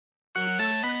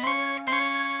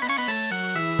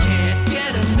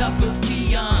enough of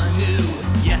Keanu.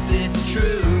 Yes, it's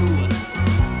true.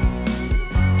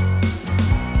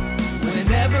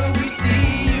 Whenever we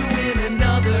see you in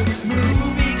another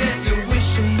movie, get to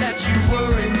wishing that you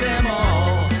were in them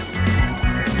all.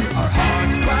 Our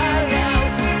hearts cry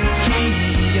out,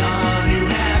 Keanu,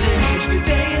 haven't aged a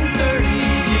day in 30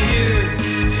 years.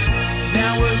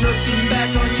 Now we're looking back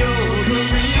on your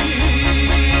career.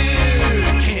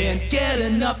 Can't get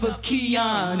enough of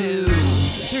Keanu.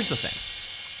 Here's the thing.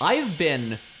 I've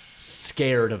been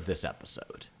scared of this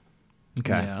episode.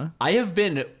 Okay. Yeah. I have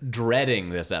been dreading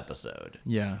this episode.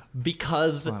 Yeah.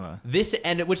 Because this,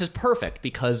 and which is perfect,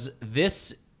 because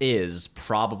this is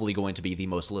probably going to be the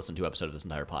most listened to episode of this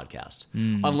entire podcast.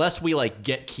 Unless we like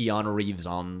get Keanu Reeves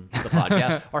on the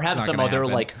podcast or have not some gonna other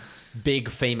happen. like big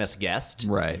famous guest.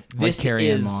 Right. This Like Carrie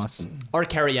Ann is Moss. or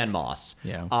Carrie Ann Moss.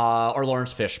 Yeah. Or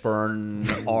Lawrence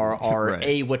Fishburne or Right.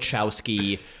 A.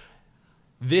 Wachowski.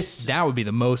 This That would be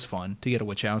the most fun to get a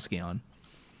Wachowski on.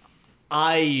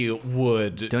 I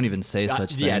would Don't even say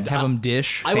such yeah, things. Have him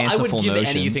dish. I would fanciful give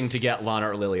notions. anything to get Lana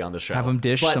or Lily on the show. Have him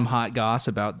dish But- some hot goss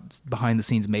about behind the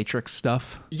scenes Matrix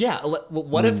stuff. Yeah,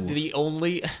 what if the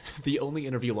only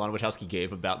interview Lana Wachowski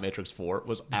gave about Matrix 4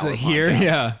 was our So here, podcast?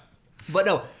 yeah. But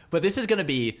no, but this is going to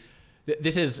be,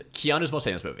 this is Keanu's most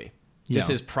famous movie. This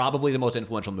Yeah. is probably the most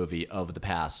influential movie of the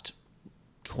past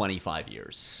 25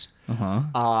 years.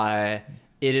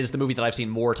 It is the movie that I've seen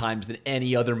more times than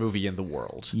any other movie in the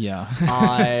world. Yeah.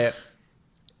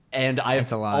 And I've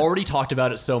That's a lot. already talked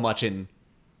about it so much in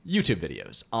YouTube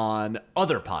videos, on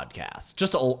other podcasts,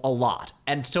 just a lot.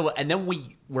 And then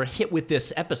we're hit with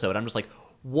this episode. I'm just like,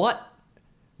 what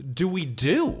do we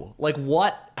do? Like,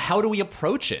 how do we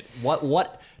approach it?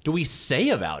 What do we say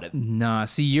about it? Nah,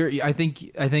 see, I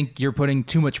think you're putting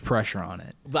too much pressure on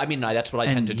it. I mean, that's what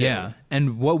I tend to do. Yeah,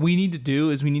 and what we need to do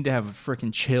is we need to have a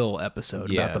freaking chill episode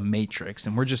Yeah. about the Matrix,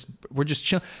 and we're just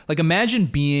chill. Like, imagine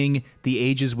being the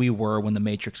ages we were when the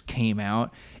Matrix came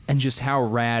out, and just how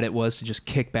rad it was to just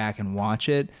kick back and watch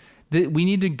it. We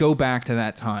need to go back to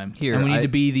that time, Here, and we need I- to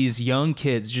be these young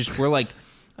kids. We're like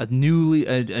a newly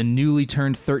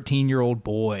turned 13-year-old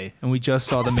boy, and we just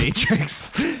saw the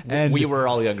Matrix. And We were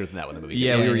all younger than that when the movie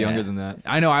Yeah, came we out. were younger than that.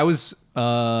 I know. I was.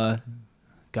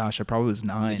 Gosh, I probably was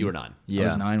 9. You were 9. I Yeah.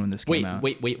 was 9 when this came out.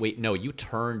 Wait. No, you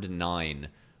turned 9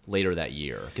 later that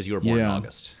year because you were born in Yeah.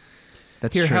 August.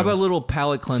 That's Here, true. how about a little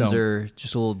palate cleanser?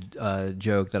 Just a little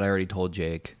joke that I already told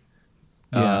Jake.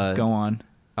 Yeah, go on.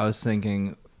 I was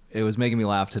thinking it was making me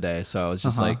laugh today, so I was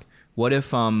just Uh-huh. like, what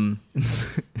if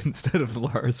instead of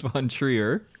Lars von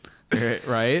Trier,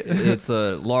 Right? it's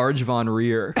a Large von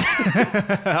Rier,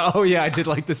 Oh yeah, I did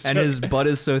like this. and his butt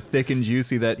is so thick and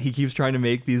juicy that he keeps trying to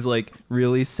make these like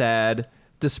really sad,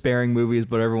 despairing movies,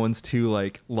 but everyone's too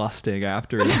like lusting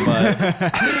after his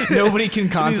butt. nobody can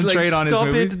He's concentrate like, on his stop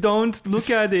movie. it! Don't look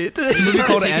at it. It's a movie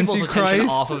called Take people's attention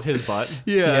Antichrist. off of his butt.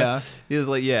 Yeah. He's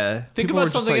like, yeah. Think People are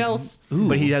about just something like, else.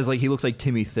 But he has like, he looks like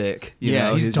Timmy Thick. You Yeah,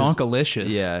 know? he's just-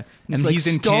 donkalicious. Yeah. And like, he's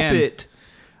in stop Cannes. it.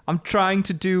 I'm trying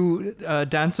to do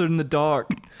Dancer in the Dark.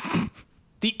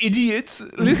 The idiots,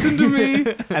 listen to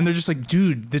me. And they're just like,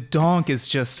 dude, the donk is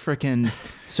just freaking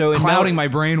So in clouding my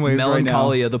brainwaves right now.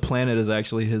 Melancholia, the planet is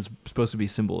actually supposed to be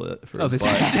symbol for Of his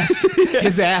butt. ass.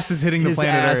 His ass is hitting the His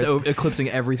planet ass Earth. eclipsing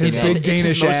everything His else. big It's his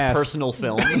Danish most ass. personal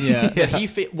film. Yeah.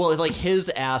 But his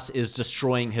ass is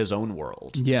destroying his own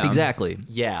world. Yeah. Exactly.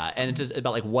 Yeah, and it's just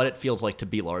about like what it feels like to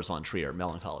be Lars von Trier,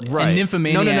 Melancholia. Right. And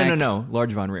Nymphomaniac. No.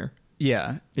 Large von Rier.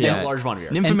 Yeah. Yeah, Lars von Trier.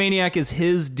 Nymphomaniac is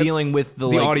his dealing with the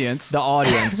audience. The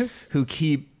audience who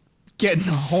keep Getting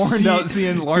horned out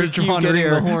seeing large keep von getting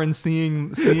Rier. the horn, seeing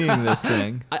this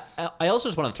thing. I also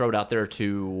just want to throw it out there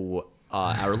to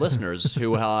our listeners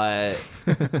who who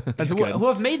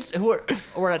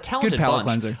are a talented Good palate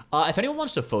bunch. cleanser. If anyone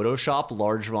wants to Photoshop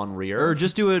Large von Rier, Or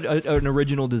just do an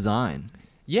original design.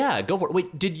 yeah, go for it.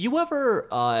 Wait, did you ever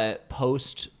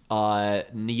post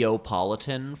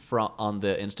Neapolitan on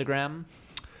the Instagram?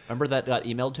 Remember that got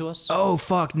emailed to us? Oh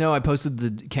fuck no! I posted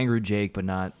the Kangaroo Jake, but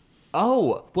not.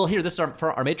 Oh, well, here, this is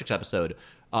for our Matrix episode.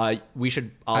 We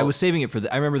should. I was saving it for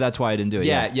I remember that's why I didn't do it.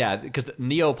 Yeah, because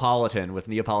Neapolitan with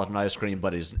Neapolitan ice cream,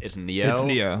 but it's Neo. It's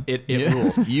Neo. It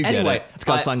rules. You get anyway, it. It's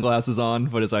got sunglasses on,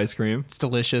 but it's ice cream. It's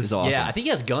delicious. It's awesome. Yeah, I think he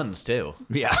has guns too.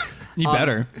 Yeah. You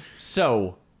better.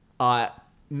 So,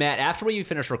 Matt, after we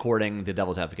finished recording the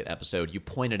Devil's Advocate episode, you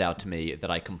pointed out to me that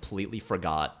I completely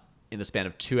forgot in the span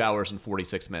of 2 hours and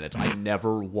 46 minutes, I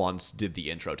never once did the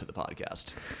intro to the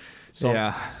podcast. So,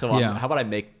 Yeah. So Yeah. how about I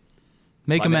make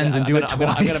Amends and do it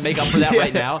twice. I'm gonna make up for that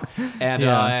right now, and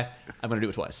Yeah. I'm gonna do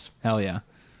it twice. Hell yeah.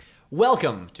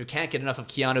 Welcome to Can't Get Enough of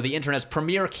Keanu, the internet's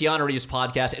premier Keanu Reeves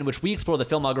podcast, in which we explore the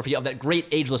filmography of that great,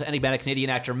 ageless, enigmatic Canadian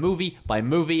actor movie by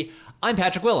movie. I'm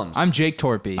Patrick Willems. I'm Jake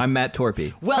Torpy. I'm Matt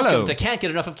Torpy. Welcome Hello. to Can't Get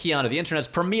Enough of Keanu, the internet's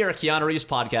premier Keanu Reeves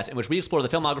podcast, in which we explore the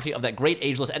filmography of that great,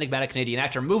 ageless, enigmatic Canadian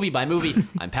actor movie by movie.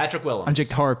 I'm Patrick Willems. I'm Jake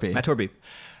Torpy. Matt Torpy.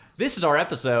 This is our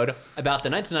episode about the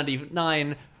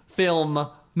 1999 film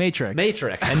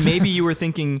Matrix. And maybe you were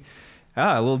thinking,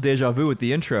 a little deja vu with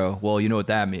the intro. Well, you know what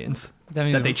that means. That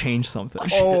means- that they changed something.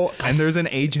 Oh, and there's an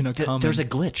agent coming. There's a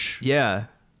glitch. Yeah.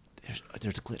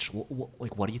 There's a glitch.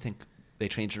 What do you think they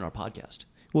changed in our podcast?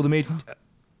 Well,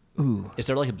 Is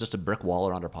there like just a brick wall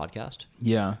around our podcast?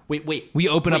 Yeah. Wait. We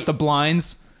open up the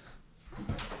blinds.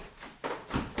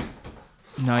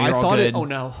 No, you're I all thought good. it- Oh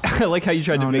no. I like how you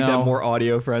tried to Oh, make no. that more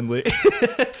audio friendly.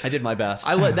 I did my best.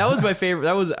 That was my favorite.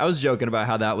 I was joking about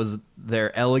how that was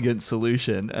their elegant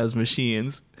solution as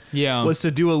machines. Yeah. Was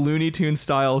to do a Looney Tunes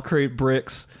style create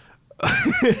bricks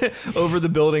over the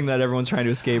building that everyone's trying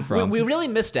to escape from. We really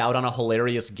missed out on a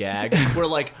hilarious gag where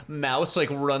like Mouse like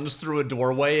runs through a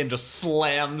doorway and just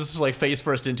slams like face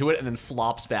first into it and then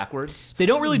flops backwards. They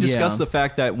don't really discuss Yeah. the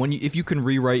fact that if you can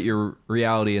rewrite your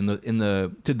reality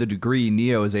to the degree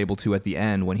Neo is able to at the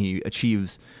end when he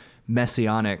achieves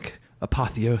messianic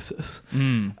apotheosis,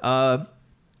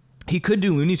 he could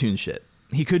do Looney Tunes shit.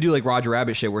 He could do like Roger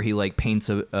Rabbit shit where he like paints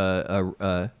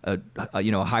a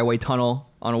highway tunnel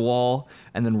on a wall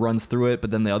and then runs through it,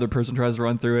 but then the other person tries to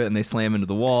run through it and they slam into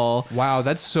the wall. Wow,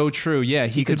 that's so true. Yeah,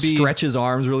 He could be stretch his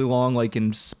arms really long like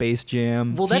in Space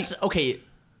Jam. Well, that's okay.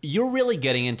 You're really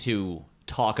getting into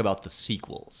talk about the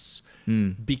sequels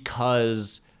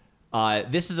because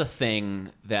this is a thing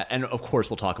that, and of course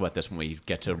we'll talk about this when we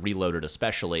get to Reloaded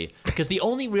especially, because the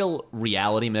only real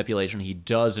reality manipulation he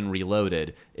does in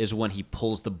Reloaded is when he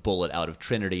pulls the bullet out of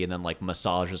Trinity and then like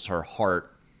massages her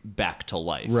heart back to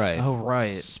life. Right. Oh,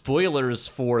 right. Spoilers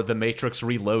for The Matrix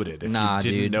Reloaded if Nah, you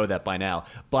didn't dude. know that by now.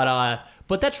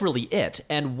 But that's really it.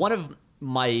 And one of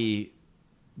my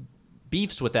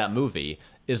beefs with that movie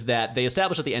is that they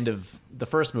established at the end of the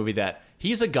first movie that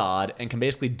he's a god and can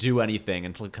basically do anything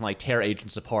and can like tear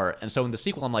agents apart. And so in the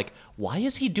sequel, I'm like, why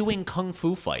is he doing kung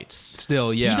fu fights?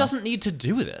 Still, yeah. He doesn't need to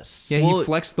do this. Yeah, Well, he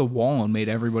flexed the wall and made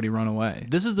everybody run away.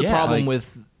 This is the Yeah, problem like-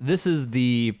 with this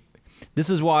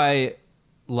is why,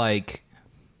 like,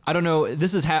 I don't know.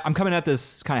 I'm coming at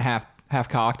this kind of half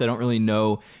cocked. I don't really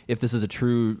know if this is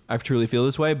I truly feel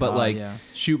this way, but like yeah.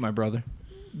 Shoot, my brother.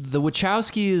 the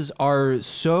Wachowskis are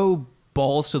so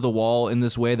balls to the wall in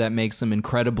this way that makes them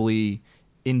incredibly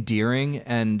endearing,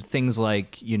 and things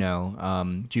like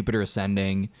Jupiter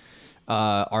Ascending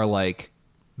are like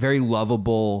very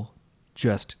lovable,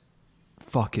 just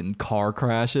fucking car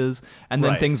crashes, and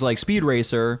then Right. things like Speed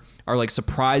Racer are like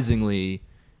surprisingly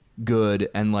good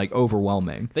and like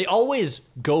overwhelming. They always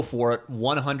go for it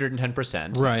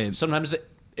 110%. Right. Sometimes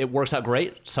it works out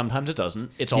great. Sometimes it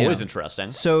doesn't. It's always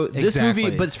interesting. So this Exactly.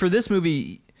 movie, but for this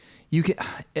movie, you can,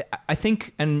 I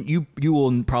think, and you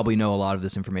will probably know a lot of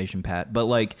this information, Pat. But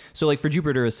like, so like for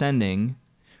Jupiter Ascending,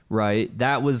 right?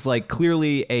 That was like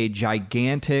clearly a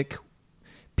gigantic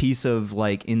piece of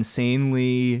like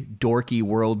insanely dorky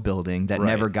world building that Right.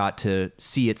 never got to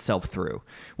see itself through,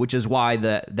 which is why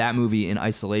that movie in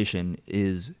isolation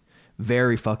is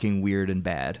very fucking weird and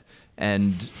bad,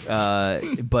 and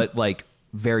but like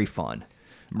very fun.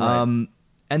 And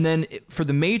then for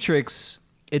the Matrix,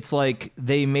 it's like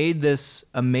they made this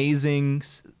amazing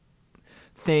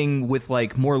thing with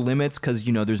like more limits because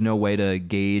there's no way to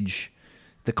gauge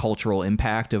the cultural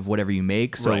impact of whatever you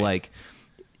make. So Right. like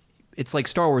it's like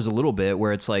Star Wars a little bit,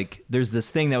 where it's like there's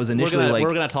this thing that was We're initially gonna, like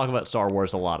we're gonna talk about Star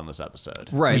Wars a lot on this episode.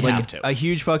 right, We like have to. a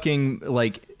huge fucking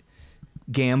like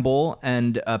gamble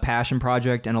and a passion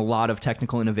project, and a lot of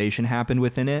technical innovation happened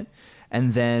within it,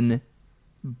 and then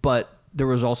but there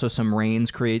was also some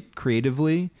reigns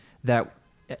creatively that,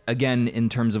 again, in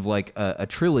terms of like a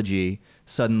trilogy,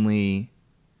 suddenly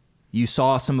you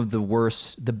saw some of the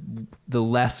worse, the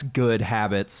less good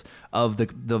habits of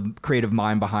the creative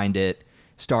mind behind it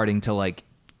starting to like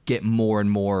get more and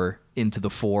more into the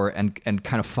fore and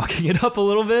kind of fucking it up a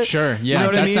little bit. Sure. You Yeah, know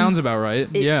what that I mean? sounds about right.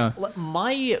 Yeah.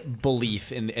 My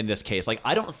belief in this case, like,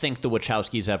 I don't think the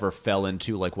Wachowskis ever fell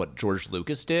into like what George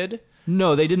Lucas did.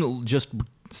 No, they didn't just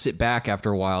sit back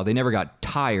after a while. They never got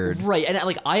tired. Right, and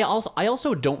like I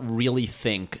also don't really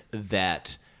think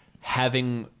that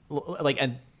having like,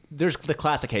 and there's the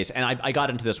classic case, and I got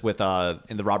into this with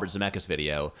in the Robert Zemeckis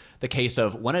video, the case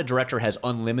of when a director has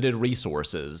unlimited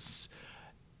resources,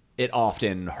 it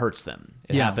often hurts them.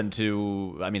 It Yeah. happened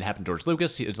to George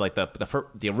Lucas. It's like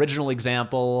the original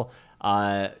example.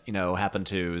 Happened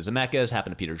to Zemeckis,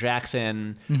 happened to Peter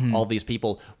Jackson, all these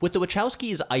people. With the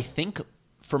Wachowskis, I think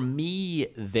for me,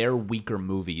 their weaker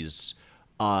movies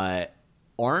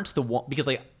aren't the one, because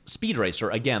like Speed Racer,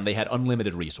 again, they had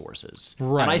unlimited resources.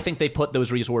 Right. And I think they put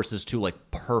those resources to like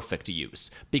perfect use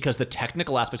because the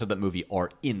technical aspects of that movie are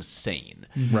insane.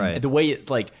 Right. The way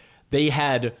like they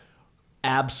had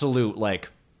absolute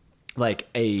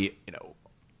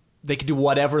they could do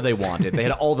whatever they wanted. They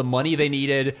had all the money they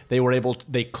needed.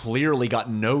 They clearly got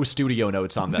no studio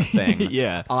notes on that thing.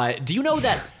 Yeah. Do you know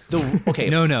that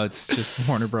No notes, just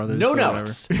Warner Brothers. no or whatever.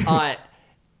 notes.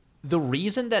 The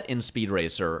reason that in Speed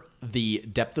Racer the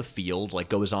depth of field like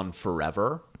goes on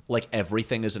forever, like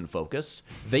everything is in focus.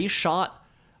 They shot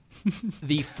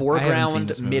the foreground,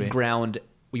 this movie. midground.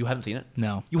 Well, you haven't seen it?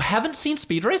 No. You haven't seen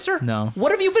Speed Racer? No.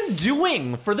 What have you been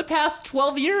doing for the past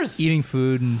 12 years? Eating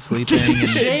food and sleeping and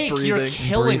Jake, you're breathing-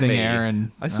 killing breathing me. air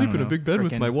and I sleep don't in a know, big bed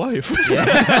with frickin- my wife.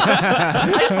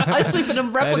 I sleep in a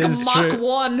replica is Mach true.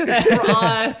 1.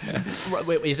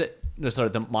 Wait, is it? No, sorry,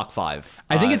 the Mach 5.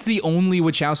 I think it's the only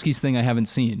Wachowskis thing I haven't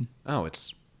seen. Oh,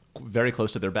 it's very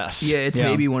close to their best. Yeah, it's Yeah.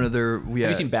 maybe one of their. Yeah.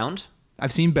 Have you seen Bound?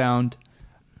 I've seen Bound.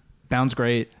 Bound's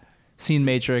great. Seen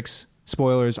Matrix.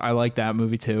 Spoilers, I like that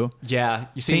movie too. Yeah.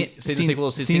 You seen the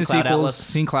sequels? Seen the Cloud sequels. Atlas?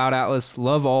 Seen Cloud Atlas.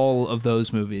 Love all of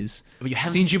those movies. But you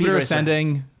haven't seen seen Jupiter Speed Racer.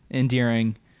 Ascending,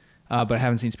 endearing, but I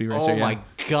haven't seen Speed Racer Oh yet. my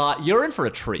god, you're in for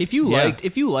a treat. If you Yeah.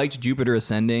 liked Jupiter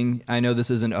Ascending, I know this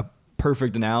isn't a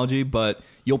perfect analogy, but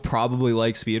you'll probably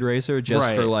like Speed Racer just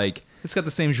Right. for like. It's got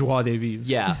the same joie de vivre.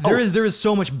 yeah, There is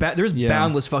so much there's Yeah.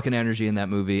 boundless fucking energy in that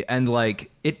movie, and like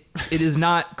it is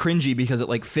not cringy because it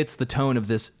like fits the tone of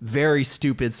this very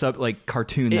stupid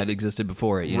cartoon that existed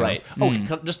before it. You know? right. Oh,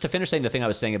 just to finish saying the thing I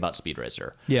was saying about Speed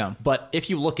Racer. Yeah. But if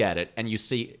you look at it and you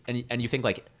see and you think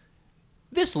like,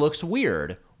 this looks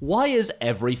weird. Why is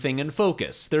everything in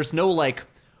focus? There's no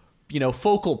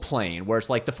focal plane where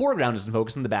it's like the foreground is in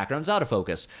focus and the background's out of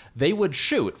focus. They would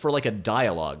shoot for like a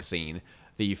dialogue scene.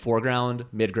 The foreground,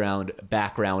 midground,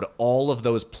 background, all of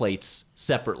those plates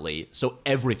separately, so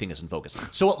everything is in focus.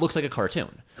 So it looks like a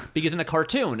cartoon. Because in a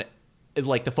cartoon,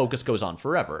 the focus goes on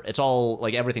forever. It's all,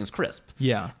 everything's crisp.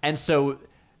 Yeah. And so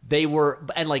they were,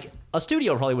 and a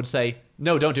studio probably would say,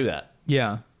 no, don't do that.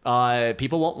 Yeah.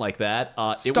 People won't like that. It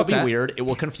will Stop be that. weird. It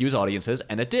will confuse audiences,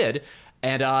 and it did.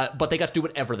 And but they got to do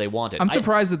whatever they wanted. I'm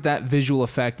surprised that visual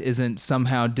effect isn't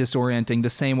somehow disorienting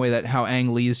the same way that how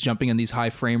Ang Lee is jumping in these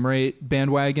high frame rate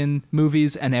bandwagon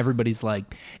movies and everybody's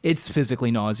like, it's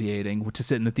physically nauseating to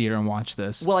sit in the theater and watch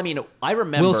this. Well, I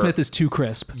remember Will Smith is too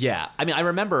crisp. Yeah, I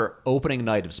remember opening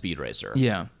night of Speed Racer.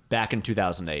 Yeah. Back in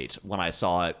 2008 when I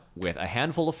saw it with a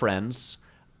handful of friends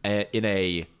in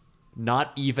a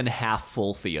not even half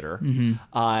full theater. Mm-hmm.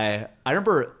 I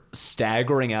remember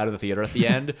staggering out of the theater at the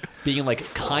end, being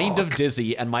kind of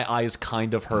dizzy and my eyes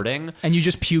kind of hurting. And you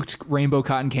just puked rainbow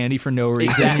cotton candy for no reason.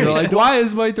 Exactly. You're like, why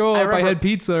is my throw up? I remember- had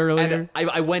pizza earlier. And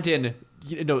I went in,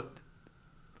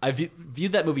 I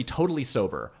viewed that movie totally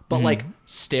sober, but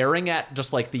staring at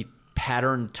just the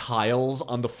patterned tiles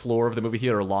on the floor of the movie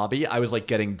theater lobby, I was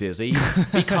getting dizzy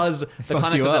because the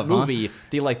climax you of that up, huh? movie,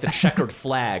 the checkered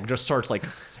flag just starts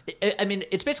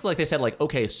it's basically they said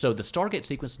okay, so the Stargate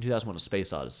sequence in 2001: A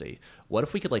Space Odyssey. What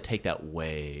if we could take that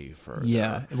way further?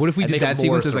 Yeah. What if we and did make it that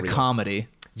more sequence as a surreal? comedy?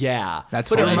 Yeah, That's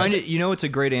But it fine. reminded it's a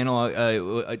great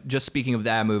analog. Just speaking of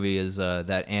that movie, is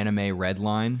that anime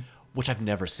Redline. which I've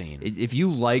never seen. If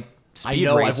you like Speed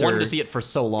I know Racer, I've wanted to see it for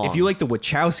so long. If you like the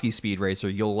Wachowski Speed Racer,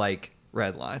 you'll like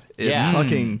Redline. It's Yeah.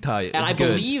 fucking tight. and It's I good.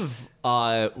 believe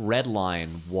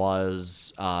Redline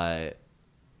was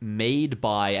made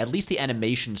by at least the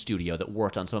animation studio that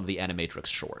worked on some of the Animatrix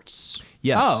shorts.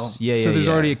 Yes. Oh, yeah. so there's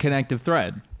yeah. already a connective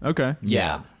thread. Okay.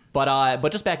 Yeah. But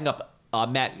just backing up,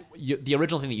 Matt, the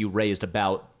original thing that you raised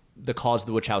about the cause of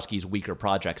the Wachowskis' weaker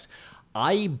projects,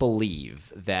 I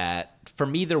believe that for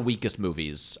me their weakest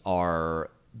movies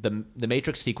are the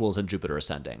Matrix sequels and Jupiter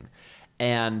Ascending.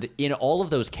 And in all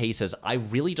of those cases, I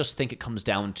really just think it comes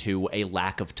down to a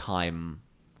lack of time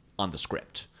on the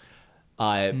script.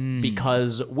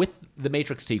 Because with the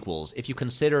Matrix sequels, if you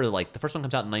consider the first one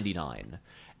comes out in 99,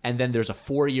 and then there's a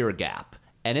 4-year gap.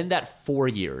 And in that 4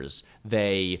 years,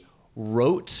 they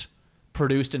wrote,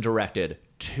 produced, and directed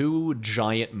 2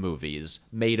 giant movies,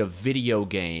 made a video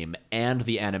game and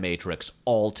the Animatrix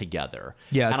all together.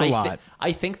 Yeah, it's And a lot.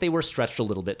 I think they were stretched a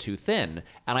little bit too thin.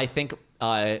 And I think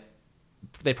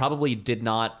they probably did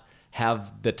not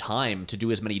have the time to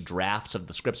do as many drafts of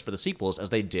the scripts for the sequels as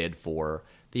they did for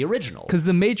the original. Because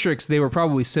The Matrix, they were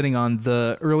probably sitting on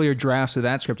the earlier drafts of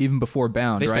that script even before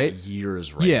Bound, They right? spent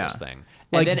years writing this thing.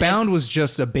 Like And then- Bound was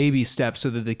just a baby step so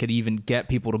that they could even get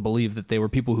people to believe that they were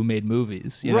people who made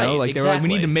movies. You Right, know, like they were like, we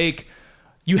need exactly. to make.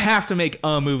 You have to make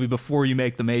a movie before you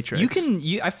make The Matrix.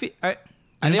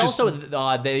 And they just- also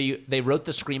they wrote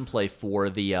the screenplay for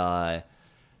the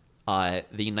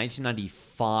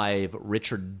 1995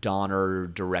 Richard Donner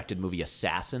directed movie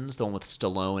Assassins, the one with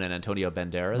Stallone and Antonio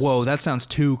Banderas. Whoa, that sounds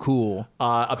too cool.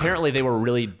 Apparently they were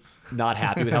really not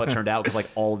happy with how it turned out because like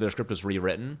all of their script was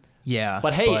rewritten. Yeah,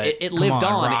 But hey, it come lived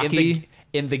on Rocky.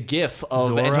 in the gif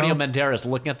of Zorro. Antonio Banderas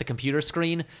looking at the computer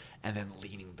screen and then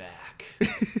leaning back.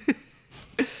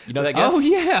 You know that gif? Oh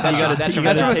yeah, That's from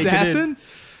from take it in. Assassin.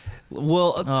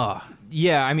 Well, Oh,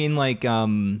 yeah, I mean, like,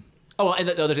 Oh, and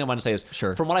the other thing I want to say is,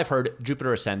 Sure. from what I've heard,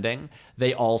 Jupiter Ascending,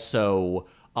 they also,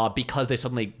 because they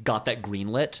suddenly got that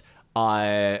greenlit,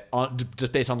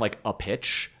 just based on like a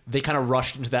pitch, they kind of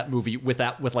rushed into that movie with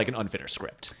like an unfinished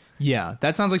script. yeah,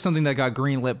 that sounds like something that got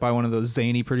greenlit by one of those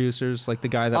zany producers, like the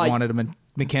guy that wanted a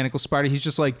mechanical spider. He's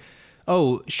just like,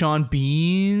 oh, Sean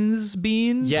Beans,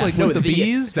 like with the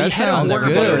bees. That head of sounds Warner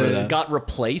Brothers good. got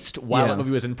replaced while Yeah. the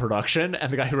movie was in production,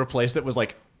 and the guy who replaced it was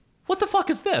like, "What the fuck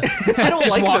is this? I don't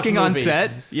Just like walking this on movie."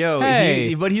 set. yo,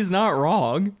 Hey. but he's not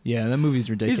wrong. Yeah, that movie's He's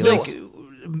ridiculous.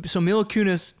 like, so Mila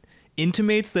Kunis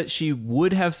intimates that she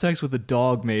would have sex with a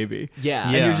dog, maybe. Yeah.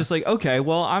 And Yeah. you're just like, okay,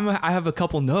 well, I have a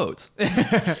couple notes.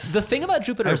 The thing about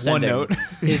Jupiter I have one Ascending note.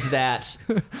 is that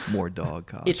More dog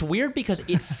cock. it's weird because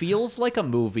it feels like a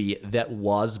movie that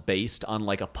was based on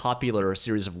like a popular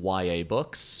series of YA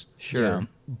books. Sure. Yeah.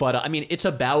 But I mean, it's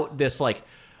about this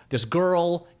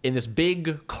girl in this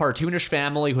big cartoonish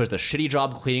family who has the shitty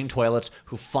job cleaning toilets,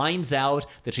 who finds out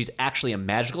that she's actually a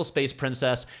magical space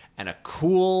princess and a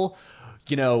cool,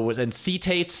 and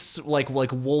cetates like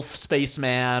wolf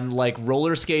spaceman, like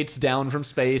roller skates down from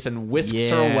space and whisks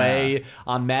her Yeah. away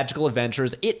on magical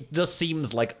adventures. It just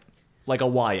seems like a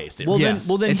YA series. Well, Yes,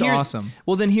 then it's here- awesome.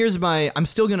 Well, then here's I'm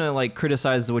still gonna like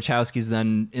criticize the Wachowskis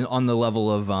then on the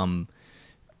level of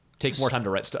Take more time to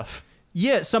write stuff.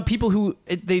 yeah, some people who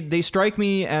they strike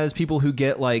me as people who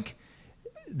get like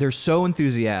they're so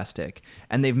enthusiastic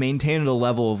and they've maintained a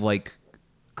level of like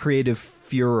creative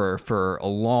furor for a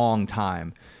long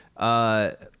time.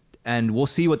 And we'll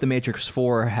see what The Matrix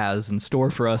 4 has in store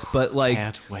for us, but like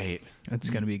Can't wait. It's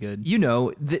gonna be good.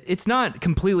 it's not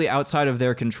completely outside of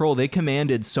their control. They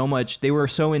commanded so much. They were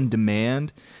so in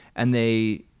demand, and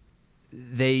they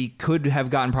could have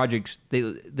gotten projects.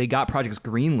 They got projects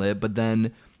greenlit, but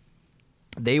then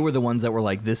they were the ones that were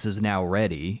like, "This is now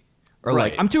ready," or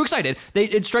Right. like, "I'm too excited."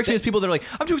 It strikes me as people that are like,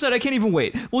 "I'm too excited. I can't even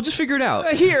wait. We'll just figure it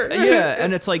out." Here. Yeah,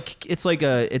 and it's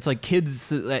like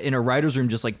kids in a writer's room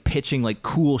just like pitching like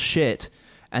cool shit,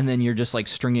 and then you're just like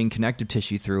stringing connective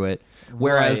tissue through it.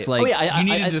 Whereas Right. like Oh, yeah, You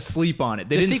needed to sleep on it.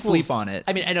 They the didn't sequels- sleep on it.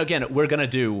 I mean, and again, we're gonna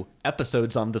do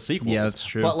episodes on the sequels. Yeah, that's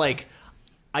true. But like,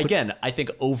 again, I think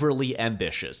overly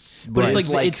ambitious. But it's is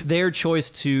like it's their choice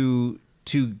to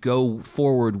go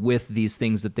forward with these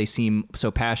things that they seem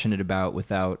so passionate about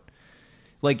without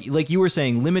like you were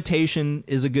saying, limitation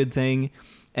is a good thing,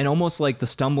 and almost like the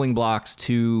stumbling blocks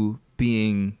to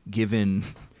being given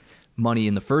money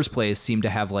in the first place seem to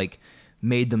have like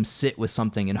made them sit with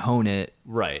something and hone it,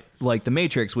 right. like The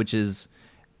Matrix, which is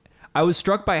I was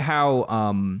struck by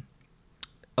how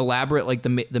elaborate like the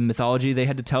mythology they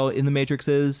had to tell in The Matrix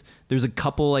is. There's a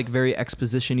couple like very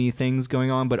exposition-y things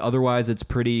going on, but otherwise it's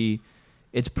pretty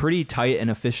tight and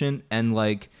efficient. And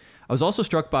like I was also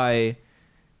struck by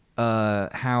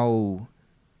how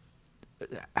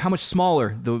much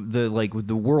smaller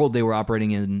the world they were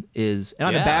operating in is, not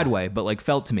in a Yeah. bad way, but like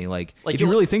felt to me like if you you'll-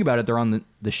 really think about it, they're on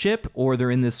the ship or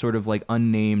they're in this sort of like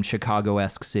unnamed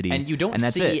Chicago-esque city, And you don't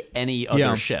that's see it. any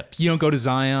other ships. You don't go to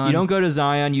Zion. You don't go to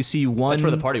Zion. You see one. That's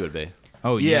where the party would be.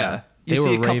 Oh Yeah, yeah. you They see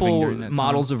were a raving couple during that time.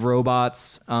 models of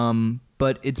robots,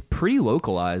 but it's pretty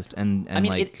localized and I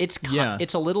mean, like it's Yeah.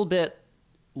 it's a little bit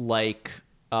like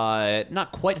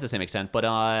not quite to the same extent,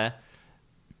 but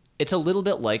it's a little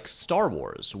bit like Star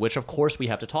Wars, which of course we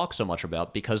have to talk so much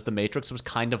about because The Matrix was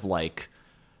kind of like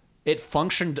it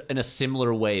functioned in a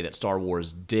similar way that Star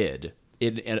Wars did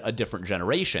in a different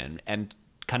generation and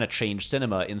kind of changed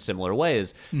cinema in similar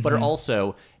ways, but it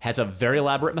also has a very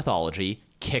elaborate mythology,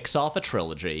 kicks off a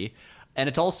trilogy, and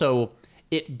it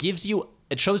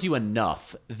shows you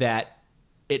enough that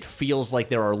it feels like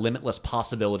there are limitless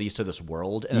possibilities to this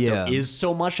world and that Yeah. there is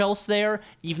so much else there,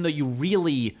 even though you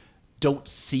really don't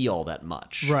see all that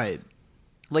much. Right.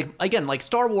 Like, again, like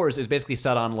Star Wars is basically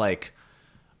set on like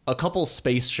a couple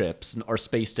spaceships or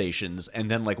space stations, and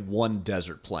then like one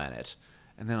desert planet.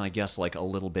 And then I guess like a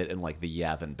little bit in like the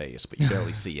Yavin base, but you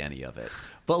barely see any of it.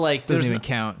 But like Doesn't there's even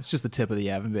count. It's just the tip of the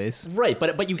Yavin base. right,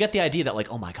 but you get the idea that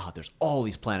like, oh my god, there's all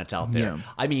these planets out there. Yeah.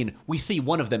 I mean, we see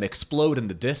one of them explode in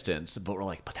the distance, but we're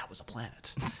like, but that was a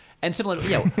planet. And similar,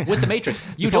 with the Matrix,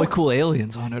 you Probably don't cool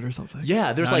aliens on it or something.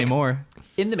 Yeah, there's Not like anymore.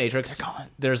 in the Matrix.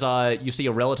 There's you see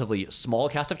a relatively small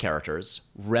cast of characters,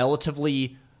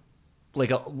 relatively like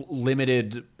a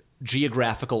limited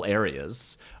geographical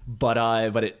areas, but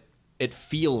it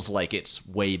feels like it's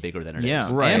way bigger than it is. Yeah,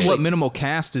 Right. and what minimal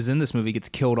cast is in this movie gets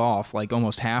killed off, like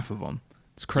almost half of them.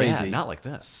 It's crazy. Yeah, not like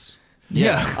this.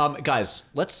 Yeah. Guys,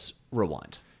 let's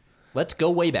rewind. Let's go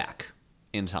way back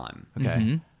in time.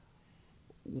 Okay.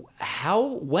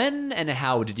 When and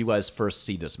how did you guys first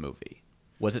see this movie?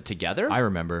 Was it together? I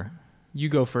remember You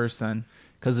go first then.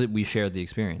 because we shared the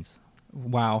experience.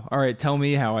 Wow. All right, tell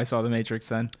me how I saw The Matrix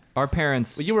then. Our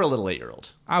parents. Well, you were a little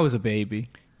 8-year-old. I was a baby.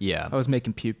 Yeah. I was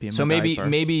making pee-pee in So my maybe diaper.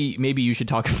 maybe you should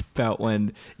talk about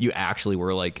when you actually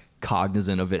were like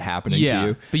cognizant of it happening to Yeah,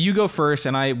 you. but you go first,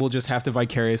 and I will just have to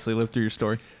vicariously live through your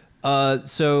story.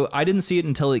 So I didn't see it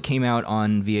until it came out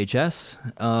on VHS.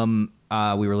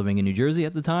 We were living in New Jersey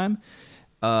at the time.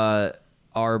 I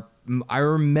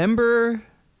remember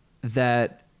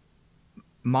that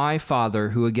my father,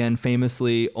 who again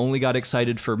famously only got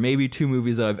excited for maybe 2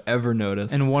 movies that I've ever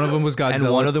noticed, And one of them was Godzilla.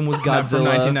 and one of them was Godzilla from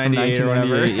 1998 or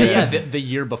whatever. 1998, The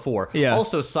year before. Yeah.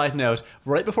 Also, side note,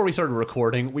 right before we started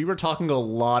recording, we were talking a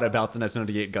lot about the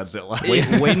 1998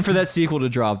 Godzilla. Waiting for that sequel to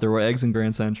drop. There were eggs in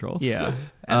Grand Central. Yeah.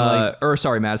 And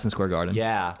Madison Square Garden.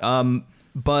 Yeah.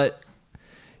 But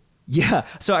yeah,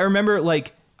 so I remember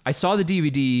like I saw the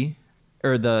DVD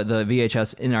or the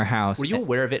VHS in our house. Were you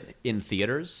aware of it in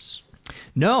theaters?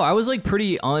 No, I was like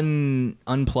pretty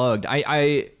unplugged.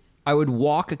 I would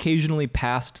walk occasionally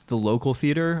past the local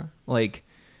theater, like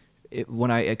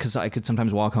because I could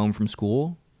sometimes walk home from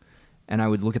school, and I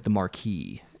would look at the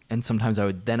marquee, and sometimes I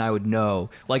would know,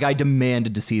 like I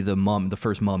demanded to see the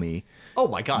first Mummy. Oh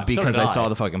my god! so Because did I saw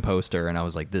the fucking poster and I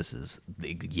was like, this is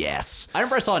yes. I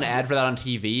remember I saw an ad for that on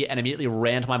TV and immediately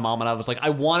ran to my mom and I was like, I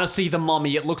want to see The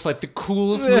Mummy. It looks like the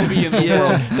coolest movie in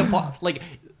the world.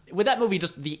 With that movie,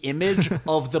 just the image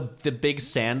of the big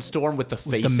sandstorm with the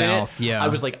face the in mouth, it, yeah. I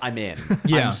was like, I'm in.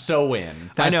 Yeah. I'm so in.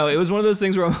 I know, it was one of those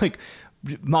things where I'm like,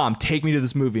 Mom, take me to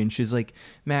this movie. And she's like,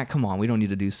 Matt, come on, we don't need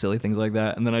to do silly things like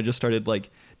that. And then I just started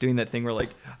like doing that thing where like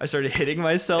I started hitting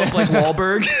myself like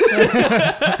Wahlberg.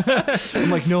 I'm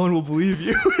like, no one will believe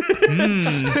you.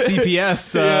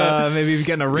 CPS, maybe we're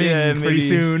getting a ring pretty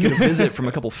soon. Get a visit from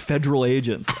a couple federal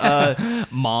agents.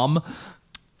 Mom.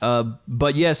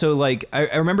 But yeah, so like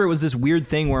I remember it was this weird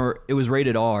thing where it was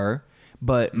rated R,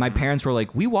 but my parents were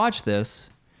like, we watched this.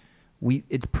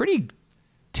 It's pretty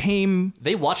tame.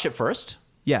 They watched it first?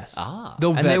 Yes.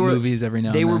 They'll And vet movies every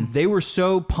now they and were then. they were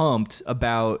so pumped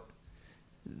about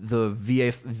the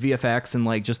VFX and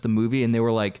like just the movie, and they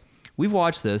were like, we've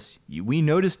watched this. We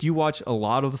noticed you watch a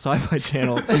lot of the Sci-Fi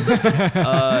Channel.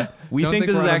 We Don't think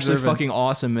this we're is actually unobservant. fucking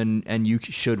awesome, and you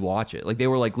should watch it. Like they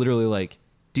were like literally like,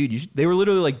 dude, they were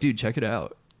literally like, dude, check it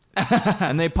out.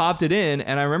 And they popped it in,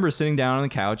 and I remember sitting down on the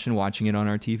couch and watching it on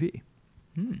our TV.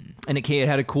 And it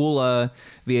had a cool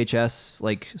VHS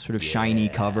like sort of shiny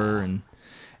cover, and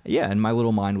and my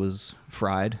little mind was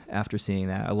fried after seeing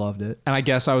that. I loved it. And I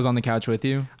guess I was on the couch with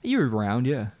you. You were around,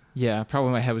 yeah. Yeah,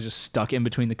 probably my head was just stuck in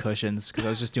between the cushions because I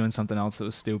was just doing something else that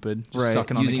was stupid. Just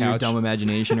sucking on using the your couch. dumb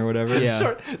imagination or whatever. Yeah.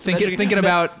 Sorry, Thinking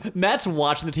about Matt's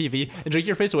watching the TV and taking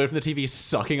your face away from the TV,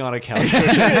 sucking on a couch.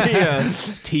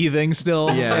 teething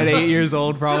still Yeah. at 8 years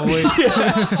old, probably.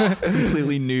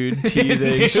 Completely nude,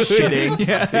 teething, shitting.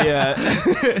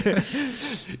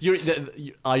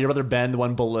 Your brother Ben, the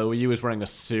one below you, is wearing a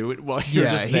suit while you're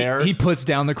just there. He puts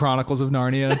down the Chronicles of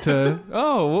Narnia to,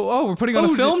 we're putting on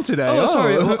a film today. Oh,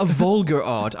 sorry, a vulgar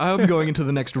art. I'm going into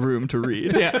the next room to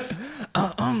read. Yeah.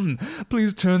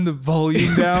 Please turn the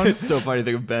volume down. It's so funny to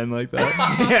think of Ben like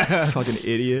that. Yeah. Fucking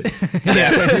idiot.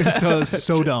 Yeah.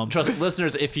 so dumb. Trust me,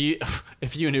 listeners, if you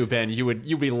knew Ben,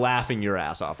 you'd be laughing your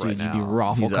ass off right Dude, now. you'd be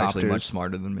raffle He's actually much copters.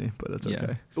 smarter than me, but that's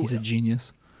okay. Yeah. He's a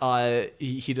genius.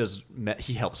 He does.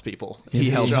 He helps people. He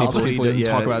His helps job. people. He doesn't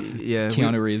talk about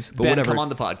Keanu Reeves. But Ben, whatever. come on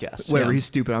the podcast. Whatever, Yeah. he's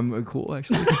stupid. I'm cool,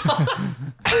 actually.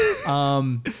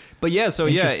 But yeah, so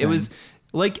yeah, it Interesting. was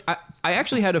like I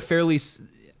actually had a fairly,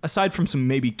 aside from some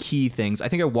maybe key things, I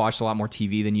think I watched a lot more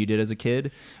TV than you did as a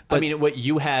kid. I mean, what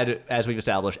you had, as we've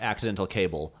established, accidental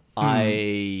cable.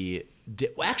 I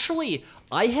did. Actually,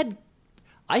 I had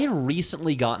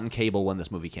recently gotten cable when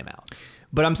this movie came out.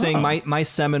 But I'm saying my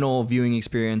seminal viewing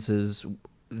experiences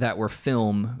that were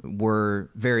film were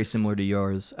very similar to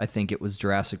yours. I think it was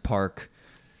Jurassic Park,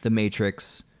 The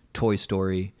Matrix, Toy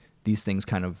Story. These things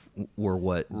kind of were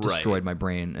what destroyed my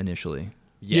brain initially.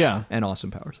 Yeah. And Austin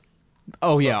Powers.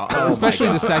 Oh yeah, especially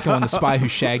the second one, The Spy Who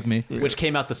Shagged Me. which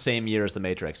came out the same year as The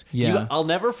Matrix. Yeah. I'll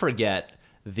never forget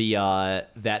the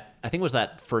that I think it was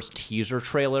that first teaser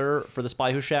trailer for The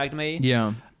Spy Who Shagged Me.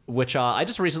 Yeah. Which I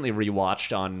just recently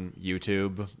rewatched on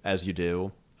YouTube, as you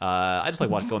do. I just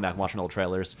like going back and watching old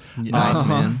trailers. Nice,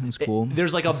 man. It's cool.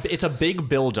 There's like it's a big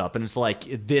build up, and it's like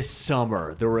this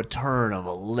summer, the return of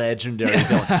a legendary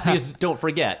villain. Because don't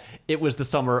forget, it was the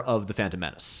summer of The Phantom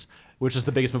Menace, which is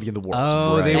the biggest movie in the world.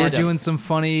 Oh, they were And, doing some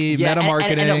funny meta and-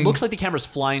 marketing. And it looks like the camera's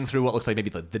flying through what looks like maybe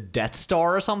the Death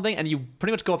Star or something, and you pretty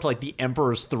much go up to like the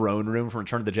Emperor's throne room from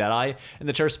Return of the Jedi, and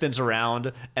the chair spins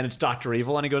around, and it's Dr.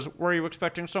 Evil, and he goes, "Were you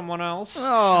expecting someone else?"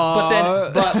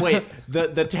 But wait,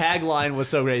 the tagline was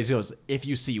so great. He goes, "If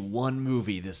you see one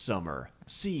movie this summer,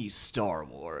 see Star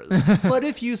Wars. But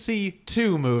if you see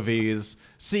two movies,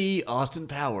 see Austin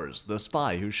Powers, The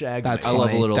Spy Who Shagged That's Me." I love a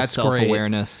funny. little That's great.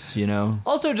 self-awareness, you know?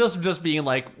 Also, just being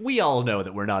like, we all know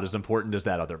that we're not as important as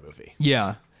that other movie.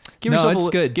 yeah. Give No, yourself it's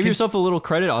good. Give yourself a little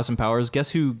credit, Austin Powers.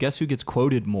 Guess who gets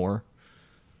quoted more?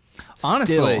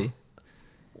 Honestly. Still.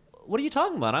 What are you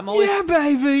talking about? I'm always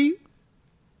baby.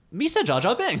 me said Jar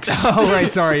Jar Binks. Oh right,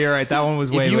 sorry, you're right. That one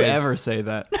was way. If you way- ever say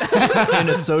that in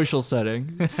a social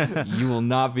setting, you will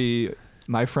not be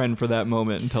my friend for that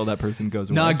moment until that person goes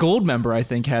away. Nah, Goldmember I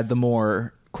think had the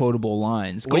more quotable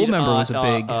lines. Wait, Goldmember was a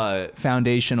big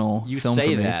foundational You film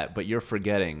say for me. that, but you're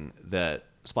forgetting that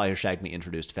Spy Who Shagged Me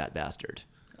introduced Fat Bastard.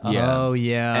 Yeah. Oh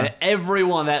yeah. And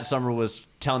everyone that summer was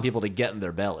telling people to get in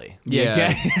their belly.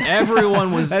 Yeah,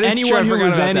 everyone was. That is true, I anyone who forgot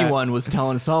was about that. anyone was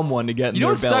telling someone to get in You know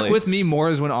their what belly. stuck with me more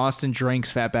is when Austin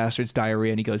drinks Fat Bastard's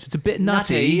diarrhea and he goes, "It's a bit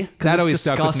Nutty. nutty." 'Cause That it's always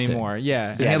stuck with me disgusting. more.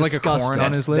 Yeah, he It's had like a corn disgusting.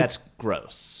 on his lip. That's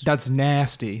gross. That's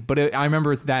nasty. But I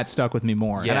remember that stuck with me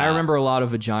more. Yeah. And I remember a lot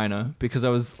of vagina because I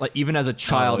was like, even as a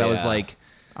child, Oh, I was yeah. like,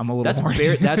 I'm a little "That's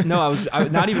horny. no, I was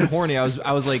not even horny. I was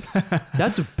like,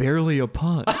 that's barely a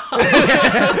pun."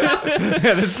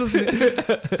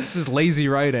 this is lazy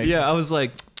writing. Yeah, I was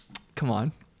like, "Come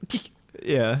on."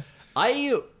 Yeah.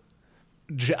 I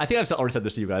think I've already said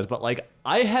this to you guys, but like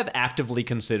I have actively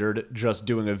considered just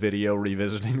doing a video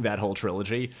revisiting that whole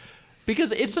trilogy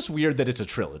because it's just weird that it's a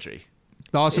trilogy.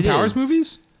 The Austin It Powers is.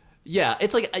 movies? Yeah,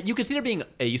 it's like you consider being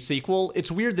a sequel. It's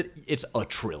weird that it's a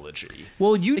trilogy.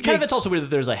 Well, you it's also weird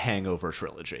that there's a Hangover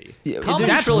trilogy. Yeah, Comedy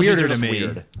that's trilogies weirder are to just me.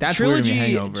 weird. That's weird to trilogy, me,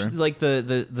 Hangover. like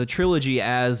the trilogy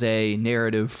as a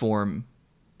narrative form.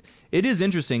 It is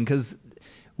interesting because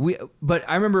but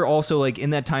I remember also like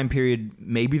in that time period,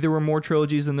 maybe there were more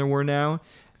trilogies than there were now.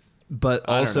 But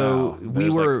I don't also know. we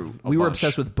There's, were like, a we were bunch.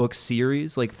 obsessed with book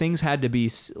series. Like things had to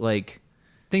be like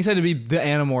Things had to be the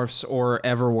Animorphs or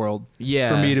Everworld Yeah.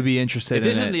 for me to be interested If in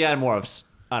this it. isn't the Animorphs,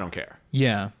 I don't care.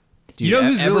 Yeah. dude, you know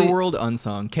who's really Everworld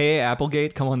unsung. K.A.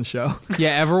 Applegate, come on the show.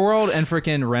 Yeah, Everworld and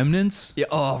freaking Remnants. Yeah,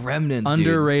 oh, Remnants, dude.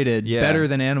 Underrated. Yeah. Better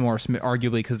than Animorphs,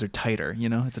 arguably because they're tighter. You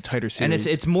know, it's a tighter series.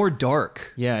 And it's more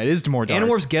dark. yeah, it is more dark.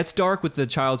 Animorphs gets dark with the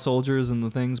child soldiers and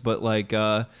the things, but like,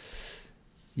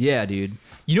 yeah, dude.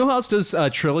 You know who else does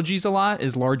trilogies a lot?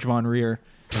 Is Large Von Rier.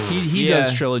 He Yeah.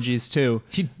 does trilogies too.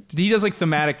 He does like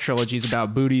thematic trilogies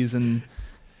about booties and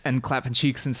clapping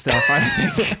cheeks and stuff. I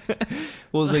think.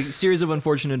 Well, the series of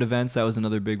unfortunate events, that was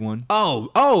another big one.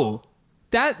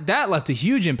 That left a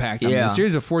huge impact on me. Yeah. The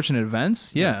series of fortunate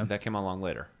events. Yeah. That came along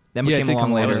later. That Yeah, it became did along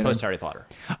come It later. was later. post Harry Potter.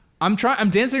 I'm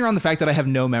dancing around the fact that I have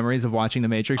no memories of watching The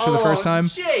Matrix for the first time.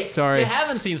 Jake, Sorry. you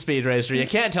haven't seen Speed Racer. You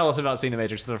can't tell us about seeing The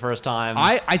Matrix for the first time.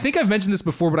 I think I've mentioned this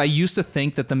before, but I used to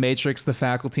think that The Matrix, The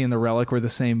Faculty, and The Relic were the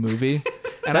same movie.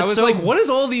 And I That's was so- like, what is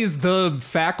all these The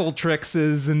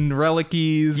Facultrixes and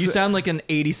Relicies? You sound like an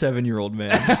 87-year-old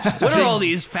man. What are all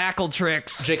these fackle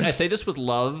tricks? Jake, I say this with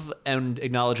love and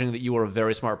acknowledging that you are a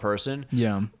very smart person.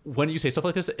 Yeah. When you say stuff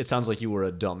like this, it sounds like you were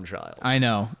a dumb child. I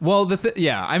know. Well,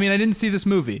 yeah, I mean, I didn't see this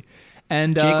movie.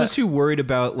 And Jake was too worried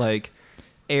about like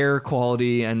air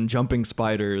quality and jumping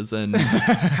spiders and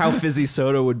how fizzy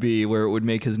soda would be where it would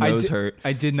make his nose hurt.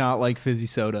 I did not like fizzy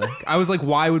soda. I was like,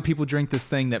 why would people drink this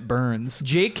thing that burns?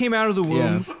 Jake came out of the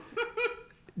womb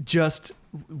just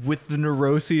with the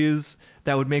neuroses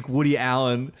that would make Woody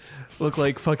Allen look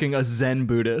like fucking a Zen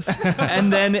Buddhist,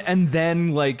 and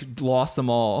then like lost them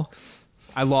all.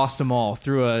 I lost them all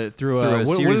through a what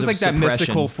series is of like that suppression.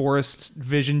 mystical forest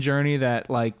vision journey that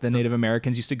like the Native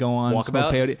Americans used to go on. Walkabout?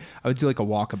 Smoke peyote. I would do like a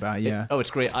walkabout, yeah. Oh, it's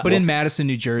great. But in Madison,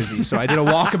 New Jersey, so I did a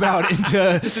walkabout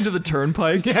into Just into the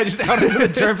turnpike. yeah, just out into the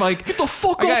turnpike. Get the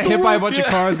fuck I got off the hit by a road. bunch of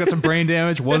cars, got some brain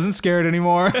damage, wasn't scared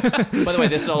anymore. By the way,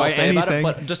 this is all by I'll say about it. anything.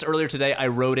 But just earlier today, I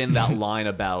wrote in that line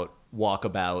about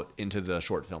walkabout into the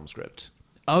short film script.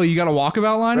 Oh, you got a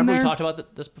walkabout line Remember in we there? talked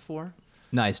about this before?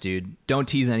 Nice, dude. Don't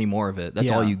tease any more of it. That's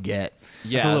Yeah. all you get.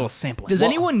 It's a little sampling. Does Well-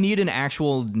 anyone need an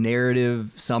actual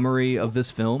narrative summary of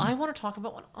this film? I want to talk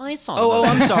about what I saw. Oh,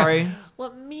 I'm sorry.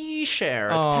 Let me share.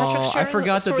 It's Oh, Patrick I sharing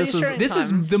forgot that story this was- sharing This time.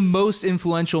 is the most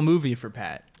influential movie for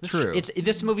Pat. True.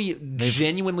 This movie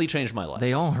genuinely changed my life.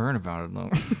 They all heard about it though.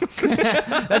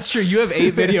 That's true. You have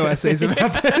 8 video essays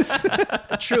about this.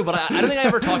 True, but I don't think I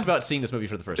ever talked about seeing this movie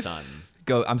for the first time.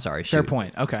 Go. I'm sorry. Fair shoot.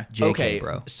 point. Okay. JK, Okay,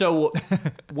 bro. so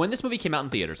when this movie came out in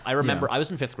theaters, I remember Yeah. I was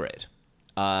in 5th grade.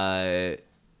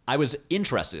 I was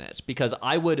interested in it because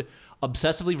I would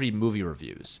obsessively read movie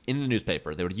reviews in the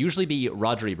newspaper. There would usually be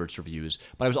Roger Ebert's reviews,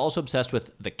 but I was also obsessed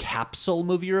with the capsule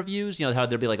movie reviews. You know how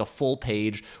there'd be like a full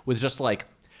page with just like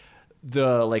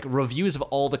the like reviews of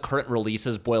all the current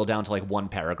releases boiled down to like one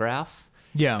paragraph.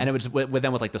 Yeah. And it was with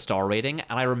them with like the star rating.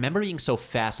 And I remember being so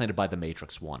fascinated by The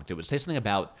Matrix 1. It would say something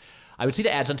about, I would see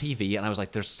the ads on TV and I was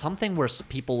like, there's something where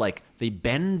people like, they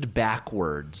bend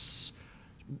backwards.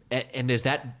 And is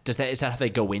that how they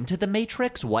go into the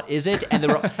Matrix? What is it? And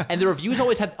the reviews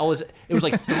always it was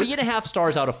like 3.5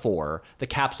 stars out of 4, the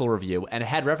capsule review, and it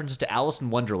had references to Alice in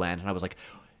Wonderland. And I was like,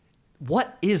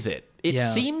 what is it? It Yeah.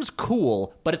 seems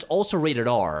cool, but it's also rated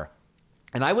R.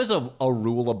 And I was a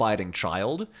rule-abiding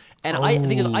child. And the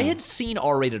thing is, I had seen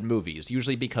R-rated movies,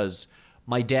 usually because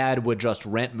my dad would just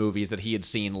rent movies that he had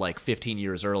seen like 15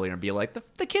 years earlier and be like,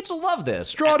 the kids will love this.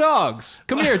 Straw dogs.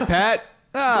 Come here, Pat.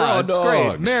 Straw That's great.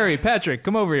 dogs. Mary, Patrick,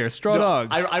 come over here. Straw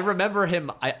dogs. I remember him.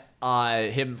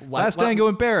 Last Tango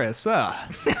in Paris.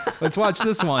 Let's watch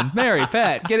this one. Mary,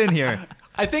 Pat, get in here.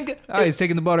 I think. Oh, he's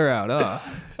taking the butter out.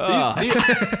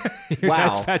 That's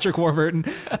Wow. Patrick Warburton.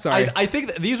 Sorry. I think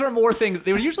that these were more things.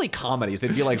 They were usually comedies.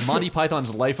 They'd be like Monty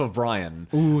Python's Life of Brian.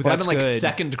 Ooh, Where that's I'm in like good.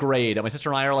 2nd grade, and my sister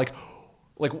and I are like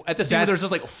at the scene where there's That's-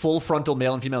 just like full frontal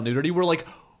male and female nudity. We're like,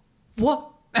 what?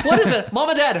 What is that? Mom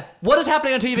and Dad, what is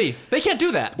happening on TV? They can't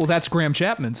do that. Well, that's Graham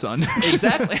Chapman's son.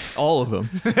 Exactly. All of them.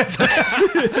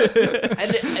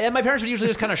 and my parents would usually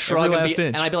just kind of shrug Every and, last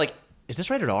inch. and I'd be like, is this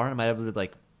rated R? And my dad would be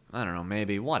like, I don't know,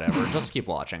 maybe, whatever. Just keep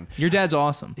watching. Your dad's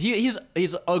awesome. He's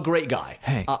a great guy.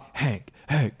 Hank.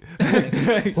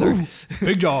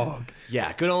 Big dog.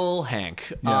 Yeah, good old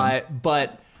Hank. Yeah.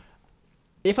 But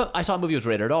if I saw a movie was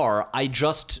rated R, I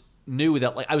just knew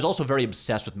that like I was also very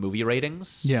obsessed with movie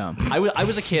ratings. Yeah. I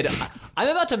was a kid. I'm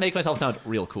about to make myself sound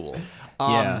real cool.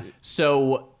 Yeah.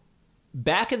 So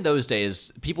back in those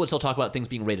days, people would still talk about things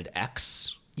being rated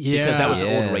X Yeah. because that was an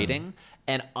Yeah. old rating.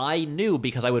 And I knew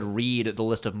because I would read the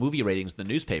list of movie ratings in the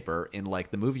newspaper in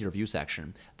like the movie review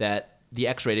section that the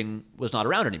X rating was not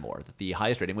around anymore. That the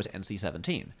highest rating was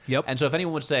NC-17. Yep. And so if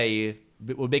anyone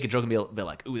would make a joke and be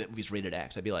like, "Ooh, that movie's rated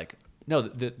X," I'd be like, "No,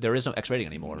 there is no X rating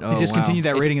anymore." Oh, They discontinued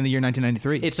wow. that rating in the year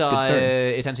 1993. It's Good sir.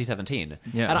 it's NC-17.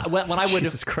 Yeah. And when I would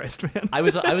Jesus Christ, man. I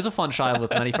was a fun child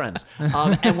with many friends.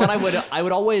 And when I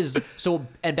would always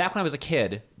and back when I was a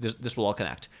kid, this will all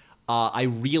connect. I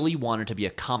really wanted to be a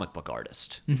comic book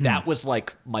artist. Mm-hmm. That was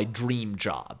like my dream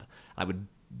job. I would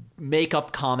make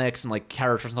up comics and like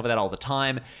characters and stuff like that all the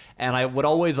time. And I would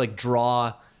always like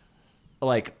draw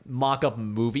like mock-up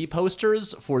movie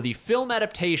posters for the film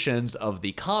adaptations of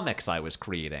the comics I was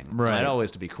creating. And Right. I'd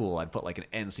always, to be cool, I'd put like an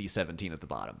NC-17 at the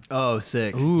bottom. Oh,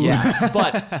 sick. Yeah,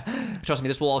 but trust me,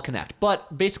 this will all connect.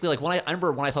 But basically, like I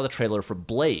remember when I saw the trailer for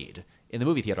Blade in the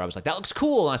movie theater, I was like, that looks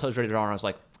cool. And I saw it was rated R, and I was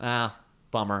like,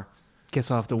 bummer. Guess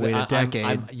I'll have to wait a decade.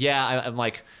 I'm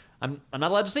like, I'm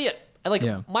not allowed to see it. And like,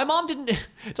 Yeah. my mom didn't.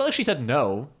 It's not like she said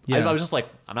no. Yeah. I was just like,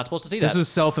 I'm not supposed to see that. This was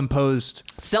self-imposed.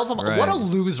 Right. What a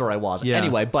loser I was. Yeah.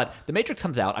 Anyway, but The Matrix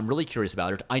comes out. I'm really curious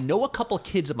about it. I know a couple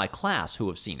kids in my class who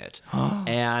have seen it,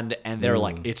 and they're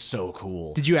like, it's so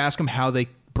cool. Did you ask them how they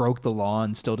broke the law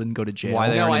and still didn't go to jail? Why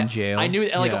they aren't I, in jail? I knew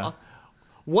like Yeah.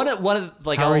 one of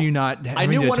like How I'll- are you not I having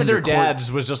knew to one of attend their your court?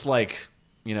 dads was just like,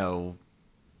 you know,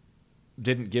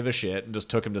 didn't give a shit and just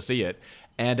took him to see it.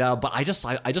 And but I just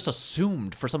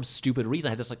assumed for some stupid reason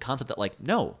I had this like concept that like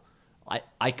no,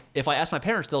 I if I ask my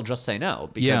parents they'll just say no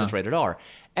because Yeah. it's rated R.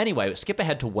 Anyway, skip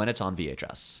ahead to when it's on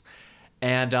VHS,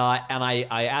 and I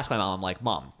asked my mom, I'm like,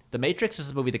 Mom, The Matrix is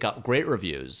a movie that got great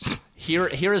reviews. Here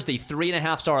is the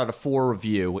 3.5 star out of 4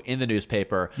 review in the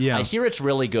newspaper. Yeah. I hear it's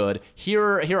really good. Here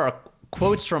are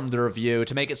quotes from the review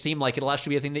to make it seem like it'll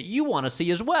actually be a thing that you want to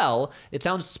see as well. It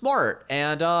sounds smart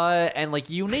and like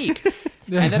unique.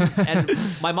 And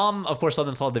my mom, of course, saw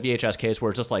the VHS case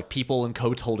where it's just like people in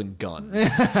coats holding guns.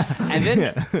 And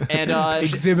then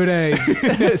Exhibit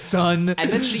A, son. and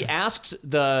then she asked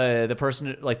the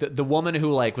person, like the woman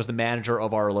who like was the manager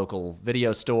of our local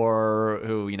video store,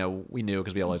 who we knew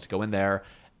because we always go in there,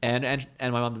 and my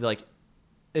mom would be like,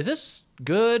 "Is this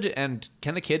good? And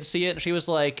can the kids see it?" And she was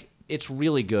like, "It's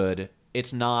really good.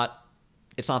 It's not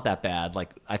that bad. Like,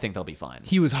 I think they'll be fine."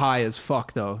 He was high as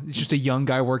fuck, though. He's just a young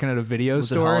guy working at a video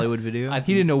Was it store. Hollywood Video?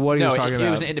 He didn't know what he was talking about.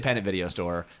 It was an independent video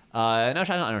store. No, I don't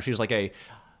know.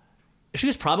 She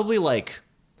was probably like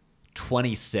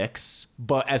 26,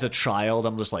 but as a child,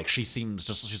 I'm just like, she's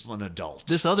an adult.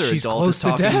 This other She's adult close is to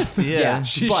talking. death. Yeah.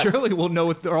 She but- surely will know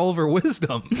with all of her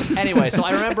wisdom. Anyway, so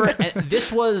I remember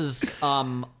this was,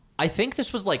 I think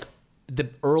this was like the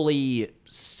early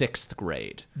 6th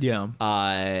grade. Yeah.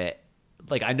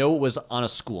 Like I know it was on a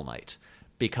school night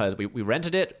because we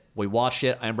rented it, we watched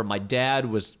it. I remember my dad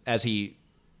was, as he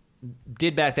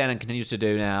did back then and continues to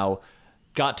do now,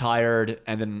 got tired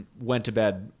and then went to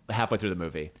bed halfway through the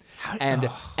movie. And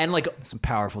like, Some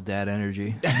powerful dad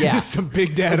energy. yeah, Some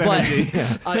big dad but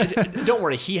energy. don't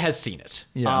worry, he has seen it.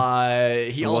 Yeah.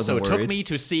 He I also wasn't took worried. me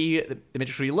to see The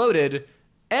Matrix Reloaded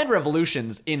and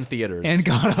Revolutions in theaters. And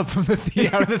got up from out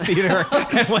of the theater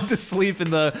and went to sleep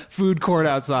in the food court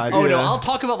outside. oh no, Yeah. I'll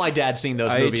talk about my dad seeing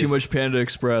those I ate movies. too much Panda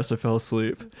Express. I fell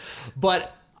asleep.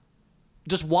 But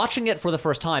just watching it for the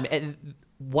first time, and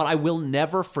what I will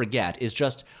never forget is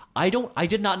just I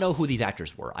did not know who these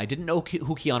actors were. I didn't know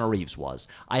who Keanu Reeves was.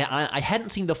 I hadn't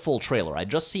seen the full trailer. I'd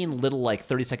just seen little like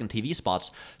 30-second TV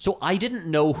spots, so I didn't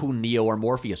know who Neo or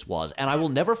Morpheus was. And I will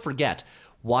never forget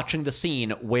watching the scene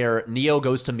where Neo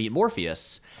goes to meet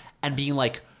Morpheus and being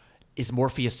like, is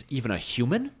Morpheus even a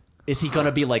human? Is he going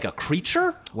to be like a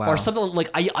creature? Wow. Or something like,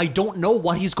 I don't know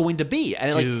what he's going to be.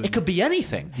 And like, Dude. it could be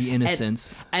anything. The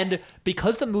innocence. And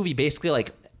because the movie basically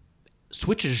like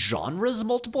switches genres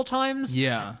multiple times.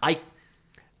 Yeah.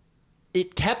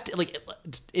 It kept like,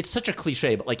 it's such a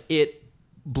cliche, but like it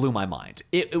blew my mind.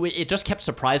 It just kept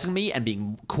surprising me and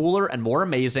being cooler and more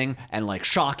amazing and like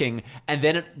shocking. And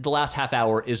then the last half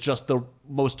hour is just the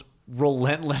most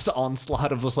relentless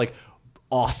onslaught of just like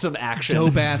awesome action,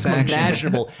 Dope-ass action.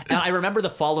 imaginable. And I remember the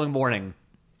following morning,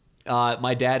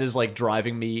 my dad is like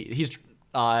driving me. He's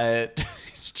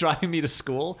driving me to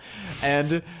school,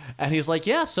 and he's like,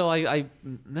 "Yeah, so I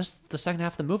missed the second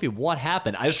half of the movie. What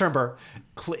happened?" I just remember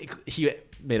he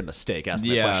made a mistake asking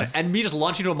that Yeah. question, and me just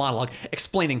launching into a monologue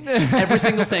explaining every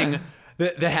single thing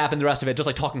that happened. The rest of it, just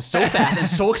like talking so fast and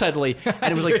so excitedly,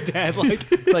 and it was like, Your dad,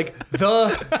 like,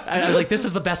 I was like, this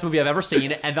is the best movie I've ever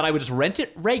seen, and then I would just rent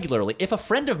it regularly. If a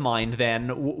friend of mine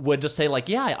then would just say like,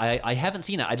 yeah, I haven't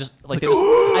seen it. I just like,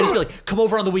 I just be like, come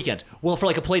over on the weekend. Well, for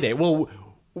like a play day. Well,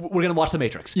 we're gonna watch The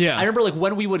Matrix. Yeah. I remember like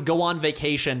when we would go on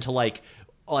vacation to like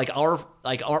our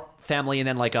family and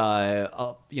then like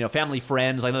family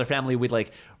friends, like another family, we'd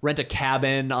like rent a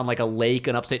cabin on like a lake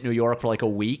in upstate New York for like a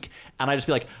week, and I'd just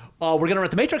be like, "Oh, we're gonna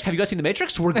rent The Matrix. Have you guys seen The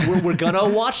Matrix? We're gonna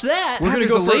watch that." We're gonna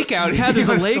there's go a for lake out Yeah, here. there's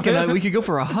a You lake, wanna and swim? we could go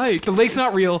for a hike. The lake's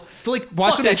not real. So, like,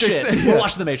 Watch fuck The that Matrix. shit. We're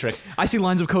watching The Matrix. I see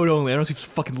lines of code only. I don't see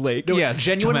fucking lake. No, Yeah, it's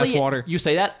genuinely, dumbass water. you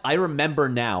say that. I remember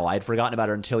now. I'd forgotten about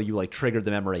it until you like triggered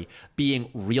the memory. Being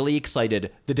really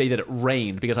excited the day that it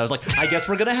rained because I was like, I guess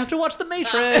we're gonna have to watch The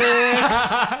Matrix.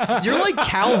 You're like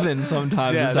Calvin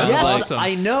sometimes. Yeah, It that's sounds Yes, like. awesome.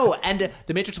 I know. And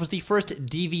The Matrix was the first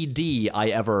DVD I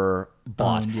ever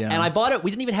bought. Yeah. And I bought it. We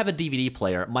didn't even have a DVD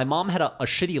player. My mom had a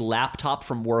shitty laptop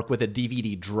from work with a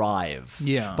DVD drive.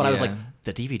 Yeah. But I was Yeah. like,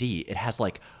 the DVD, it has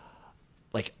like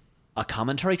a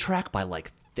commentary track by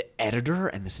like the editor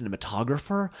and the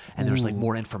cinematographer, and there's like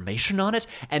more information on it.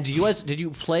 And did you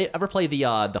ever play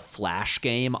the Flash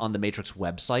game on the Matrix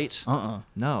website?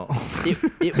 No.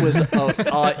 It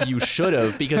was you should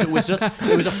have, because it was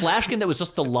a Flash game that was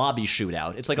just the lobby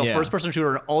shootout. It's like a Yeah. first person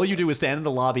shooter, and all you do is stand in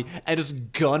the lobby and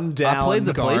just gun down. I played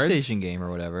the guards. PlayStation game or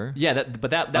whatever. Yeah, that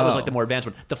was Oh. like the more advanced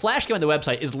one. The Flash game on the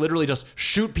website is literally just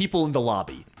shoot people in the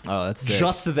lobby. Oh, that's sick.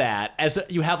 Just that, as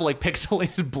you have like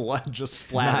pixelated blood just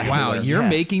splattering. Wow, everywhere. you're Yes.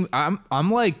 making. I'm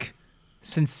like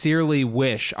sincerely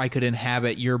wish I could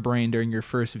inhabit your brain during your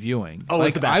first viewing. Oh, it's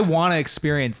like the best. I want to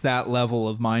experience that level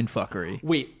of mindfuckery.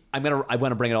 Wait, I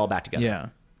want to bring it all back together. Yeah.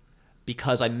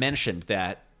 Because I mentioned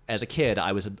that as a kid,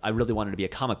 I really wanted to be a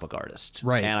comic book artist.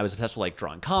 Right. And I was obsessed with like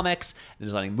drawing comics and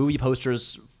designing movie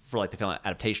posters for like the film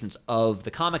adaptations of the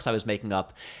comics I was making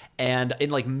up. And in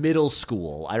like middle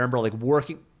school, I remember like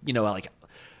working, like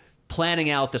planning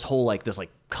out this whole this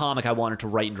comic I wanted to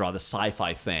write and draw, this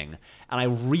sci-fi thing, and I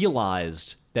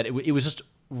realized that it was just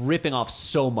ripping off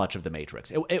so much of The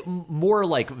Matrix. It more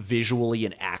visually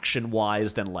and action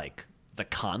wise than the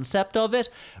concept of it,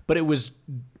 but it was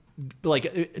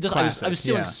I was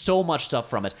stealing so much stuff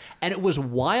from it, and it was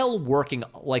while working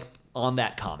on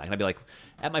that comic, and I'd be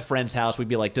at my friend's house, we'd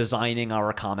be designing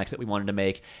our comics that we wanted to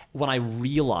make, when I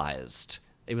realized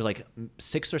it was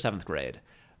 6th or 7th grade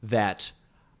that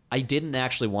I didn't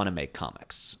actually want to make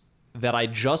comics, that I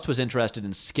just was interested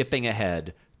in skipping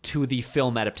ahead to the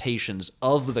film adaptations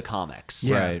of the comics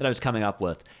that I was coming up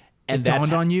with. And It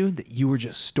dawned on you that you were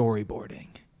just storyboarding.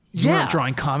 You Yeah. weren't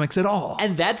drawing comics at all.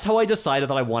 And that's how I decided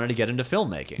that I wanted to get into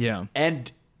filmmaking. Yeah. And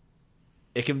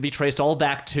it can be traced all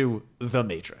back to The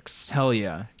Matrix. Hell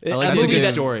yeah. That's That's a good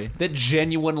story. That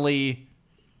genuinely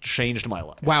changed my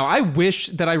life. Wow, I wish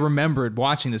that I remembered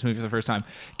watching this movie for the first time.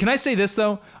 Can I say this,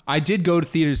 though? I did go to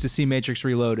theaters to see Matrix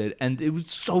Reloaded, and it was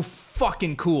so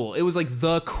fucking cool. It was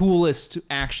the coolest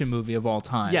action movie of all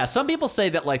time. Yeah, some people say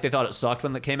that they thought it sucked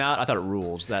when it came out. I thought it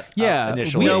rules. That Yeah,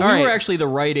 initially. We All right. were actually the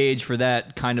right age for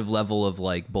that kind of level of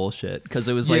bullshit, because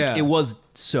it was Yeah. it was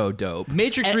so dope.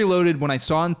 Matrix Reloaded, when I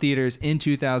saw in theaters in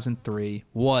 2003,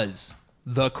 was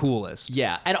the coolest.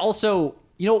 Yeah, and also,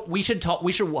 we should talk.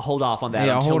 We should hold off on that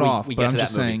Yeah, until hold we, off, we but get I'm to that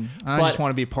just movie. saying, I But just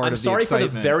want to be part I'm of the sorry for the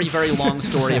excitement. very, very long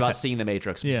story about seeing The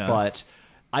Matrix, Yeah. but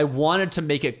I wanted to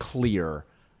make it clear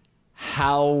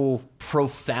how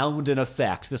profound an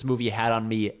effect this movie had on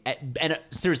me. And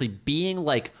seriously, being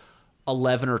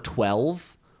 11 or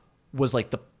 12 was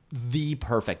the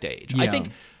perfect age. I Yeah. think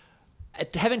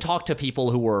having talked to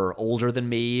people who were older than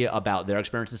me about their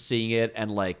experiences seeing it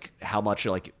and how much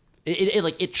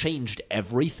it changed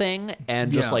everything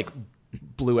and just Yeah.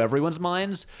 blew everyone's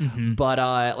minds. But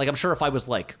I'm sure if I was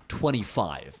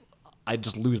 25, I'd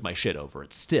just lose my shit over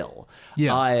it still.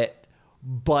 Yeah.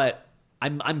 But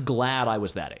I'm glad I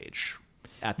was that age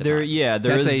at the time. Yeah,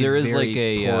 That's there is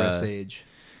very porous age.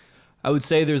 I would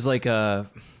say there's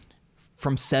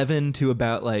from 7 to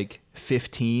about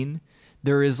 15,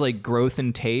 there is growth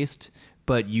in taste,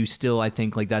 but you still, I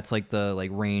think that's the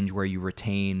range where you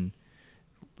retain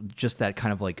just that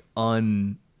kind of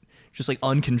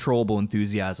uncontrollable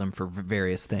enthusiasm for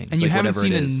various things. And you haven't whatever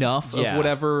seen it is. enough Yeah. of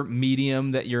whatever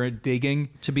medium that you're digging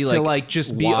To be,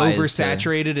 just be wise to-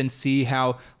 oversaturated and see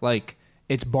how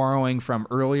it's borrowing from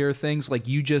earlier things.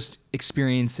 You just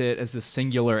experience it as a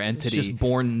singular It's entity. just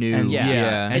born new. And-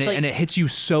 yeah. And, It's and it hits you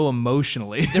so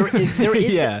emotionally. There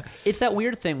is Yeah. it's that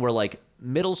weird thing where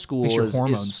middle school Makes your is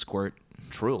hormones squirt.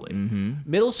 truly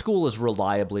middle school is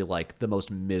reliably the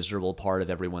most miserable part of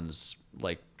everyone's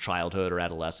childhood or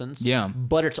adolescence. Yeah.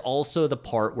 But it's also the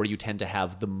part where you tend to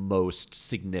have the most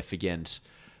significant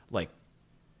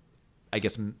I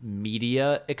guess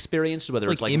media experience, whether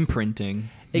It's it's imprinting.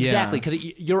 Exactly, Yeah.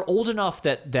 because you're old enough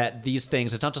that these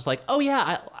things, it's not just oh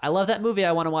yeah, I love that movie,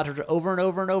 I want to watch it over and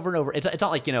over and over and over. It's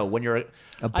not when you're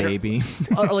A baby.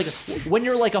 or when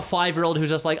you're a 5-year-old who's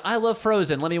just I love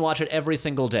Frozen, let me watch it every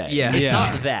single day. Yeah. It's Yeah.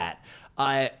 not that.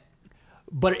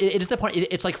 But it is the point.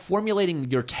 It's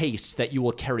formulating your tastes that you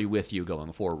will carry with you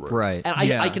going forward. Right. And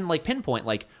I can pinpoint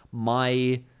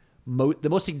my the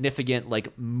most significant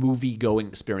movie going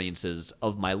experiences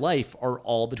of my life are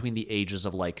all between the ages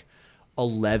of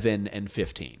 11 and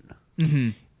 15.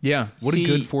 Yeah. What See- a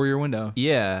good 4-year window.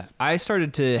 Yeah, I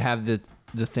started to have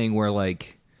the thing where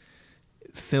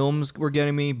films were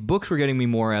getting me, books were getting me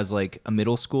more as a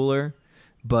middle schooler,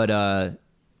 but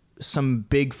some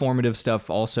big formative stuff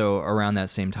also around that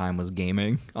same time was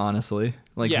gaming. Honestly,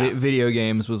 Yeah. video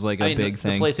games was a big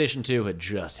thing. The PlayStation 2 had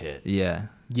just hit. Yeah,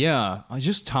 Yeah.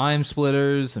 Just Time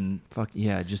Splitters and fuck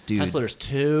yeah, just dude. Time Splitters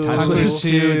 2. Time Time Splitters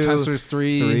Splitters 2, 2, Time Splitters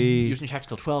 3, Using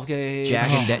Tactical 12 gauge. Jack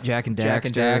and Jack and Jack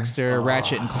and Daxter,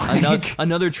 Ratchet and Clank.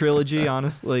 another trilogy.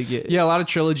 Honestly, Yeah, a lot of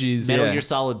trilogies. Metal Yeah. Gear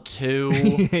Solid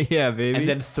 2. yeah, baby. And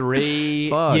then 3.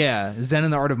 Fuck. Yeah, Zen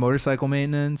and the Art of Motorcycle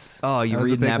Maintenance. Oh, you was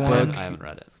a reading big that one. book? I haven't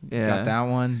read it. Yeah. Got that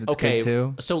one. That's Okay, good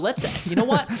too. so let's. You know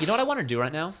what? You know what I want to do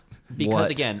right now? Because What?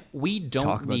 again, we don't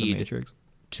Talk about the need Matrix.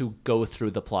 to go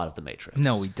through the plot of the Matrix.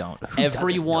 No, we don't. Who doesn't know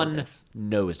Everyone this?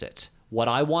 knows it. What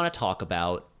I want to talk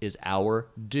about is our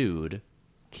dude,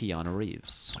 Keanu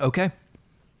Reeves. Okay.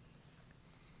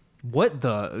 What do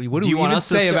Do we you want even us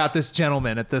to say sta- about this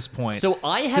gentleman at this point? So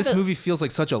I have this a- movie feels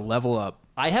like such a level up.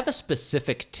 I have a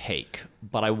specific take,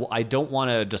 but I don't want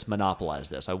to just monopolize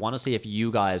this. I want to see if you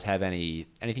guys have anything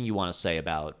you want to say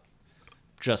about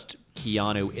just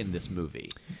Keanu in this movie.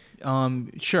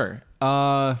 Sure.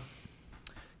 Keanu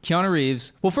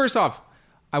Reeves. Well, first off,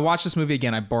 I watched this movie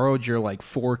again. I borrowed your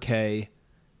 4K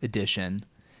edition,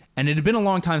 and it had been a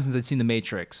long time since I'd seen The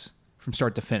Matrix from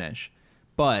start to finish.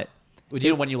 But Do you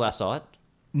know when you last saw it?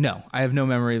 no, I have no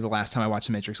memory of the last time I watched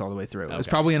The Matrix all the way through. It was Okay.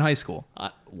 probably in high school.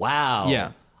 Wow.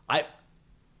 Yeah.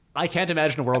 I can't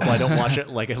imagine a world where I don't watch it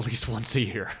like at least once a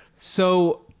year.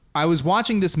 So I was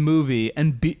watching this movie,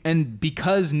 and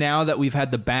because now that we've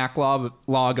had the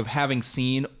backlog of having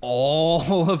seen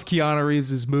all of Keanu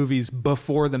Reeves' movies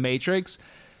before The Matrix,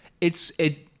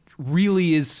 it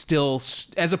really is still,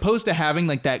 as opposed to having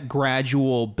like that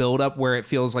gradual buildup where it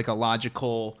feels like a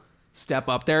logical step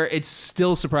up there, it's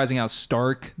still surprising how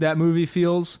stark that movie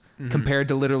feels compared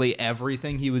to literally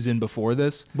everything he was in before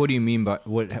this. What do you mean by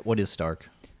what is Stark?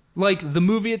 Like the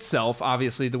movie itself,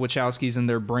 obviously the Wachowskis and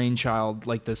their brainchild,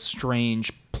 like the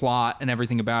strange plot and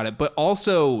everything about it, but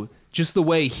also just the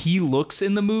way he looks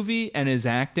in the movie and his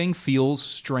acting feels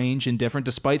strange and different,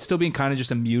 despite still being kind of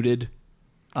just a muted,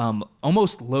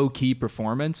 almost low-key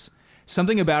performance.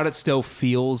 Something about it still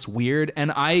feels weird,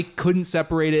 and I couldn't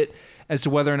separate it as to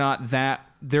whether or not that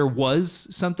there was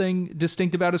something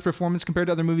distinct about his performance compared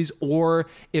to other movies, or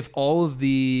if all of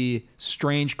the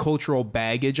strange cultural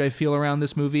baggage I feel around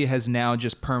this movie has now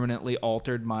just permanently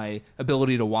altered my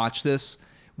ability to watch this,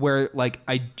 where like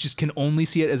I just can only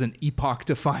see it as an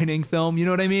epoch-defining film. You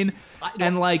know what I mean?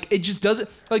 And like it just doesn't,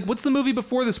 like, what's the movie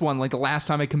before this one? Like The Last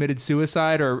Time I Committed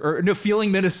Suicide, or no,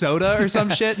 Feeling Minnesota or some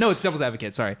shit? No, it's Devil's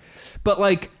Advocate. Sorry, but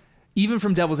like, even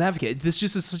from Devil's Advocate, this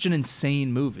just is such an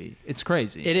insane movie. It's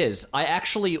crazy. It is.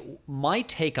 My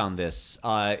take on this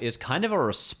is kind of a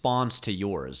response to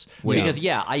yours. Because,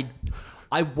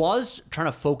 I was trying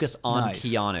to focus on Nice.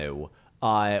 Keanu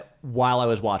while I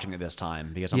was watching it this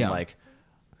time. Because I'm Yeah.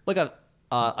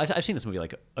 I've seen this movie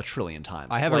like a trillion times.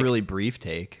 I have a really brief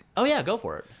take. Oh, yeah, go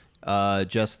for it.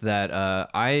 Just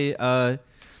that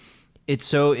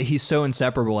he's so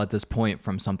inseparable at this point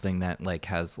from something that like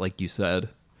has, like you said,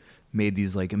 made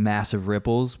these like massive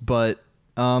ripples, but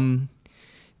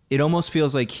it almost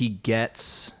feels like he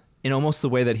gets, in almost the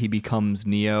way that he becomes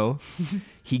Neo,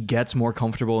 he gets more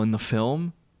comfortable in the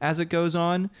film as it goes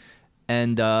on,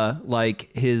 and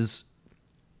like his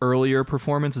earlier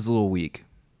performance is a little weak.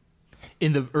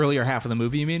 In the earlier half of the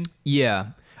movie, you mean?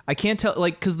 Yeah, I can't tell,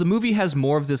 like, because the movie has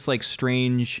more of this like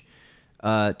strange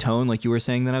tone, like you were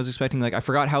saying, than I was expecting. Like I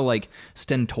forgot how like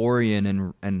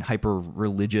stentorian and hyper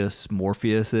religious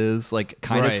Morpheus is. Like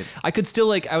kind Right. of, I could still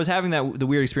like, I was having the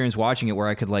weird experience watching it where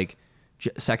I could like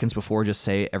seconds before just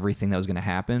say everything that was going to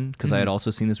happen because I had also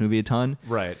seen this movie a ton.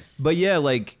 Right. But yeah,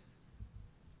 like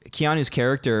Keanu's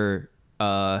character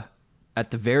at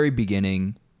the very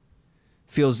beginning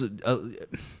feels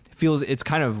it's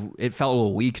kind of, it felt a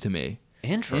little weak to me.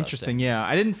 Interesting. Yeah.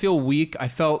 I didn't feel weak. I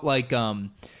felt like,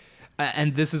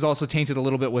 and this is also tainted a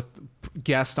little bit with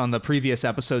guest on the previous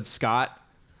episode, Scott,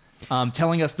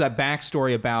 telling us that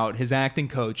backstory about his acting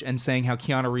coach and saying how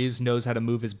Keanu Reeves knows how to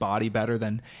move his body better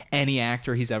than any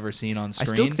actor he's ever seen on I screen.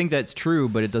 still think that's true,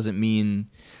 but it doesn't mean,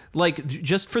 like,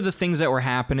 just for the things that were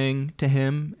happening to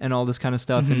him and all this kind of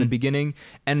stuff in the beginning,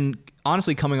 and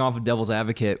honestly coming off of Devil's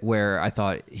Advocate, where I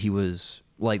thought he was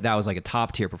like, that was like a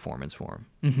top tier performance for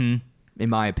him, in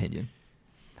my opinion.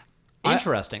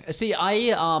 Interesting. See,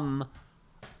 I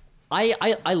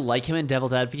like him in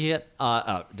Devil's Advocate,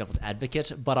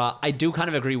 but I do kind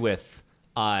of agree with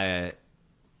what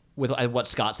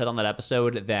Scott said on that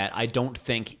episode, that I don't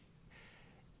think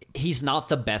he's not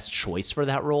the best choice for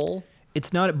that role.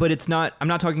 It's not, but it's not, I'm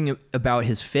not talking about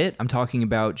his fit. I'm talking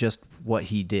about just what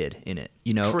he did in it,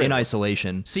 you know, True. in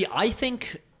isolation. See, I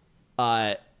think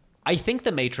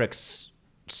The Matrix,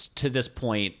 to this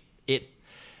point,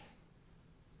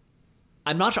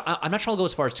 I'm not sure I'll go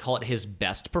as far as to call it his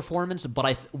best performance,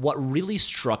 but what really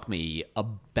struck me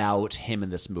about him in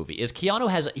this movie is Keanu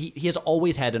has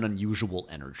always had an unusual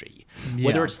energy,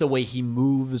 whether it's the way he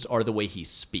moves or the way he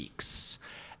speaks.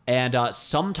 And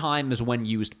sometimes when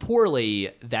used poorly,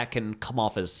 that can come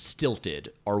off as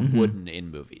stilted or wooden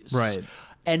in movies. Right.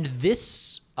 And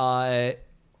this, and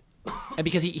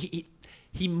because he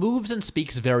moves and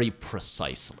speaks very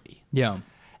precisely. Yeah.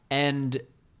 And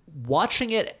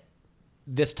watching it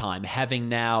this time, having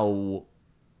now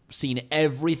seen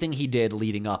everything he did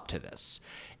leading up to this,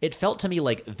 it felt to me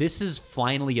like this is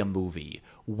finally a movie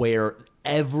where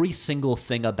every single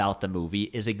thing about the movie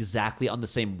is exactly on the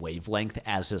same wavelength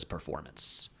as his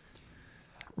performance.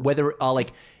 Whether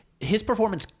like his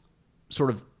performance sort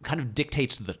of kind of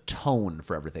dictates the tone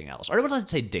for everything else. Or I don't want to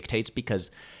say dictates,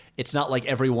 because it's not like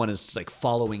everyone is like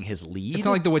following his lead. It's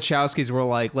not like the Wachowskis were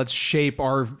like, let's shape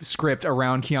our script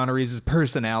around Keanu Reeves'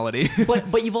 personality.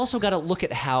 but you've also got to look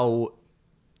at how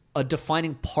a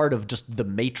defining part of just the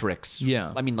Matrix.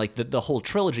 Yeah. I mean, like the whole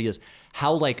trilogy is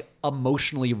how like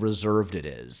emotionally reserved it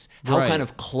is, how Right. kind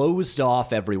of closed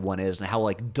off everyone is, and how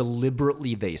like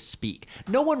deliberately they speak.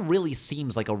 No one really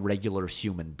seems like a regular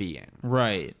human being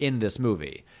Right. in this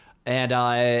movie. And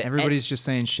Everybody's just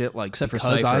saying shit like, Except for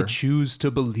because I Cypher. choose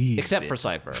to believe. except it." for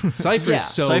Cypher. Cypher's Yeah.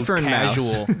 so Cypher and Mouse.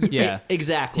 casual. Yeah.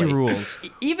 Exactly. He rules.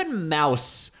 Even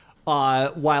Mouse,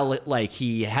 while it, like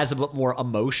he has a bit more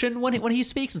emotion when he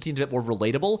speaks and seems a bit more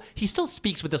relatable, he still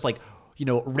speaks with this like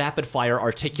rapid fire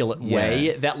articulate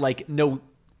way that like no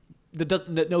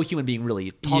human being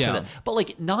really talks Yeah. like that. But like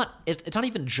it's not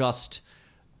even just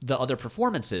the other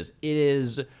performances. It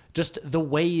is just the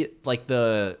way like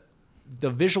the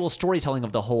visual storytelling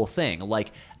of the whole thing,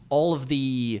 like all of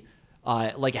the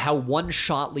like how one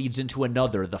shot leads into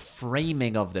another, the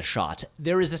framing of the shot.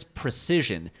 There is this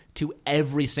precision to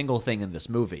every single thing in this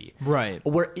movie, Right.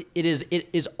 Where it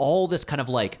is all this kind of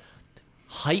like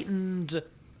heightened,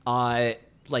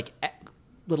 like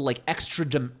little like extra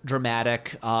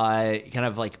dramatic, kind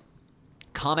of like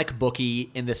comic booky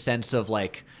in the sense of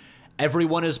like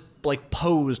everyone is like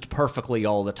posed perfectly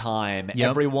all the time. Yep.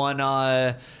 Everyone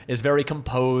is very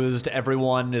composed.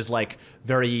 Everyone is like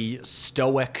very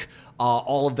stoic.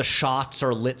 All of the shots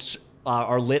are lit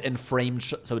and framed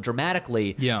so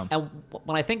dramatically. Yeah. And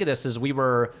when I think of this,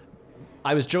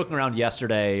 I was joking around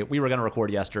yesterday. We were going to record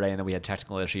yesterday, and then we had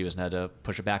technical issues and had to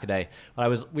push it back a day.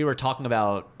 But we were talking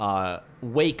about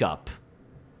 "Wake Up,"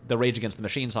 the Rage Against the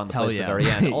Machine song that Hell plays yeah. at the very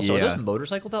end. Also, Yeah. are those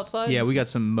motorcycles outside? Yeah, we got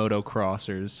some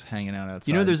motocrossers hanging out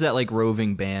outside. You know, there's that like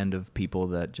roving band of people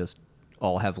that just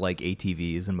all have like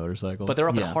ATVs and motorcycles. but they're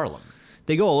up in Yeah. Harlem.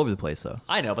 They go all over the place though.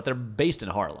 I know, but they're based in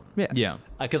Harlem. Yeah.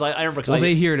 Because I remember Well,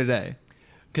 they here today.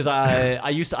 because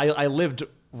I lived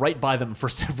right by them for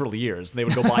several years, and they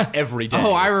would go by every day.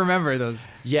 Oh, I remember those.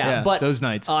 Yeah, but those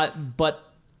nights.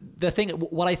 But the thing,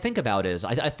 what I think about is,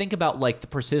 I think about like the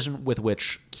precision with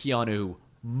which Keanu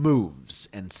moves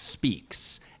and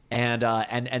speaks, and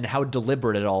how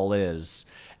deliberate it all is,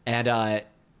 and I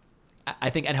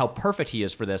think, and how perfect he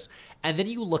is for this. And then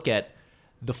you look at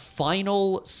the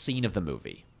final scene of the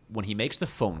movie when he makes the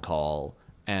phone call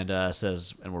and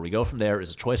says, "And where we go from there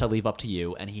is a choice I leave up to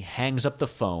you." And he hangs up the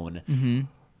phone. Mm-hmm.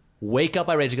 Wake Up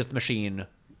by Rage Against the Machine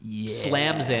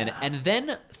slams in, and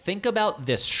then think about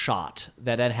this shot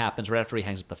that then happens right after he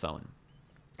hangs up the phone.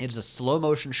 It is a slow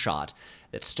motion shot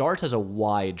that starts as a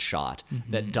wide shot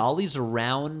that dollies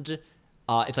around.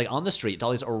 It's like on the street,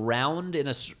 dollies around in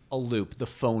a loop the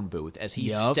phone booth as he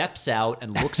Yup. steps out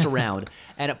and looks around,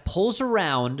 and it pulls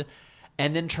around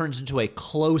and then turns into a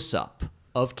close up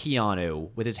of Keanu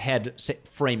with his head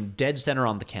framed dead center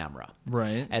on the camera.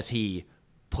 Right. As he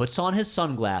puts on his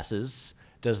sunglasses,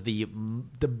 does the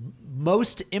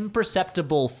most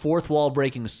imperceptible fourth wall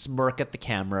breaking smirk at the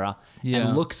camera, Yeah.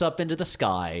 and looks up into the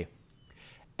sky.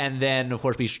 And then, of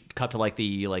course, we cut to like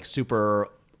the super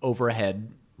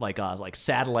overhead like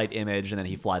satellite image, and then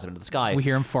he flies up into the sky. We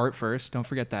hear him fart first. Don't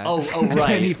forget that. Oh,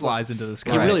 right. And he flies into the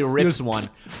sky. He really rips one.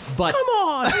 But come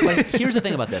on. But here's the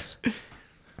thing about this.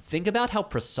 Think about how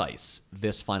precise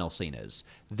this final scene is.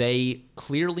 They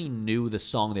clearly knew the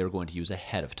song they were going to use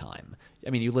ahead of time.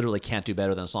 I mean, you literally can't do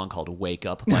better than a song called "Wake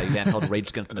Up" by a band called Rage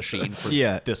Against the Machine for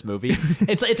this movie.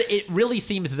 It really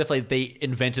seems as if like they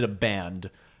invented a band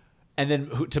and then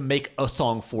to make a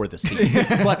song for the scene.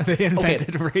 But They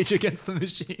invented Rage Against the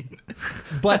Machine.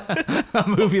 but A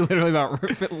movie literally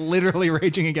about literally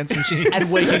raging against machines. and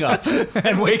waking up.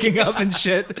 and waking up and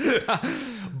shit.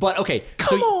 But okay,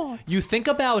 you think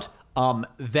about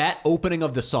that opening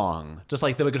of the song, just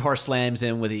like the guitar slams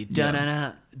in with the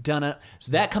da-na-na, da-na.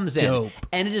 So that comes in, Dope.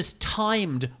 and it is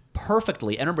timed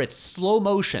perfectly. And remember, it's slow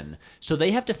motion, so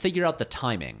they have to figure out the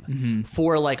timing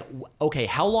for like, okay,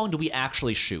 how long do we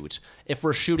actually shoot? If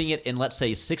we're shooting it in, let's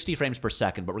say, 60 frames per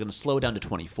second, but we're going to slow down to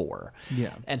 24.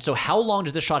 Yeah. And so how long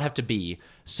does this shot have to be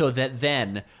so that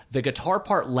then the guitar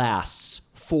part lasts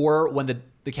for when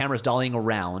the camera's dollying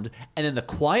around, and then the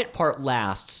quiet part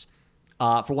lasts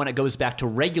for when it goes back to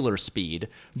regular speed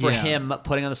for Yeah. him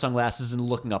putting on the sunglasses and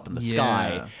looking up in the Yeah.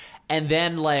 sky. And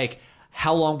then, like,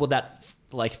 how long will that,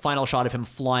 like, final shot of him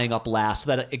flying up last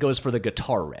so that it goes for the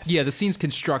guitar riff? Yeah, the scene's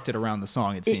constructed around the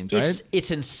song, it seems, right?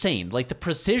 It's insane. Like, the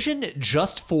precision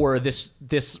just for this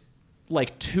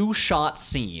like 2-shot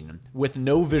scene with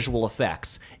no visual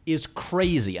effects is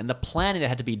crazy, and the planning that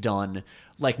had to be done,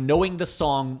 like knowing the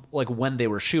song like when they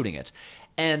were shooting it.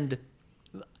 And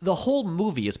the whole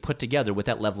movie is put together with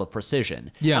that level of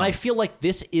precision. Yeah. And I feel like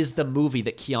this is the movie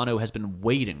that Keanu has been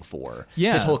waiting for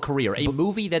Yeah. his whole career. A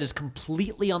movie that is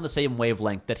completely on the same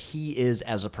wavelength that he is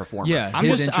as a performer. Yeah, I'm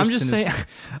his just interest in saying. his-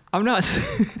 I'm not.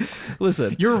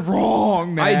 Listen, You're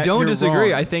wrong, man. I don't You're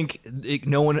disagree. wrong. I think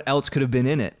no one else could have been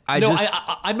in it. No,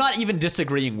 I'm not even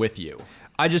disagreeing with you.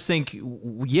 I just think,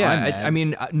 I'm yeah. mad. I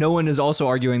mean, no one is also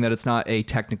arguing that it's not a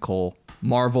technical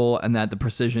marvel and that the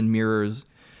precision mirrors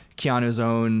Keanu's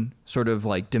own sort of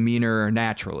like demeanor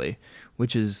naturally,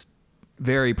 which is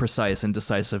very precise and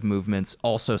decisive movements,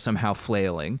 also somehow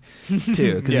flailing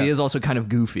too, because Yeah. he is also kind of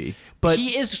goofy. But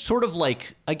he is sort of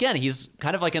like, again, he's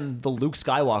kind of like in the Luke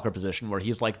Skywalker position where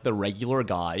he's like the regular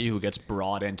guy who gets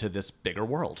brought into this bigger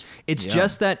world. it's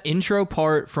just that intro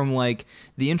part from like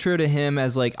the intro to him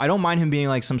as like, I don't mind him being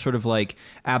like some sort of like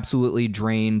absolutely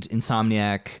drained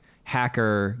insomniac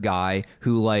hacker guy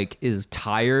who like is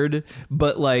tired,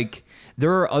 but like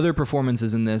there are other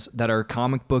performances in this that are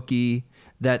comic booky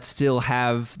that still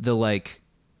have the like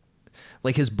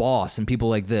his boss and people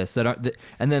like this that are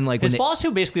and then like His when boss,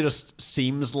 who basically just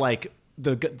seems like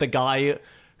the guy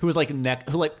who was like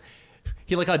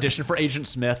he like auditioned for Agent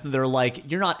Smith, and they're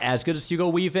like, "You're not as good as Hugo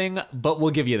Weaving, but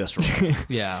we'll give you this role."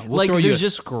 Yeah, we'll Like, throw you a there's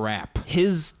just- scrap.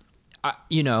 his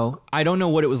you know, I don't know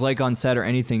what it was like on set or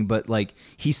anything, but like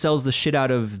he sells the shit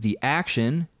out of the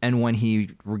action, and when he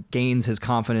regains his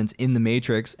confidence in the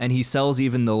Matrix, and he sells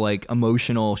even the like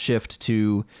emotional shift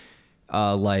to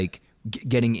like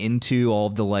getting into all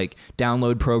of the like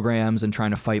download programs and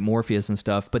trying to fight Morpheus and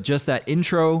stuff. But just that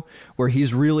intro where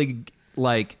he's really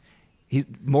like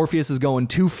Morpheus is going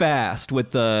too fast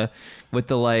with the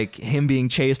like him being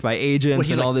chased by agents When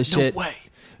he's and like, all this "No shit. way.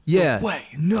 Yeah. No way.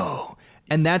 No.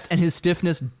 And his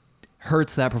stiffness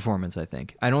hurts that performance, I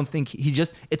think. I don't think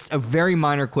it's a very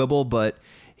minor quibble, but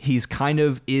he's kind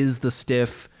of is the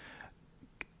stiff,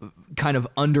 kind of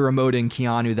under-emoting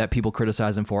Keanu that people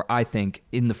criticize him for, I think,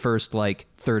 in the first like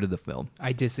third of the film.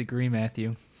 I disagree,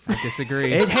 Matthew. I disagree.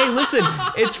 Hey, listen,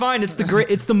 it's fine. It's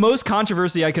the most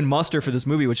controversy I can muster for this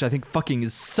movie, which I think fucking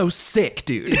is so sick,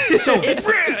 dude. So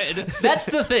that's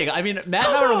the thing. I mean, Matt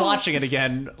and I were watching it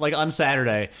again, like on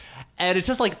Saturday, and it's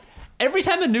just like every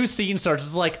time a new scene starts,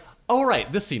 it's like, oh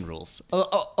right, this scene rules.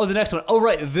 Oh, the next one. Oh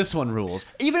right, this one rules.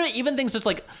 Even things just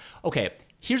like, okay,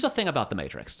 here's the thing about The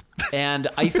Matrix, and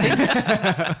I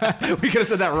think we could have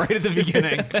said that right at the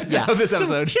beginning of this So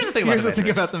episode. here's the thing about Here's The the thing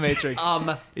Matrix. about the Matrix.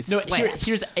 It no, slaps.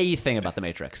 here's a thing about The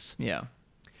Matrix. Yeah.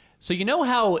 So you know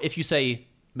how if you say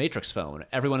Matrix phone,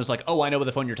 everyone is like, oh, I know what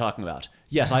the phone you're talking about.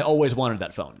 Yes, I always wanted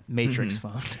that phone. Matrix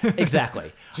phone. Exactly.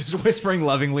 Just whispering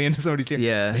lovingly into somebody's ear.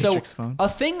 Yeah. Matrix So phone.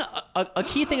 a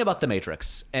key thing about The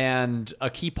Matrix and a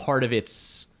key part of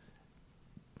its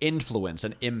influence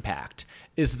and impact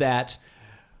is that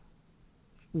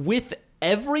with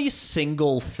every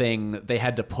single thing they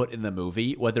had to put in the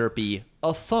movie, whether it be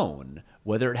a phone,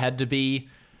 whether it had to be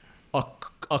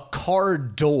a car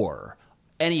door,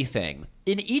 anything,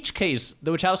 in each case,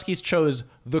 the Wachowskis chose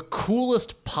the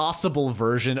coolest possible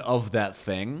version of that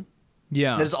thing.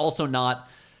 Yeah. That is also not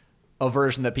a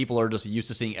version that people are just used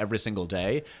to seeing every single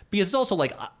day. Because it's also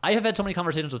like, I have had so many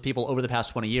conversations with people over the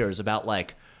past 20 years about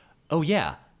like, oh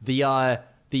yeah, they're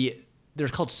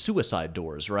called suicide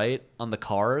doors, right? On the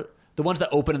car. The ones that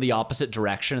open in the opposite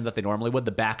direction that they normally would,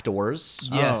 the back doors.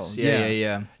 Yes. Oh,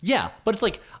 Yeah. Yeah, but it's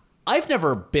like, I've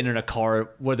never been in a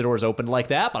car where the doors open like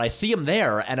that, but I see them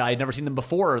there, and I'd never seen them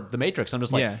before The Matrix. I'm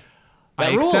just like, Yeah. that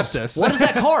I rules. accept this. What is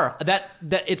that car? that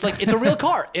it's like, it's a real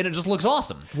car, and it just looks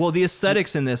awesome. Well, the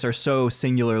aesthetics in this are so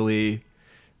singularly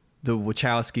the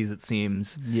Wachowskis, it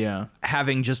seems. Yeah.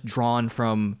 Having just drawn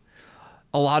from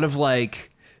a lot of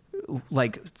like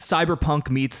cyberpunk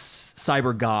meets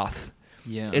cyber goth.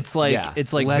 Yeah. It's like Yeah.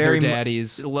 Leather very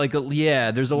daddies. like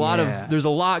yeah. There's a lot Yeah. there's a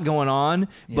lot going on,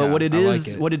 but Yeah, what it I like is,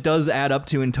 it. what it does add up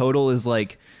to in total is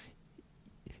like,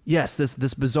 yes,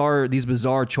 these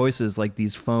bizarre choices, like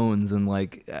these phones and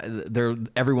like they're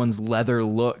everyone's leather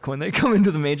look when they come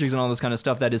into the Matrix and all this kind of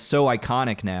stuff that is so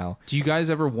iconic now. Do you guys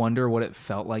ever wonder what it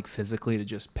felt like physically to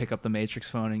just pick up the Matrix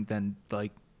phone and then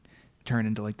like turn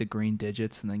into like the green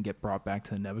digits and then get brought back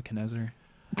to the Nebuchadnezzar?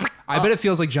 I bet it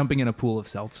feels like jumping in a pool of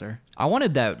seltzer. I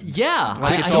wanted that. Yeah,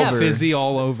 Like I it's all have- fizzy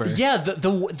all over. Yeah,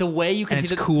 the way you can And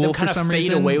see it's them cool kind for of some fade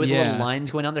reason. away with Yeah. little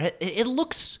lines going down their head. It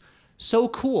looks so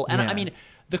cool, and I Yeah. mean,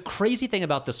 the crazy thing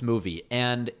about this movie,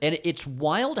 and it's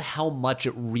wild how much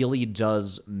it really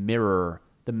does mirror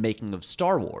the making of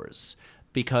Star Wars.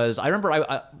 Because I remember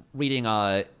I reading,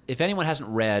 if anyone hasn't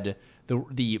read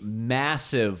the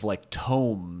massive like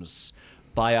tomes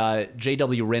by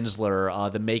J.W.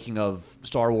 Rinsler, the making of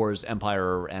Star Wars,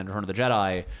 Empire, and Return of the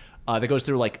Jedi, that goes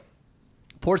through like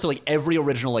pours through like every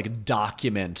original like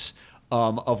document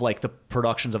of like the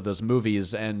productions of those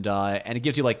movies, and it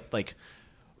gives you like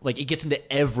it gets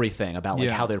into everything about like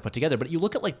how they were put together. But you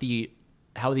look at like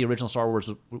how the original Star Wars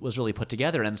was really put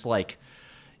together, and it's like,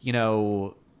 you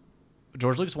know,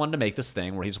 George Lucas wanted to make this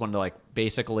thing where he just wanted to like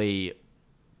basically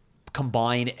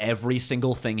combine every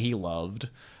single thing he loved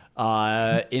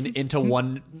into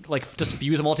one, like just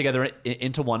fuse them all together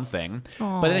into one thing.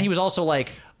 Aww. But then he was also like,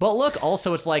 but look,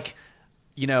 also it's like,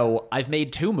 you know, I've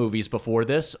made 2 movies before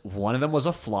this. One of them was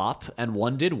a flop and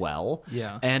one did well.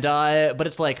 Yeah. And but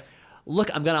it's like, look,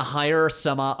 I'm gonna hire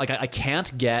some like I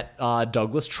can't get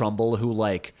Douglas Trumbull, who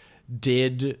like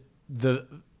did the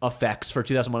effects for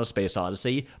 2001: A Space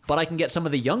Odyssey, but I can get some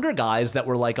of the younger guys that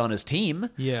were like on his team,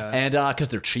 and because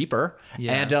they're cheaper,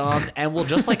 and we'll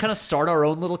just like kind of start our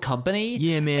own little company.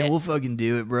 Yeah, man, we'll fucking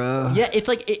do it, bro. Yeah, it's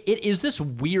like it is this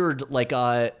weird like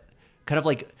kind of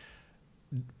like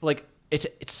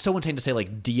it's so insane to say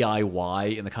like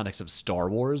DIY in the context of Star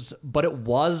Wars, but it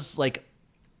was like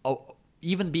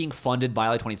even being funded by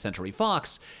like 20th Century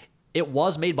Fox. It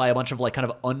was made by a bunch of like kind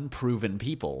of unproven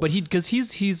people. But because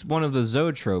he's one of the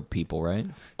Zoetrope people, right?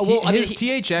 Well, I mean, his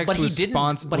THX was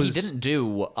sponsored, but he didn't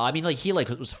do. I mean, like he like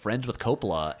was friends with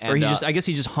Coppola, and or he I guess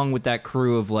he just hung with that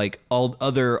crew of like all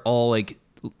like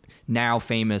now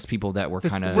famous people that were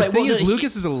kind of. The thing is,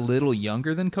 Lucas is a little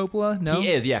younger than Coppola. No, he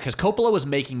is. Yeah, because Coppola was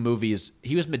making movies.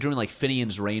 He was doing like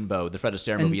Finian's Rainbow, the Fred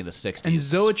Astaire movie in the '60s, and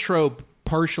Zoetrope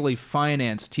partially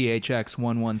financed THX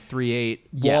 1138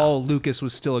 while Lucas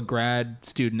was still a grad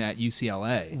student at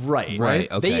UCLA. Right.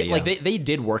 Okay, they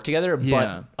did work together,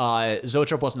 but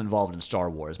Zoetrope wasn't involved in Star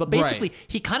Wars. But basically,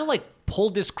 he kind of like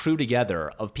pulled this crew together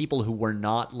of people who were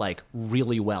not like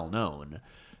really well known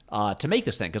to make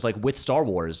this thing. Because like with Star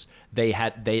Wars,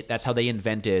 that's how they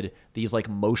invented these like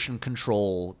motion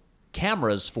control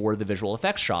cameras for the visual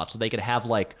effects shots, so they could have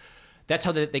like that's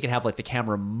how they could have like the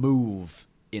camera move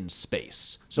in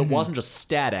space. So it wasn't just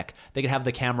static. They could have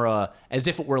the camera as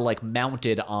if it were like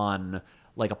mounted on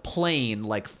like a plane,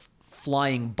 like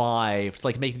flying by,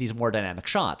 like making these more dynamic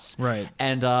shots. Right.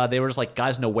 And they were just like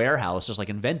guys in a warehouse just like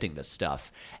inventing this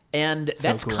stuff. And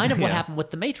that's cool. Kind of what happened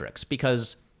with The Matrix,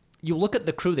 because you look at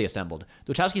the crew they assembled.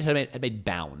 The Wachowskis had made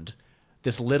Bound,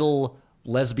 this little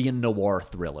lesbian noir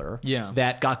thriller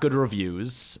that got good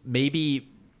reviews, maybe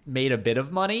made a bit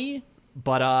of money,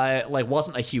 but like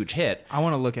wasn't a huge hit. I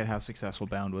want to look at how successful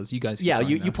Bound was. You guys,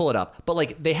 you pull it up. But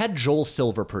like they had Joel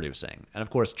Silver producing, and of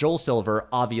course Joel Silver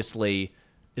obviously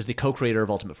is the co-creator of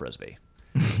Ultimate Frisbee,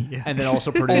 and then also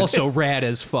produced. Also rad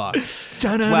as fuck.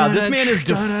 Wow, this man is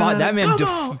that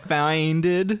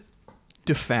man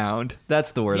defound.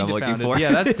 That's the word I'm looking for.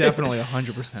 Yeah, that's definitely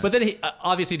 100%. But then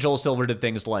obviously Joel Silver did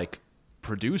things like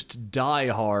produced Die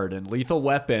Hard and Lethal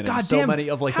Weapon and so many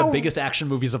of like the biggest action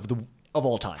movies of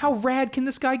all time. How rad can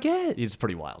this guy get? He's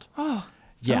pretty wild. Oh,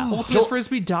 yeah. Ultimate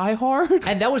Frisbee, Die Hard.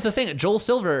 And that was the thing. Joel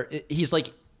Silver, he's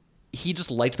like, he just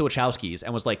liked the Wachowskis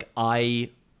and was like,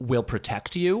 I will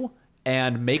protect you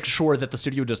and make sure that the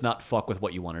studio does not fuck with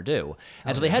what you want to do.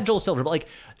 And so they had Joel Silver, but like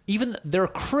even their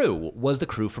crew was the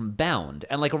crew from Bound.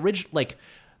 And like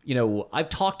you know, I've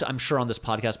talked, I'm sure on this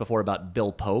podcast before about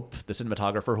Bill Pope, the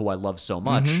cinematographer who I love so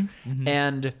much.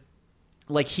 And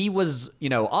like he was, you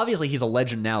know, obviously he's a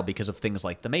legend now because of things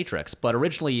like The Matrix. But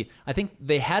originally, I think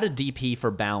they had a DP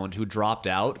for Bound who dropped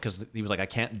out because he was like, I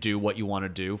can't do what you want to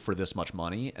do for this much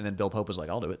money. And then Bill Pope was like,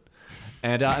 I'll do it.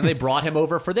 And they brought him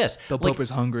over for this. Bill Pope is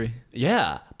hungry.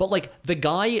 Yeah. But like the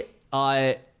guy,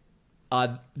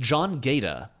 John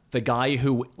Gaeta, the guy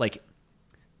who like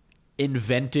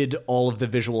invented all of the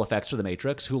visual effects for The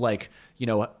Matrix, who like, you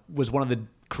know, was one of the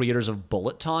creators of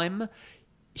Bullet Time.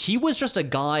 He was just a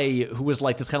guy who was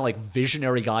like this kind of like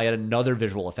visionary guy at another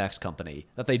visual effects company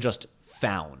that they just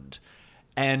found.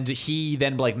 And he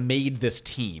then like made this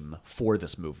team for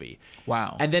this movie.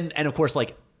 Wow. And of course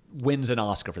like wins an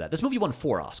Oscar for that. This movie won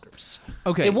 4 Oscars.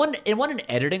 Okay. It won an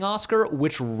editing Oscar,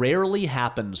 which rarely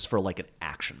happens for like an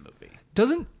action movie.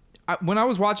 When I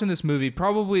was watching this movie,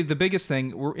 probably the biggest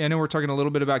thing, I know we're talking a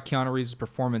little bit about Keanu Reeves'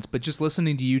 performance, but just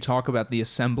listening to you talk about the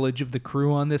assemblage of the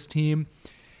crew on this team,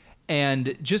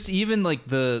 and just even like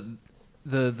the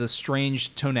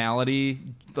strange tonality,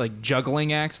 like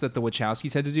juggling act that the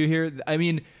Wachowskis had to do here. I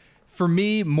mean, for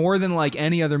me, more than like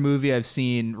any other movie I've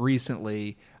seen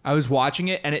recently, I was watching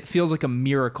it and it feels like a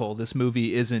miracle this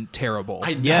movie isn't terrible.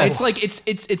 Yes. It's like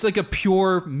it's like a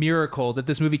pure miracle that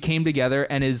this movie came together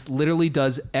and literally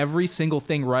does every single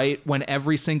thing right when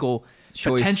every single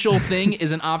potential thing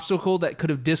is an obstacle that could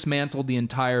have dismantled the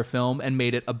entire film and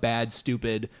made it a bad,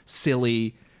 stupid,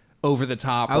 silly, over the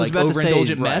top, like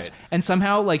overindulgent mess. And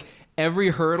somehow like every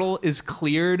hurdle is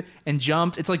cleared and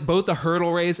jumped. It's like both a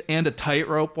hurdle race and a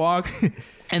tightrope walk,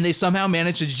 and they somehow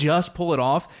manage to just pull it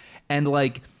off. And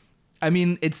like, I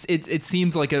mean, it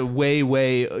seems like a way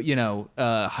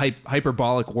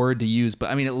hyperbolic word to use, but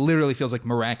I mean, it literally feels like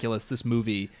miraculous. This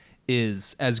movie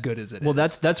is as good as it is. Well,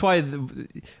 that's why,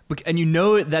 and you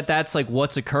know that's like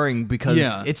what's occurring because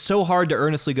it's so hard to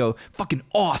earnestly go fucking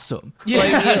awesome. Yeah,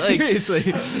 like,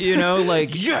 seriously. You know,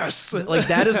 like Yes! like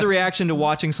that is the reaction to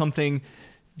watching something.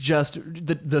 Just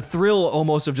the thrill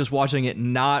almost of just watching it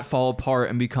not fall apart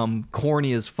and become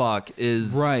corny as fuck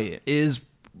is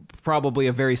probably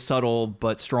a very subtle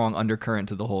but strong undercurrent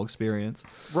to the whole experience.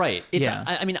 Right. It's, Yeah.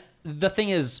 I mean, the thing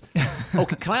is,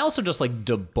 okay, can I also just like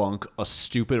debunk a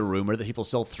stupid rumor that people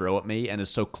still throw at me and is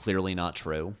so clearly not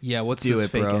true? Yeah, what's Do this it,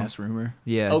 fake bro. ass rumor?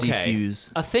 Yeah, Okay.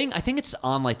 defuse. A thing, I think it's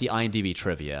on like the IMDb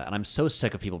trivia, and I'm so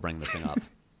sick of people bringing this thing up.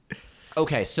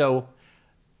 Okay, so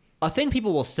a thing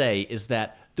people will say is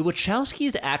that the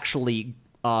Wachowskis actually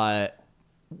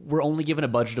were only given a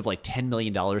budget of like $10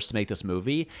 million to make this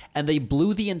movie, and they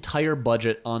blew the entire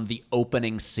budget on the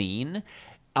opening scene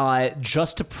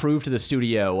just to prove to the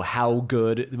studio how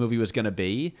good the movie was going to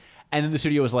be. And then the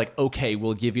studio was like, okay,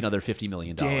 we'll give you another $50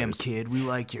 million. Damn, kid, we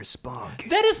like your spunk.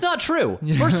 That is not true.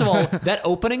 First of all, that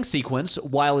opening sequence,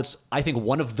 while it's, I think,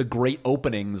 one of the great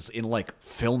openings in like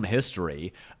film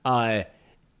history,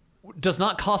 does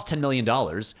not cost $10 million.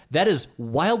 That is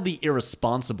wildly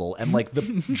irresponsible, and like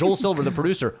Joel Silver, the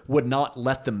producer, would not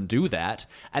let them do that.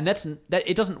 And that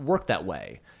it doesn't work that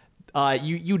way.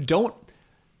 You don't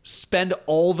spend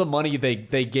all the money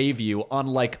they gave you on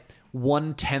like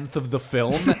 1/10 of the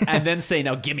film and then say,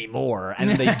 now give me more, and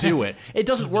then they do it. It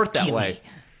doesn't work that way.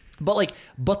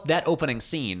 But that opening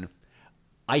scene,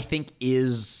 I think,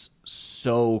 is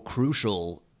so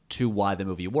crucial to why the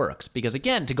movie works. Because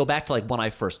again, to go back to like when I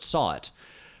first saw it,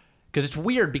 because it's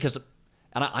weird because,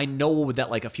 and I know that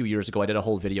like a few years ago I did a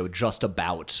whole video just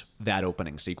about that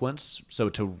opening sequence. So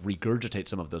to regurgitate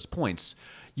some of those points,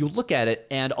 you look at it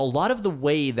and a lot of the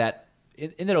way that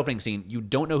in that opening scene, you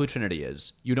don't know who Trinity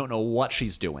is. You don't know what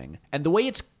she's doing. And the way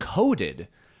it's coded,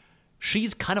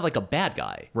 she's kind of like a bad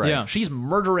guy. Right. Yeah. She's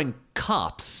murdering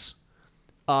cops.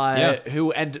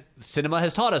 Who, and cinema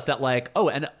has taught us that like,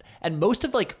 and most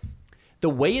of like the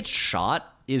way it's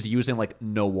shot is using like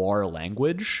noir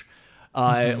language.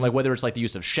 Like whether it's like the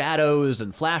use of shadows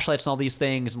and flashlights and all these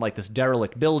things and like this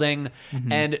derelict building.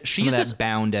 And Some she's of that this,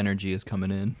 bound energy is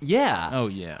coming in. yeah. Oh,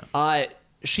 yeah.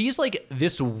 She's like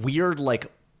this weird, like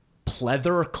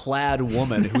pleather-clad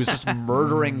woman who's just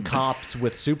murdering cops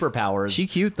with superpowers. She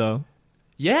cute though.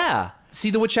 Yeah. See,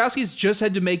 the Wachowskis just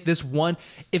had to make this one.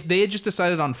 If they had just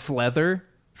decided on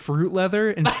fruit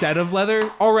leather instead of leather,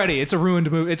 already it's a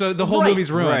ruined movie. The whole Right. movie's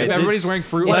ruined. Right. If everybody's It's- wearing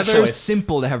fruit It's leather, so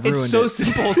simple to have ruined it's so it.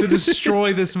 simple to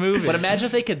destroy this movie. But imagine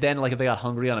if they could then, like, if they got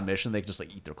hungry on a mission, they could just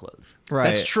like eat their clothes. Right.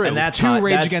 That's true. And that's Two hot,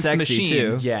 Rage that's Against the sexy,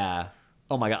 Machine. too. Yeah.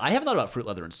 Oh my god, I haven't thought about fruit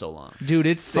leather in so long. Dude,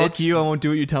 it's Fuck you, I won't do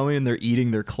what you tell me, and they're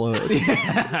eating their clothes.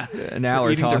 Now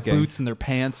we're eating talking. their boots and their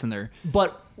pants and their.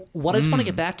 But what I just want to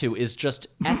get back to is just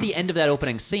at the end of that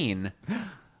opening scene,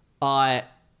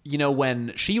 you know,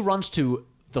 when she runs to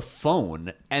the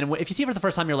phone, and if you see her for the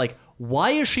first time, you're like, why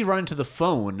is she running to the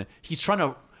phone? He's trying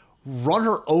to run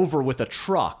her over with a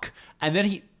truck, and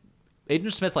then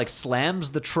Agent Smith like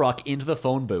slams the truck into the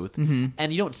phone booth,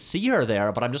 and you don't see her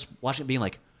there, but I'm just watching it being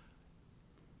like,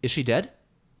 is she dead?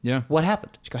 Yeah. What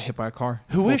happened? She got hit by a car.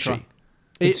 Who Full is truck. she?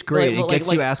 It's great. Like- It gets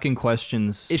like- you asking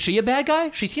questions. Is she a bad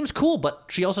guy? She seems cool, but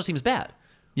she also seems bad.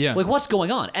 Yeah. Like, what's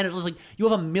going on? And it was like, you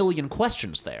have a million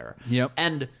questions there. Yep.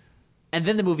 And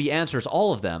then the movie answers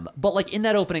all of them. But, like, in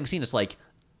that opening scene, it's like,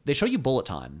 they show you bullet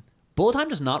time. Bullet time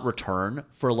does not return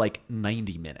for, like,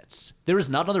 90 minutes. There is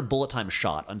not another bullet time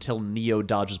shot until Neo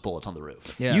dodges bullets on the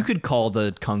roof. Yeah. You could call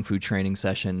the kung fu training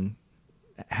session.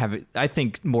 I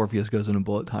think Morpheus goes into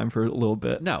bullet time for a little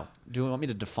bit. No. Do you want me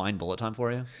to define bullet time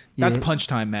for you? That's Yeah. punch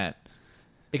time, Matt.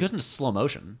 It goes into slow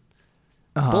motion.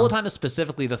 Bullet time is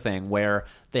specifically the thing where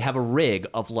they have a rig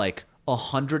of like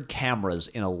 100 cameras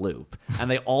in a loop, and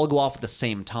they all go off at the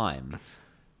same time,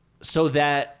 so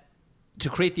that to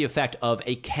create the effect of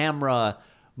a camera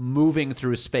moving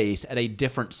through space at a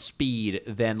different speed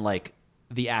than like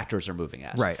the actors are moving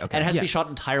at. Right, okay. And it has to Yeah. be shot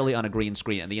entirely on a green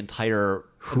screen, and the entire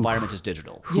environment is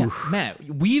digital. Yeah, Matt,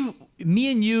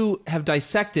 me and you have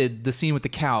dissected the scene with the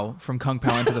cow from Kung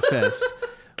Pao Enter the Fist.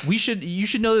 You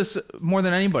should know this more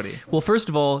than anybody. Well, first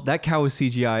of all, that cow was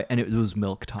CGI, and it was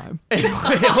milk time. It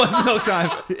was milk time.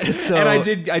 So- And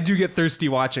I do get thirsty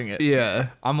watching it. Yeah.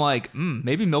 I'm like,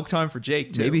 maybe milk time for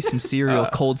Jake too. Maybe some cereal,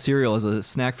 cold cereal as a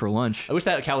snack for lunch. I wish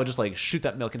that cow would just like shoot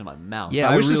that milk into my mouth. Yeah,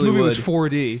 I I wish this really movie was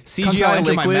would. 4D. CGI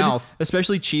into my liquid, mouth.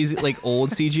 especially cheesy, like old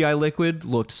CGI liquid,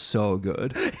 looked so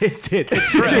good. It did. It's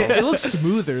true. It looks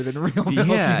smoother than real milk.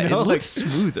 Yeah, you know? it looked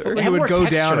smoother. They Like, have it more would go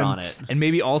texture down on and, it. and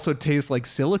maybe also taste like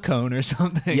silicone or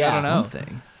something. Yeah, I don't know.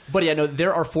 Something. But yeah, no,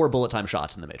 there are 4 bullet time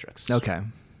shots in The Matrix. Okay.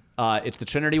 It's the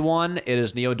Trinity one. It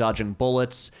is Neo dodging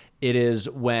bullets. It is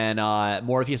when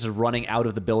Morpheus is running out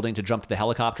of the building to jump to the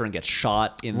helicopter and gets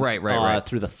shot in Right.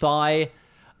 through the thigh.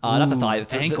 Not the thigh,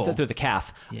 ankle. through the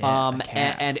calf. Yeah, the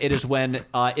calf. And it is when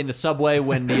in the subway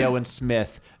when Neo and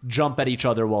Smith jump at each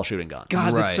other while shooting guns.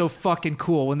 God, Right. that's so fucking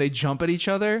cool when they jump at each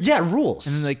other. Yeah, rules.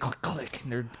 And then they click, click,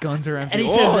 and their guns are empty. And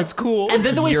he oh, says, it's cool. And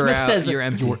then the way You're Smith out, says, you're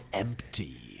empty. You're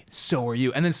empty. So are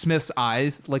you. And then Smith's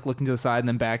eyes, like looking to the side and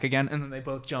then back again, and then they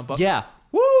both jump up. Yeah.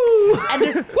 Woo! And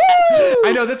then,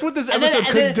 I know, that's what this episode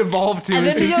could devolve to. And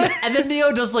is then, just, Neo, and then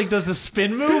Neo does the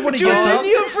spin move when he Dude, gets and up. then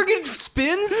Neo freaking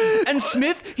spins, and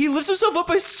Smith, he lifts himself up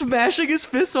by smashing his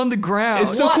fists on the ground.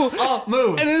 it's so What? cool. Oh,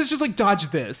 move. And then it's just like, dodge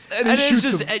this. And, and he it's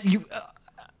shoots just, him. and you,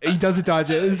 He doesn't dodge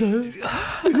it.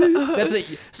 That's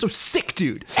the, so sick,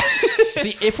 dude.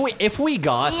 see, if we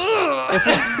got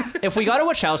a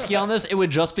Wachowski on this, it would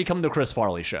just become the Chris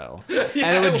Farley show,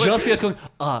 and it would just be us going,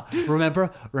 remember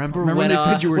when they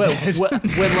said you were when, dead?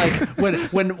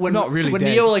 when Not really when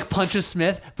dead. Neo like punches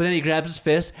Smith, but then he grabs his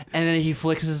fist and then he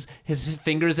flicks his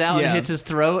fingers out Yeah. and hits his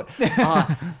throat.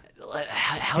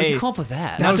 How do you come up with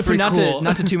that? was pretty cool.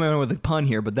 Not to toot my own with a pun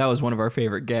here, but that was one of our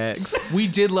favorite gags. We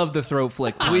did love the throat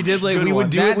flick. We did like Good we one. would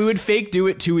do it. We That's- would fake do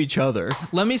it to each other.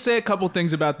 Let me say a couple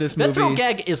things about this That movie. throat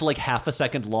gag is like half a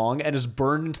second long and is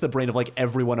burned into the brain of like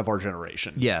everyone of our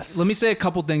generation. Yes. Let me say a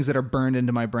couple things that are burned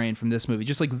into my brain from this movie.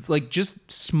 Just like just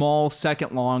small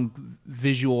second long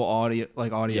visual audio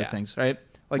Yeah. things, right?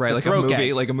 Right, the like a throat movie-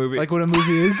 gag. like a movie. Like what a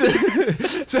movie is.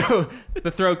 So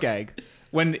the throat gag.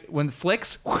 When the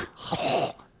flicks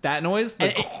that noise,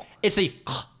 And it's a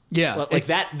yeah, like it's-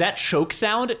 that choke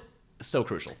sound is so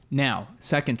crucial. Now,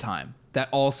 second time, that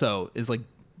also is like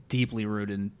deeply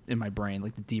rooted in my brain,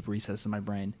 like the deep recess in my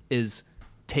brain, is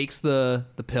takes the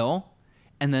pill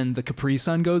and then the Capri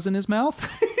Sun goes in his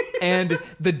mouth. And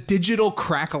the digital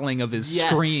crackling of his Yes.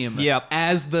 scream Yep.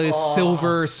 as the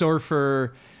Silver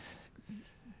Surfer,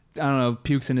 I don't know,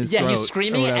 pukes in his Yeah, throat. he's or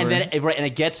screaming, and whatever. then and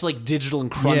it gets like digital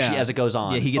and crunchy Yeah. as it goes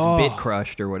on. Yeah, he gets bit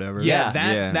crushed or whatever. Yeah.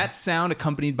 that sound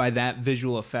accompanied by that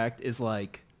visual effect is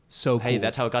like so cool. Hey,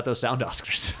 that's how it got those sound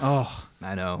Oscars. Oh,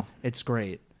 I know. it's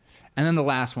great. And then the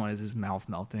last one is his mouth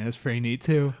melting. That's pretty neat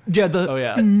too. Yeah, the Oh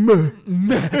yeah.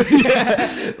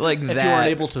 like If that. you weren't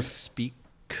able to speak,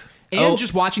 And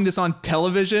just watching this on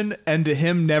television and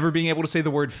him never being able to say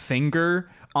the word finger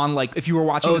on like if you were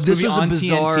watching this this movie was a on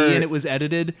bizarre- TNT and it was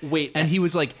edited. Wait. And he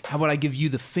was like, how about I give you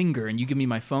the finger and you give me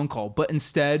my phone call? But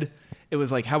instead it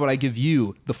was like, how about I give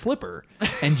you the flipper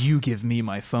and you give me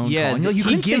my phone Yeah, call? And you're like, you he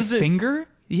couldn't gives say it- finger?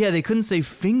 Yeah, they couldn't say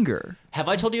finger. have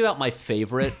I told you about my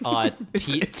favorite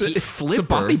It's a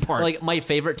body part. like my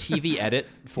favorite TV edit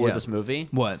for Yeah. this movie?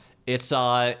 What? It's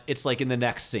like in the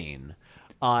next scene.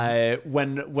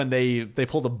 When they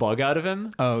pull the bug out of him.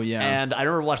 Oh, yeah. And I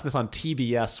remember watching this on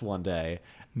TBS one day.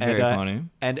 And, Very funny.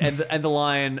 And the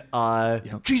line,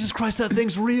 Jesus Christ, that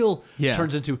thing's real. Yeah.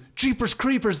 Turns into Jeepers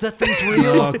Creepers, that thing's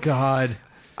real. Oh God.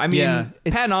 I mean, Yeah,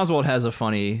 it's- Patton Oswalt has a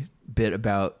funny bit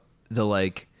about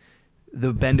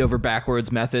the bend over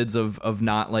backwards methods of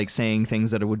not like saying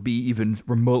things that would be even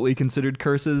remotely considered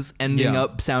curses, ending Yeah.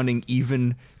 up sounding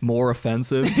even more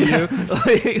offensive to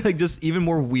you, like just even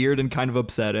more weird and kind of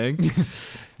upsetting.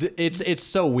 It's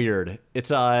so weird.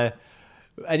 It's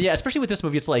and yeah, especially with this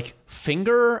movie, it's like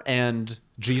finger and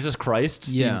Jesus Christ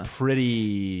Yeah. seem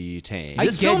pretty tame. I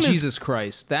This get film is- Jesus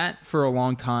Christ. That for a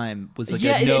long time was like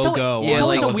yeah, a it's no-go. always, it's on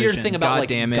always a weird television. thing about God like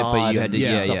damn it, God but you had to-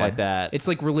 and yeah, stuff yeah. like that. It's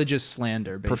like religious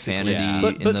slander, basically. Profanity Yeah. in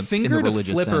But the finger in the to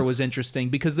religious flipper sense. was interesting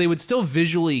because they would still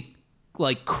visually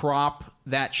like crop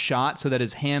that shot so that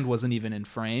his hand wasn't even in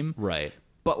frame. right.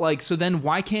 But like, so then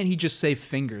why can't he just say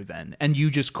finger then, and you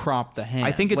just crop the hand?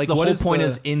 I think it's like, the what whole point the-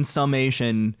 is in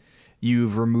summation,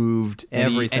 you've removed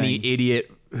Everything. any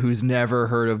idiot who's never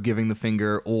heard of giving the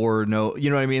finger or no, you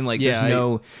know what I mean? Like Yeah,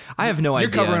 I have no you're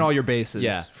idea. covering all your bases.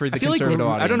 Yeah. For the I feel like conservative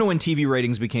audience. I don't know when TV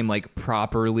ratings became like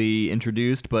properly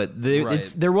introduced, but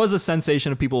Right. there was a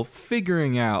sensation of people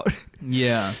figuring out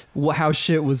Yeah. how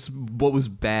shit was, what was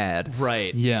bad.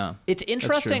 Right. Yeah. It's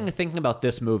interesting thinking about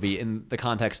this movie in the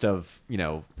context of,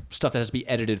 stuff that has to be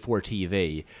edited for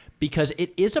TV, because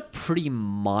it is a pretty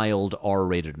mild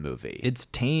R-rated movie. It's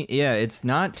it's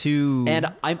not too.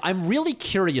 And I'm really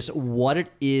curious what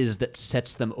it is that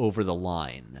sets them over the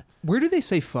line. Where do they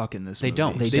say fuck in this movie?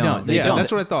 don't. They don't. They Yeah, don't.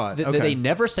 that's what I thought. They, Okay. they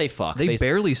never say fuck. they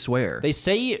barely swear. They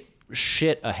say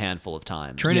shit a handful of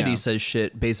times. Trinity Yeah. says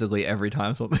shit basically every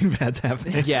time something bad's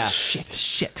happening. Yeah.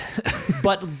 Shit.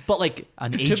 But like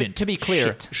An to- agent. To be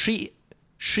clear, Shit.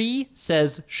 she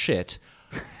says shit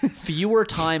fewer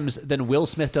times than Will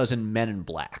Smith does in Men in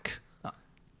Black.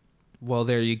 Well,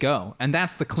 there you go. And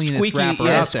that's the cleanest rapper out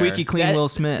there. squeaky clean That- Will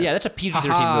Smith. Yeah, that's a PG-13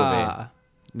 Ha-ha. movie.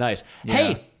 Nice. Yeah.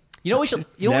 Hey, you know what we should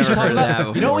Never talk heard of that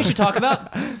about? You know what we before. should talk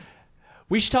about?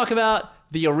 We should talk about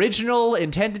the original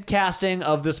intended casting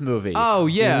of this movie. Oh,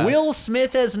 yeah. Will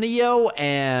Smith as Neo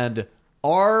and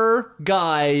our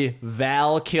guy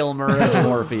Val Kilmer as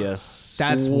Morpheus.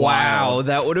 That's Wow, wild.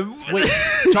 that would have. Wait,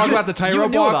 Talk about the You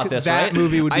tightrope knew walk. about this, that right?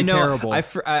 movie would be I know. terrible.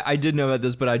 I did know about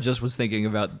this, but I just was thinking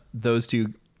about those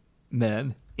two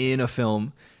men in a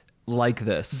film like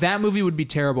this. That movie would be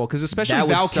terrible because especially That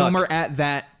would Val suck. Kilmer at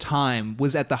that time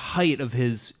was at the height of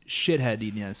his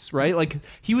shitheadiness, right? Like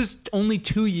he was only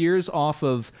 2 years off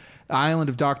of Island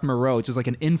of Dr. Moreau, which is like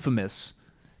an infamous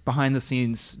behind the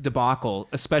scenes debacle,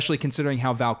 especially considering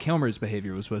how Val Kilmer's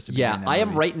behavior was supposed to be. Yeah, in that I am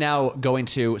movie. right now going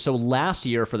to. So last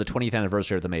year for the 20th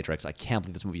anniversary of The Matrix, I can't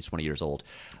believe this movie is 20 years old.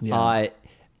 Yeah.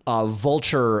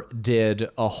 Vulture did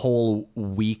a whole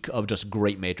week of just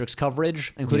great Matrix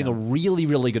coverage, including a really,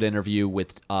 really good interview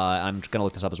with, I'm going to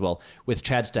look this up as well, with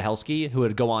Chad Stahelski, who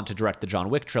would go on to direct the John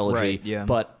Wick trilogy, Right, yeah.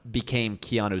 but became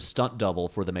Keanu's stunt double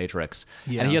for The Matrix.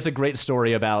 Yeah. And he has a great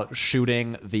story about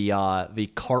shooting the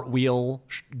cartwheel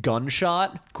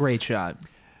gunshot. Great shot.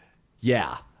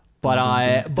 Yeah,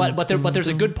 but there's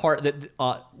a good part that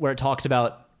where it talks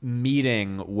about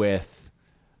meeting with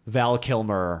Val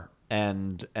Kilmer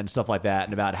and stuff like that,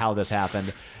 and about how this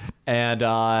happened. And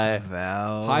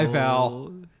Val. Hi,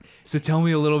 Val. So tell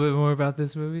me a little bit more about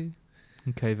this movie.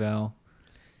 Okay, Val.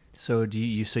 So do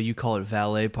you call it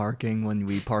valet parking when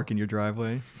we park in your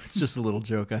driveway? It's just a little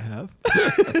joke I have.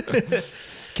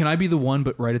 Can I be the one,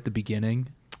 but right at the beginning?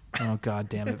 Oh, God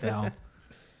damn it, Val.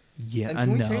 Yeah, I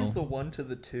know. one to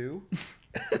the 2?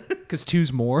 Because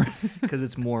two's more. Because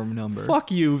it's more number.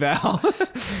 Fuck you, Val.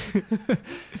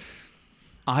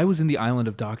 I was in the Island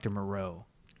of Dr. Moreau.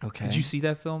 Okay. Did you see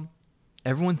that film?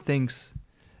 Everyone thinks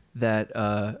that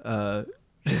well,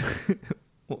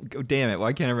 damn it,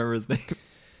 why can't I remember his name?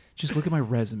 Just look at my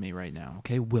resume right now,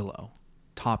 okay? Willow,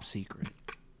 Top Secret,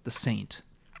 The Saint,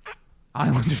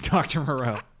 Island of Dr.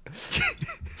 Moreau.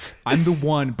 I'm the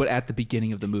one, but at the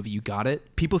beginning of the movie. You got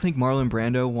it? People think Marlon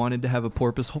Brando wanted to have a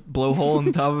porpoise blowhole on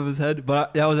the top of his head,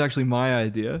 but that was actually my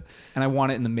idea. And I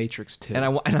want it in The Matrix too. And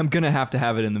I'm going to have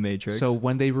it in the Matrix. So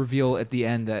when they reveal at the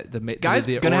end that guys,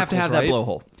 the going to have to have oracle's that right,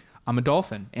 blowhole. I'm a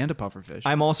dolphin and a pufferfish.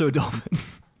 I'm also a dolphin.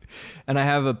 And I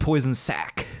have a poison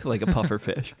sac like a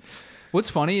pufferfish. What's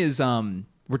funny is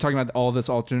we're talking about all this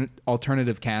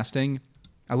alternative casting.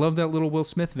 I love that little Will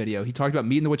Smith video. He talked about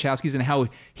meeting the Wachowskis and how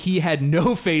he had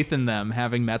no faith in them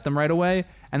having met them right away.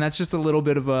 And that's just a little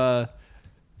bit of a,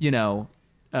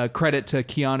 credit to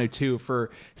Keanu too for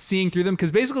seeing through them.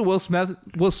 Because basically Will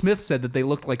Smith said that they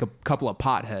looked like a couple of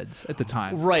potheads at the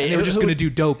time. Right. And they were just going to do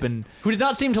dope and who did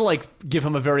not seem to give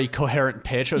him a very coherent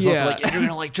pitch. It was Yeah. mostly you're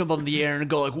gonna jump up in the air and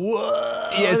go whoa.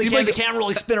 Yeah, it seemed like the camera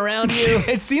will spin around you.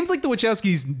 it seems like the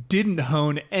Wachowskis didn't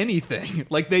hone anything.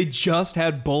 Like they just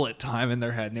had bullet time in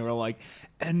their head and they were like,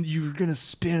 and you're going to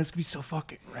spin. It's going to be so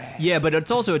fucking rad. Yeah, but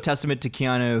it's also a testament to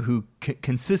Keanu, who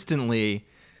consistently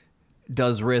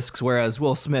does risks, whereas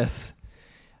Will Smith,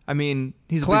 I mean,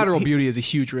 he's Collateral a big, Beauty is a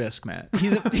huge risk, Matt.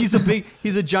 he's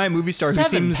a giant movie star who 7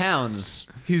 seems pounds.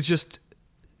 he's just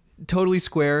totally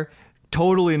square,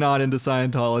 totally not into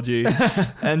Scientology,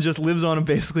 and just lives on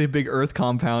basically a big Earth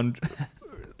compound.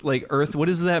 Like Earth, what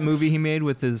is that movie he made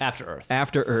with his After Earth.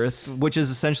 After Earth, which is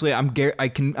essentially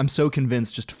I'm so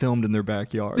convinced just filmed in their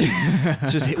backyard.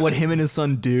 It's just what him and his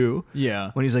son do. Yeah.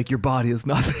 When he's like, your body is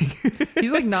nothing.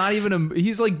 He's like not even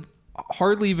he's like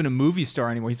hardly even a movie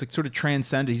star anymore. He's like sort of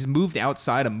transcended. He's moved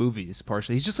outside of movies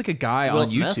partially. He's just like a guy Will on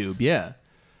Smith? YouTube. Yeah.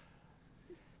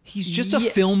 He's just a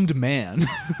filmed man.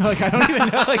 Like I don't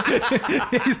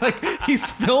even know. He's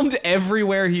filmed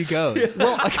everywhere he goes.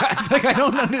 Well, it's like I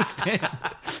don't understand.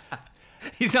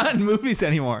 He's not in movies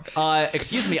anymore.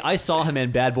 Excuse me, I saw him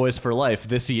in Bad Boys for Life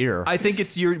this year, I think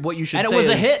it's what you should and say it was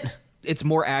a is- hit. it's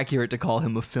more accurate to call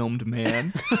him a filmed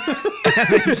man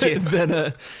than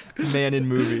a man in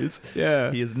movies.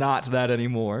 Yeah. He is not that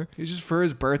anymore. He's just for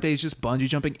his birthday. He's just bungee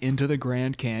jumping into the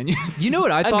Grand Canyon. You know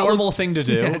what I A thought? normal thing to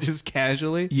do. Yeah, just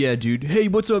casually. Yeah, dude. Hey,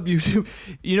 what's up, YouTube?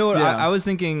 You know what? Yeah. I was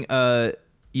thinking,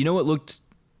 you know what looked...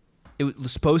 It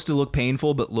was supposed to look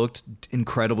painful, but looked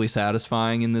incredibly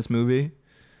satisfying in this movie?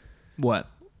 What?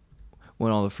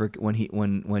 When all the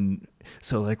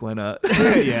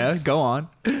Yeah, go on.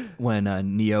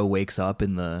 when Neo wakes up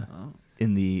in the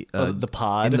The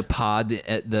pod? in the pod,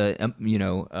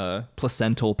 the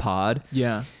placental pod.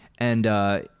 Yeah. And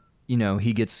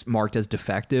he gets marked as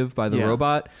defective by the Yeah.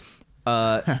 robot.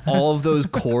 All of those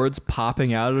cords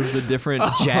popping out of the different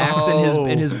jacks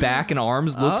in his back and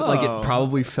arms looked like it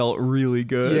probably felt really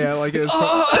good. Yeah, like it's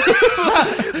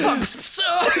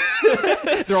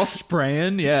they're all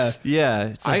spraying. Yeah, Yeah,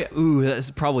 it's like, ooh,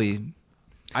 that's probably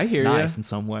I hear nice you. in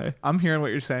some way. I'm hearing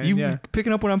what you're saying. You yeah.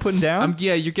 picking up what I'm putting down?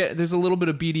 You get. There's a little bit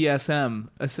of BDSM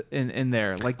in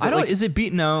there. Like I don't. Like, Is it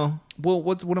beat? No, well,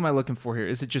 what am I looking for here?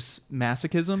 Is it just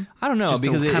masochism? I don't know, Just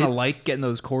because kind of it- like getting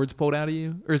those cords pulled out of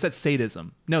you, or is that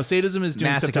sadism? No, sadism is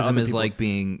doing stuff to masochism other is people. like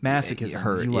being masochism.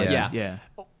 hurt. You like- Yeah. yeah.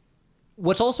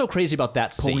 What's also crazy about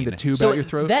that Pulling scene? the tube so out your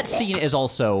throat? That scene is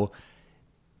also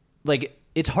like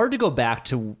it's hard to go back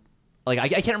to. Like I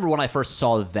can't remember when I first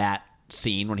saw that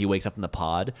scene when he wakes up in the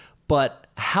pod, but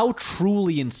how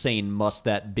truly insane must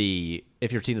that be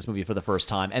if you're seeing this movie for the first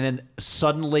time, and then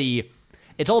suddenly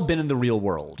it's all been in the real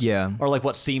world, Yeah. or like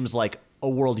what seems like a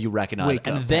world you recognize, Wake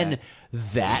and up, then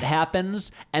that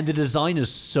happens, and the design is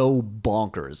so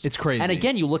bonkers. It's crazy. And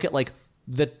again, you look at like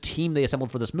the team they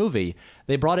assembled for this movie.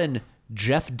 They brought in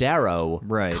Jeff Darrow,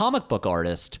 Right. comic book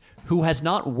artist who has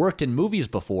not worked in movies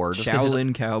before. Just 'cause he's-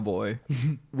 Shaolin Cowboy.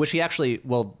 which he actually,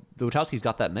 well, the Wachowskis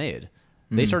got that made.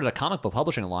 They started a comic book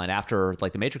publishing line after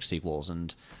like the Matrix sequels,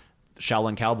 and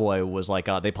Shaolin Cowboy was like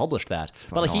they published that.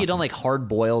 But like he had done like Hard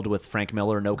Boiled with Frank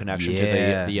Miller, no connection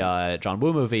Yeah. to the John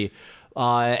Woo movie.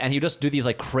 And he'd just do these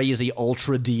like crazy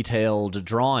ultra detailed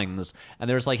drawings, and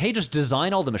there's like, hey, just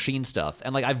design all the machine stuff.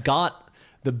 And like I've got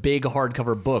the big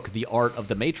hardcover book, The Art of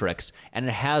the Matrix, and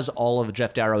it has all of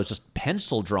Jeff Darrow's just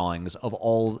pencil drawings of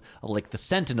all of, like the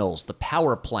Sentinels, the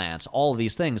power plants, all of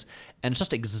these things, and it's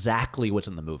just exactly what's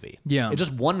in the movie. Yeah. It's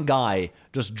just one guy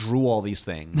just drew all these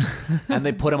things, and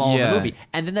they put them all in Yeah. the movie.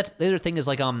 And then that's the other thing is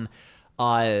like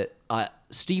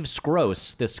Steve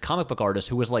Scrose, this comic book artist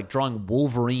who was like drawing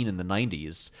Wolverine in the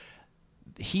 90s,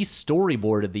 he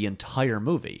storyboarded the entire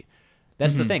movie.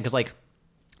 That's the thing, because like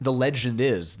the legend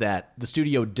is that the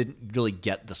studio didn't really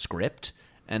get the script,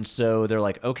 and so they're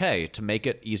like, okay, to make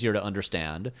it easier to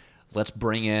understand, let's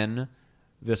bring in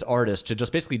this artist to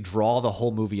just basically draw the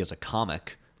whole movie as a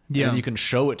comic. Yeah. And you can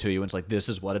show it to you, and it's like, this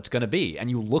is what it's going to be. And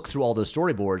you look through all those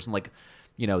storyboards, and like,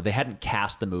 you know, they hadn't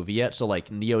cast the movie yet, so like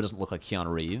Neo doesn't look like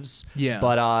Keanu Reeves. Yeah.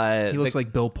 But He looks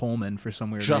like Bill Pullman for some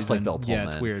weird just reason. like Bill Pullman.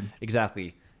 Yeah, it's weird.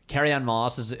 Exactly. Carrie-Anne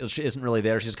Moss isn't really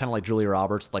there. She's kind of like Julia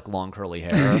Roberts with like long curly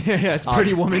hair. Yeah, it's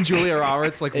Pretty Woman Julia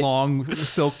Roberts, like long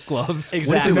silk gloves.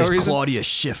 Exactly. What if it No was reason. Claudia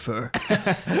Schiffer?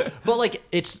 But like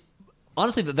it's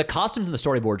honestly the costumes and the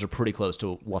storyboards are pretty close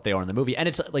to what they are in the movie, and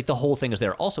it's like the whole thing is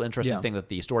there. Also, interesting Yeah. thing that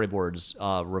the storyboards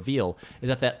reveal is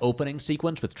that opening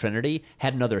sequence with Trinity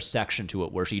had another section to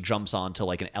it where she jumps onto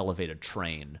like an elevated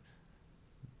train.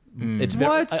 It's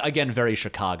What? Again very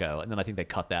Chicago, and then I think they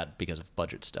cut that because of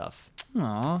budget stuff.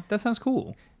 Aw, that sounds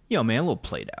cool. Yo, man, a little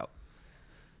played out.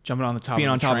 Jumping on the top Being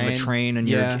of on top of a train and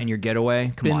your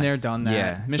getaway. Come Been on. there, done that.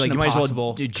 Yeah, Mission you might as well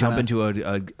Impossible, jump kinda-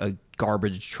 into a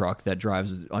garbage truck that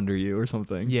drives under you or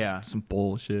something. Yeah. some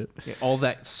bullshit. Yeah, all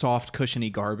that soft, cushiony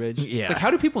garbage. Yeah. It's like,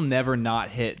 how do people never not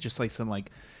hit just like some like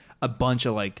a bunch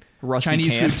of like Rusty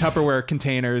Chinese can. food Tupperware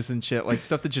containers and shit, like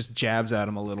stuff that just jabs at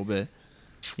them a little bit.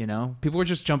 You know, people were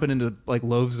just jumping into like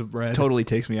loaves of bread. Totally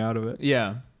takes me out of it.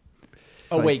 Yeah.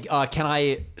 Oh like- wait, can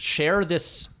I share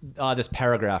this this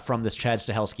paragraph from this Chad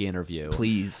Stahelski interview?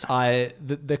 Please.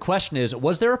 The question is: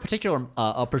 was there a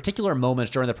particular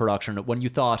moment during the production when you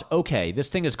thought, okay, this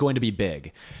thing is going to be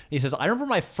big? He says, I remember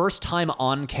my first time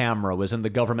on camera was in the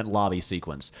government lobby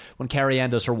sequence when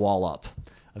Carrie-Anne does her wall up.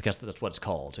 I guess that's what it's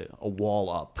called, a wall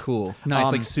up. Cool.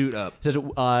 Nice, like suit up. He says,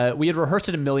 we had rehearsed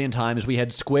it a million times. We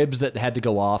had squibs that had to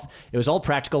go off. It was all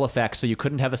practical effects, so you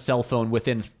couldn't have a cell phone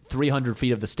within 300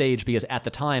 feet of the stage because at the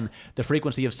time, the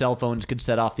frequency of cell phones could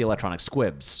set off the electronic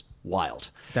squibs.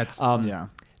 Wild. That's Um, yeah.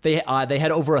 They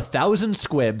had over 1,000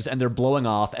 squibs, and they're blowing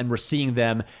off, and we're seeing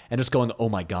them and just going, oh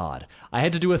my god. I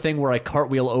had to do a thing where I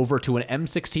cartwheel over to an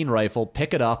M16 rifle,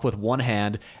 pick it up with one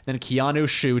hand, then Keanu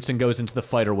shoots and goes into the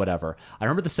fight or whatever. I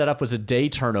remember the setup was a day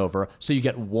turnover, so you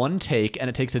get one take, and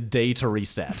it takes a day to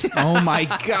reset. Oh my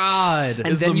god. And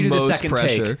It's then the you do the most second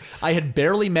pressure. take. I had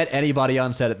barely met anybody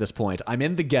on set at this point. I'm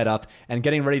in the getup and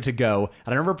getting ready to go,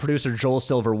 and I remember producer Joel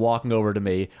Silver walking over to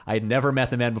me. I had never met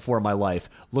the man before in my life,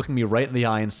 looking me right in the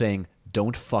eye and saying,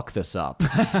 "Don't fuck this up."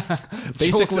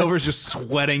 Joel Silver's just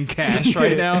sweating cash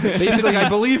right now. He's like, I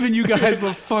believe in you guys,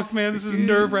 but fuck, man, this is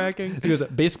nerve-wracking. He goes,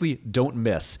 basically, don't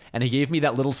miss. And he gave me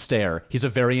that little stare. He's a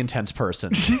very intense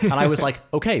person. And I was like,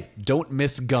 okay, don't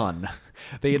miss gun.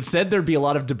 They had said there'd be a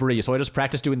lot of debris, so I just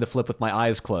practiced doing the flip with my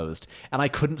eyes closed. And I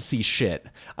couldn't see shit.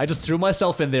 I just threw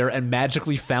myself in there and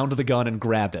magically found the gun and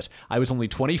grabbed it. I was only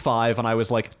 25, and I was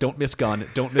like, don't miss gun,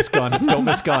 don't miss gun, don't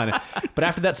miss gun. But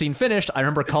after that scene finished, I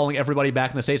remember calling everybody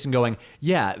back in the States and going,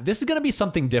 yeah, this is going to be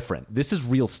something different. This is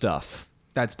real stuff.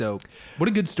 That's dope. What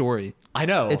a good story. I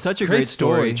know. It's such a great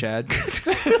story. Chad.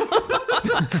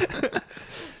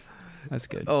 That's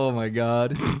good. Oh my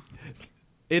god.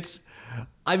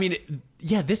 I mean,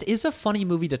 yeah, this is a funny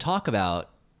movie to talk about.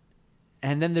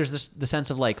 And then there's the sense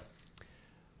of like,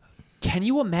 can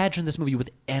you imagine this movie with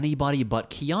anybody but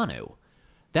Keanu?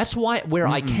 That's where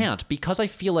I can't, because I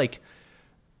feel like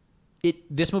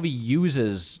this movie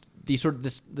uses this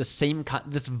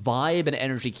vibe and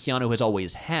energy Keanu has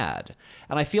always had.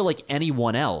 And I feel like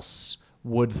anyone else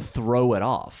would throw it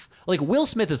off. Like, Will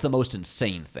Smith is the most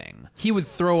insane thing. He would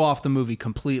throw off the movie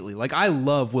completely. Like, I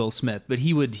love Will Smith, but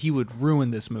he would ruin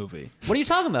this movie. What are you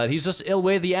talking about? He's just ill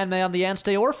way the end man on the end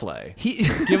stay or flay.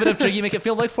 Give it up, Jiggy, make it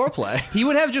feel like foreplay. He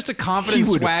would have just a confident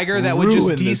He would swagger that would just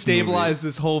ruin this destabilize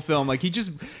this whole film. Like,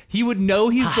 he would know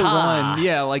he's the Ha-ha. one.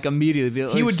 Yeah, like immediately. Be,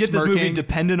 like, He would get this movie smirking.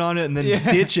 dependent on it and then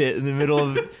ditch it in the middle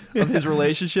of his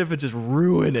relationship and just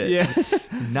ruin it. Yeah.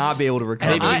 Not be able to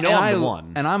recover. And you know I'm the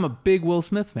one. And I'm a big Will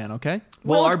Smith fan, okay?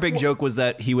 Well, our big joke was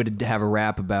that he would have a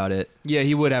rap about it. Yeah,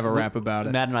 he would have a rap about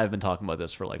it. Matt and I have been talking about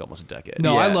this for like almost a decade.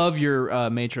 No, I Yeah. love your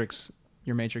Matrix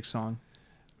song.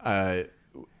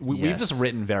 We've Yes. just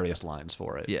written various lines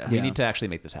for it. Yes. We Yeah. need to actually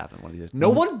make this happen one of these days. No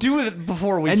one do it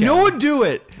before we And can. no one do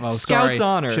it. Oh, Scouts sorry.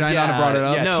 honor. Should I not have brought it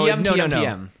up? Yeah. No, TM, no, no, TM, no.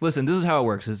 TM. Listen, this is how it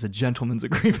works. It's a gentleman's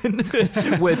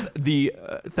agreement with the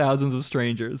thousands of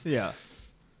strangers. Yeah.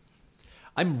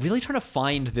 I'm really trying to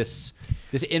find this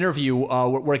interview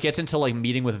where it gets into like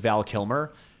meeting with Val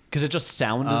Kilmer, because it just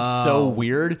sounded so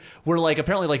weird. Where like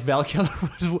apparently like Val Kilmer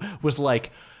was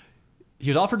like, he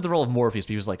was offered the role of Morpheus, but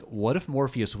he was like, what if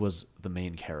Morpheus was the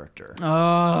main character?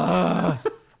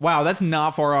 Wow, that's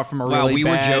not far off from a Wow, really we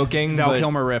were bad joking, Val but-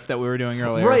 Kilmer riff that we were doing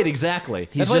earlier. Right, exactly.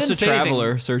 He's That's why I just a didn't say anything.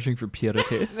 traveler searching for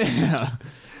purity.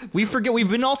 We forget.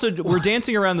 We're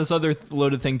dancing around this other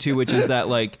loaded thing too, which is that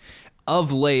like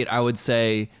of late, I would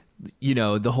say, you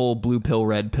know, the whole blue pill,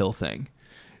 red pill thing.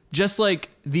 Just like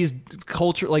these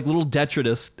culture, like little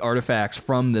detritus artifacts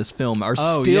from this film are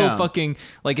Oh, still yeah. fucking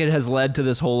like it has led to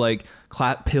this whole like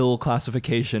pill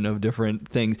classification of different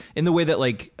things in the way that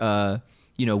like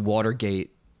you know,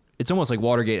 Watergate. It's almost like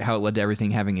Watergate, how it led to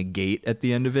everything having a gate at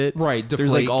the end of it. Right.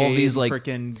 There's like all these like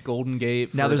freaking Golden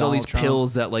Gate. now for there's all these Donald Trump.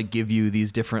 pills that like give you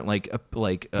these different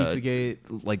Pizzagate.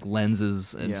 like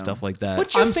lenses and Yeah. stuff like that.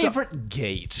 What's your I'm so- favorite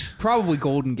gate? Probably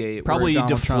Golden Gate. Probably where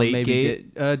Donald Trump maybe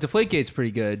Deflategate. did- Deflategate's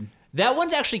pretty good. That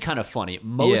one's actually kind of funny.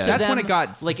 Most Yeah. of That's them, when it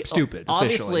got like stupid,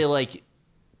 Obviously, officially. like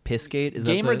Pissgate is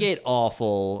that the- Gamergate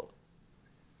awful.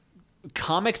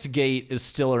 Comicsgate is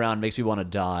still around, makes me want to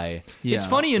die. Yeah. It's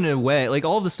funny in a way. Like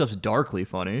all of this stuff's darkly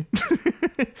funny.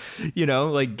 You know,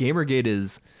 like Gamergate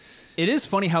is. It is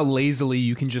funny how lazily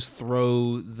you can just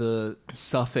throw the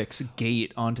suffix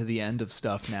 "gate" onto the end of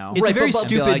stuff now. It's a very and be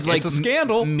stupid like it's a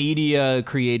scandal. media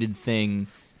created thing.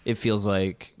 It feels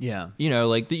like. Yeah. You know,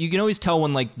 like you can always tell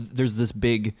when like there's this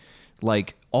big,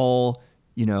 like all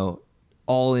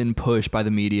in push by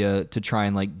the media to try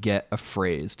and like get a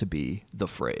phrase to be the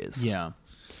phrase. Yeah.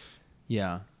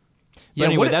 Yeah. But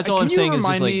anyway, that's all can I'm you saying is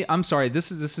remind just, like- me, I'm sorry,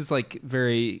 this is like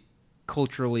very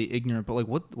culturally ignorant, but like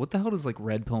what the hell does like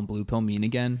red pill and blue pill mean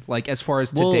again? Like as far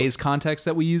as Well- today's context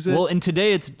that we use it? Well, and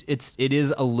today it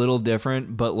is a little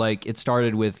different, but like it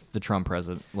started with the Trump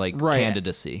president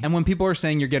candidacy. And when people are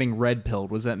saying you're getting red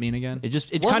pilled, what does that mean again? it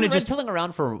Wasn't kind of red just pilling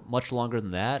around for much longer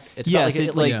than that? It's yes,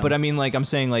 felt like but I mean, like I'm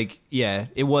saying, like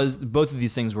it was both of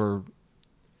these things were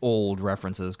old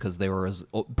references because they were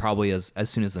probably as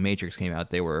soon as the Matrix came out,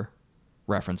 they were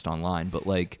referenced online. But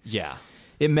like yeah.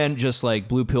 it meant just like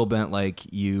blue pill meant like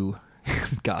you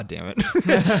God damn it.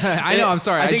 I know. I'm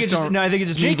sorry. I think just don't. I think it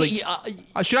just means like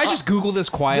Should I just Google this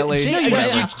quietly? Jake- no, you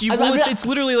just Yeah. well, it's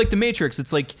literally like the Matrix.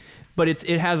 It's like, but it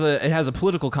has a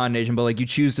political connotation. But like, you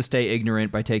choose to stay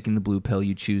ignorant by taking the blue pill.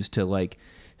 You choose to like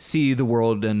see the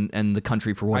world and the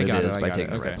country for what I it got is it, by I got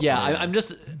taking it, the red okay. pill. Yeah, I'm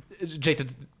just Jake.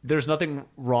 There's nothing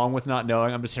wrong with not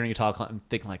knowing. I'm just hearing you talk. I'm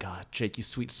thinking like, God, Jake, you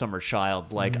sweet summer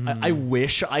child. Like, I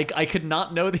wish I could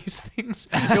not know these things.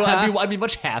 You know, I'd be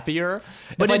much happier.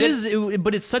 But if I it did- is.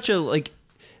 But it's such a like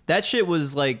that shit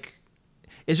was like.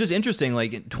 It's just interesting,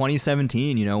 like in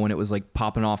 2017, you know, when it was like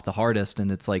popping off the hardest,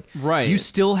 and it's like, Right. you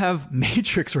still have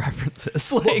Matrix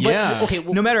references. Like, yeah. Okay,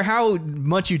 well- no matter how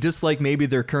much you dislike maybe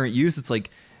their current use, it's like,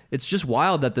 it's just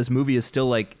wild that this movie is still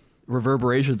like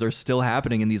reverberations are still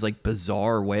happening in these like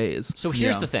bizarre ways. So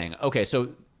here's Yeah. the thing. Okay, so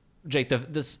Jake,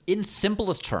 this in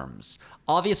simplest terms,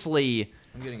 obviously.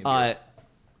 I'm getting a beer.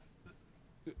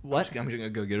 What? I'm just gonna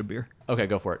go get a beer. Okay,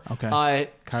 go for it. Okay.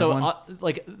 So, one?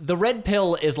 like, the red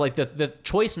pill is like the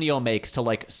choice Neo makes to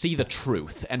like see the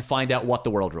truth and find out what the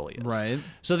world really is. Right.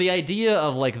 So the idea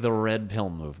of like the red pill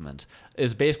movement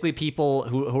is basically people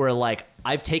who are like,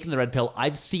 I've taken the red pill,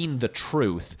 I've seen the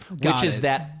truth, Got which is it.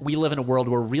 that we live in a world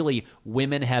where really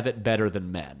women have it better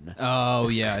than men. Oh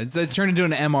yeah, it's turned into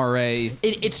an MRA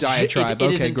It's diatribe.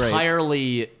 it is Okay, great.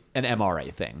 entirely an MRA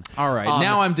thing. All right,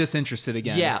 now I'm disinterested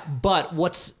again. Yeah, but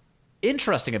what's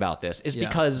interesting about this is Yeah.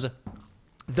 because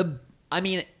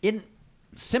in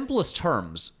simplest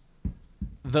terms,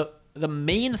 the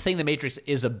main thing the Matrix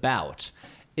is about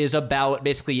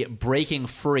basically breaking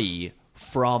free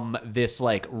from this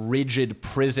like rigid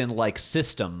prison-like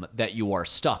system that you are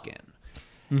stuck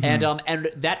in. And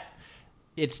that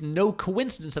it's no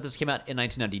coincidence that this came out in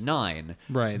 1999,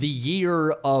 Right. the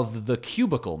year of the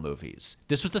Cubicle movies.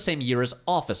 This was the same year as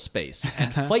Office Space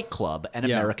and Fight Club and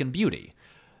Yeah. American Beauty.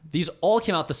 These all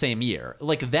came out the same year.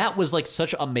 Like, that was like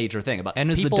such a major thing about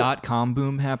And is people, the .com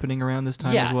boom happening around this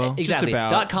time yeah, as well? exactly.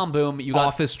 about .com boom. You got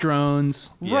Office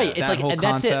drones. Right, it's that like- whole and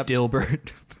that's it. concept. Dilbert.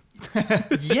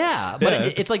 yeah, but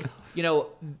it's like, you know,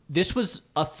 this was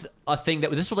a thing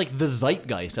this was like the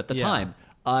zeitgeist at the Yeah. time.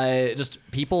 Just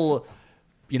people,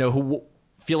 you know, who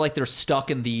feel like they're stuck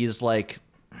in these like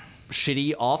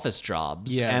shitty office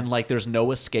jobs, Yeah. and like there's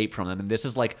no escape from them. And this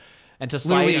is like, and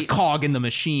Literally society, a cog in the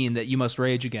machine that you must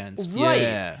rage against. right?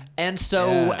 Yeah. And so,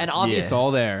 Yeah. and obviously, It's all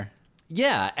there.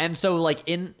 yeah, and so like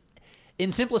in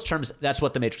simplest terms, that's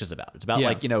what the Matrix is about. It's about Yeah.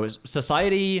 like, you know,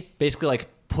 society basically like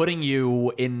putting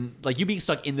you in, like, you being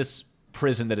stuck in this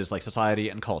prison that is like society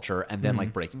and culture, and then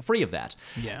like breaking free of that.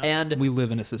 Yeah. And we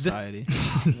live in a society.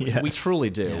 we truly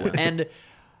do. And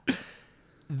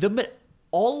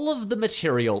all of the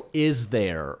material is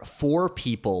there for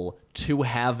people to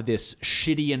have this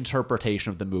shitty interpretation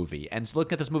of the movie, and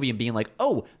looking at this movie and being like,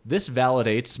 oh, this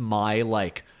validates my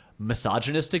like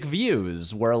misogynistic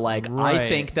views, where like I Right.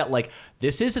 think that like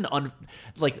this isn't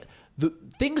like the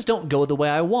things don't go the way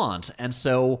I want, and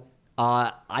so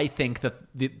I think that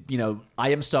I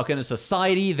am stuck in a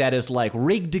society that is like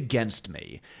rigged against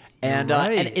me. And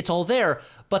Right. and it's all there,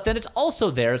 but then it's also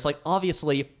there. It's like,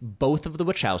 obviously both of the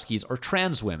Wachowskis are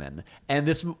trans women, and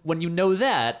this, when you know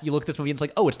that, you look at this movie and it's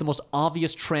like, oh, it's the most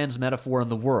obvious trans metaphor in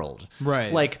the world.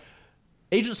 Right. Like,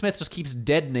 Agent Smith just keeps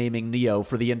dead naming Neo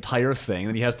for the entire thing,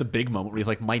 and he has the big moment where he's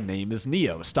like, my name is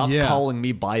Neo. Stop Yeah. calling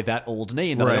me by that old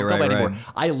name that I Right, don't go by right, anymore. right.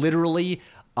 I literally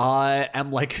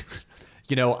am like,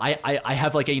 you know, I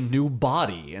have like a new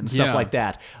body and stuff Yeah. like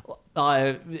that.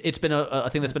 It's been a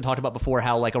thing that's been talked about before,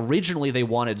 how like originally they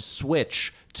wanted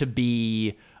Switch to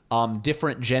be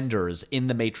different genders in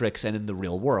the Matrix and in the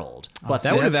real world, but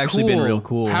that would have That's actually been real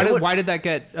cool. Why did that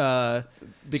get?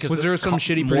 because was there some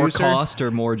shitty more producer? cost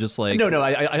or more just like no,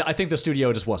 I think the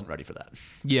studio just wasn't ready for that.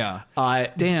 Yeah.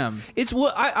 Damn. It's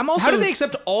what I'm also. How did they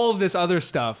accept all of this other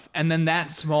stuff and then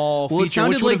that small Well, it feature,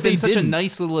 sounded which would like have been they such a didn't.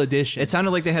 nice little addition? It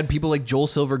sounded like they had people like Joel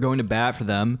Silver going to bat for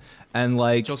them, and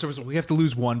like Joel Silver's, we have to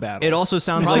lose one battle. it also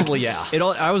sounds Probably, like yeah.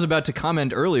 I was about to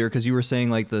comment earlier because you were saying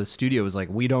like the studio was like,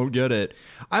 we don't get it.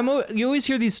 You always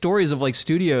hear these stories of like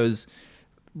studios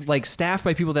like staffed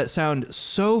by people that sound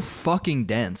so fucking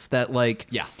dense that like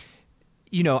Yeah.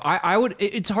 you know, I would.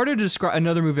 It's harder to describe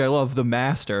another movie I love, The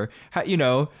Master. How do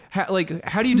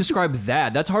you describe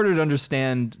that? That's harder to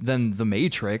understand than The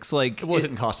Matrix. Like, Well, it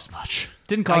didn't cost as much.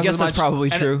 Didn't cost I guess as that's much. probably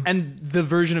And- true. And the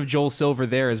version of Joel Silver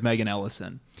there is Megan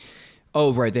Ellison.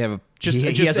 oh right, they have a Just,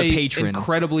 he just has a patron.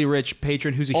 incredibly rich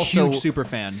patron who's a Also- huge super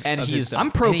fan. And of his he's stuff.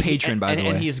 I'm pro and he- patron, by the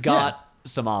and way. he's got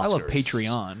some Oscars. I love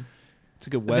Patreon. It's a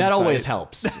good website. That always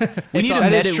helps. We need a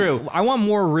that is meta- true. I want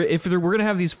more. If we're gonna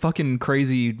have these fucking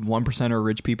crazy 1%er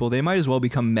rich people, they might as well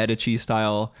become Medici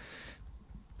style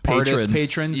Artist patrons.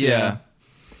 patrons, Yeah. yeah.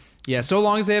 Yeah, so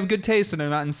long as they have good taste and they're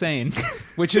not insane,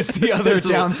 which is the other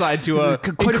downside to a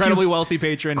incredibly wealthy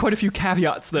patron Quite a few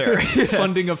caveats there.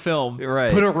 funding a film.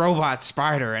 Right. Put a robot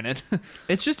spider in it.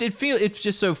 It's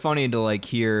just so funny to like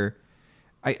hear,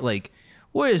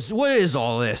 what is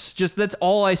all this? Just that's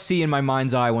all I see in my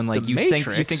mind's eye when like The you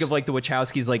Matrix. think of like the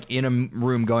Wachowskis like in a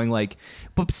room going like,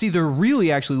 but see they're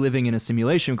really actually living in a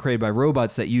simulation created by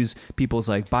robots that use people's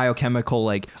like biochemical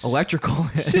like electrical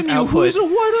output.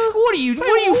 What are you hold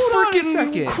on a freaking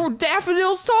second.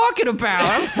 daffodils talking about?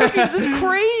 I'm freaking this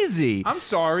crazy. I'm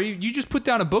sorry, you just put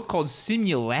down a book called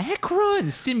Simulacra and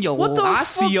What the fuck?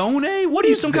 Simulazione? What are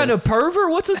you, some kind of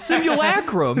pervert? What's a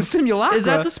simulacrum? Simulacra. Is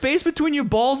that the space between your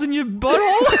balls and your butthole?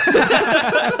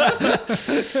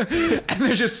 And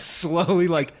they're just slowly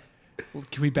like,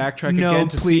 can we backtrack No, again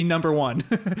to please. scene number 1?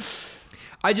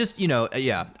 I just,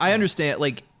 I understand.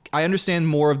 Like, I understand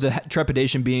more of the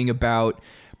trepidation being about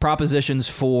propositions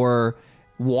for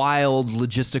wild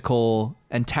logistical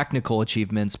and technical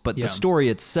achievements, but Yeah. the story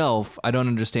itself, I don't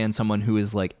understand someone who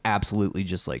is like absolutely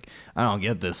just like, I don't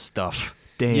get this stuff.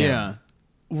 Damn.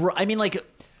 I mean, like,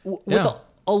 with Yeah.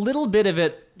 a little bit of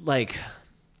it, like,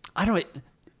 I don't know.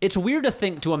 It's weird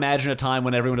to imagine a time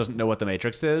when everyone doesn't know what the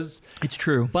Matrix is. It's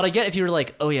true. But I get if you're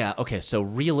like, oh yeah, okay, so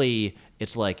really,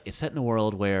 it's like it's set in a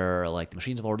world where like the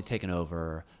machines have already taken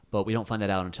over, but we don't find that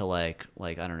out until like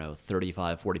I don't know,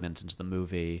 35, 40 minutes into the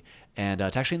movie, and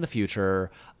it's actually in the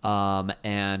future,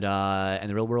 and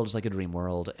the real world is like a dream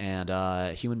world, and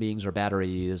human beings are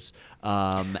batteries,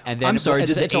 and then I'm sorry,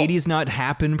 did the it's all- 80s not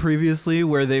happen previously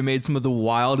where they made some of the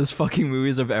wildest fucking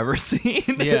movies I've ever seen?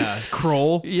 Yeah,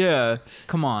 Kroll. Yeah.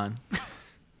 Come on.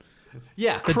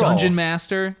 Yeah, The Kroll. Dungeon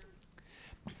Master.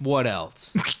 What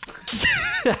else?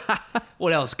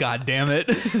 What else? God damn it!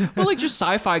 Well, like just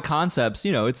sci-fi concepts,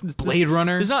 it's Blade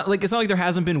Runner. It's not like there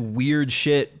hasn't been weird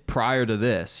shit prior to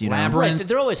this, Labyrinth. Right,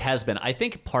 there always has been. I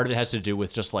think part of it has to do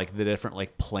with just like the different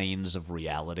like planes of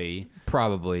reality.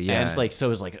 Probably, yeah. And it's like, so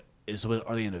it's like,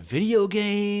 are they in a video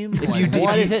game? if Like, you,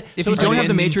 what if is you, it? if So you it's don't like- have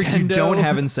the Matrix, you Nintendo. don't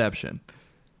have Inception.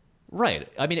 Right.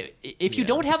 I mean, if you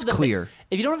don't have it's the clear.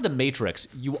 if you don't have the Matrix,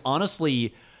 you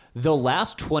honestly, the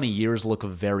last 20 years look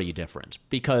very different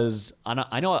because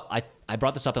I know I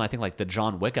brought this up in I think like the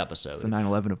John Wick episode. The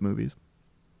 9/11 of movies.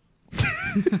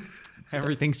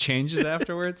 Everything changes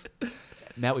afterwards.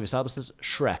 Matt, we've established this.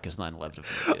 Shrek is 9/11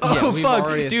 of movies. Oh we've fuck,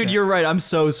 already dude, established- you're right. I'm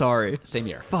so sorry. Same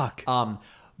year. Fuck.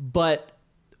 But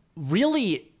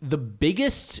really, the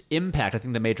biggest impact I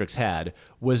think The Matrix had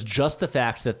was just the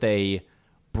fact that they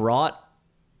brought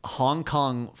Hong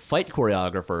Kong fight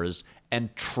choreographers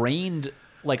and trained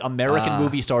like American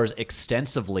movie stars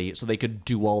extensively so they could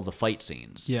do all the fight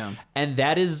scenes. Yeah. And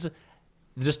that is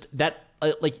just that,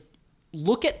 like,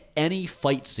 look at any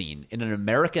fight scene in an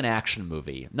American action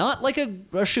movie, not like a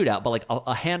shootout, but like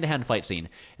a hand-to-hand fight scene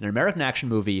in an American action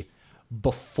movie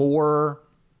before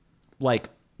like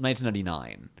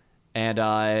 1999,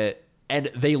 and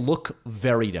they look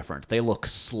very different. They look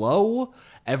slow.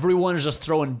 Everyone is just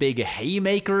throwing big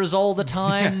haymakers all the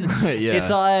time. Yeah.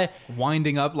 It's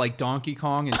Winding up like Donkey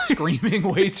Kong and screaming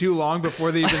way too long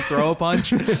before they even throw a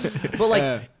punch. but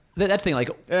like that's the thing. Like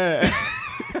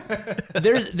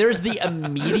there's the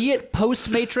immediate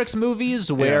post-Matrix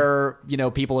movies where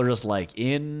people are just like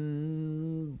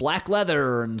in black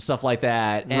leather and stuff like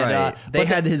that. And, Right. They but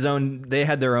had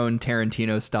their own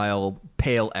Tarantino style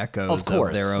pale echoes Of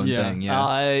course. their own Yeah. thing.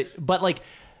 Yeah. But like,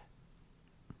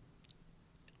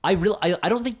 I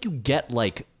don't think you get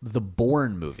like the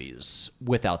Bourne movies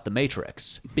without the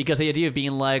Matrix, because the idea of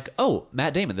being like, oh,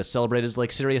 Matt Damon, this celebrated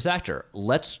like serious actor,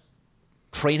 let's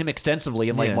train him extensively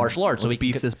in like Yeah. martial arts, Let's so we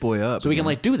beef can, this boy up so we can again.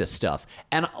 like do this stuff.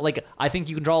 And like, I think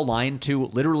you can draw a line to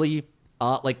literally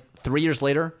like 3 years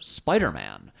later,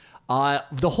 Spider-Man.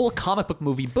 The whole comic book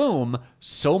movie boom,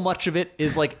 so much of it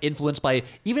is like influenced by,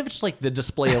 even if it's just like the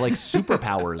display of like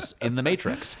superpowers in the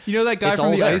Matrix. You know that guy It's from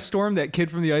all the there. Ice Storm, that kid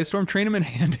from the Ice Storm? Train him in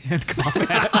hand-to-hand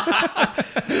combat.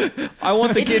 I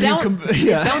want the It, kid sound- who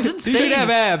it sounds He insane. should have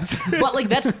abs. But like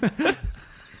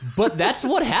that's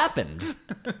what happened.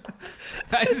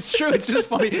 It's true. It's just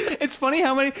funny. It's funny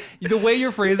how many, the way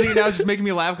you're phrasing it now is just making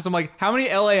me laugh, because I'm like, how many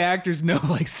LA actors know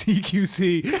like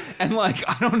CQC? And like,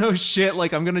 I don't know shit.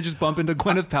 Like, I'm going to just bump into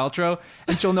Gwyneth Paltrow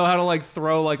and she'll know how to like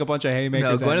throw like a bunch of No,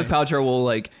 haymakers. at Gwyneth me. Paltrow will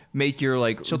like make your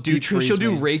like she'll deep freeze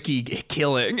do me. Reiki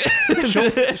killing.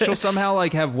 She'll somehow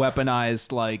like have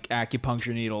weaponized like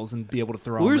acupuncture needles and be able to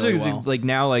throw them Where's really like, well. like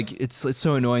now like it's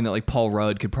so annoying that like Paul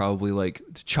Rudd could probably like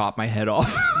chop my head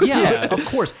off. Yeah, of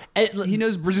course. And, He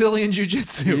knows Brazilian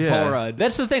jiu-jitsu, Yeah. Paul Rudd.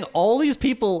 that's the thing. All these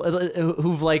people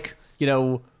who've like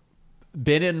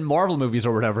been in Marvel movies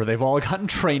or whatever. They've all gotten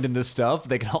trained in this stuff.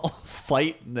 They can all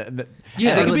fight. Yeah, and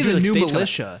that could be do, the new stage combat.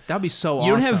 militia. That'd be so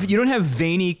You awesome. don't have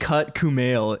veiny cut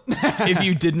Kumail if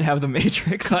you didn't have the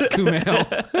Matrix. Cut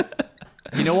Kumail.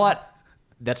 You know what?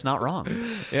 That's not wrong.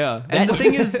 Yeah. And the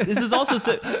thing is,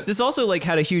 this also like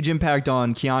had a huge impact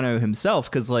on Keanu himself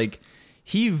because like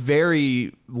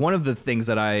one of the things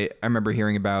that I remember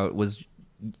hearing about was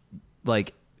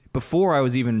like before I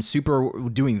was even super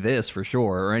doing this for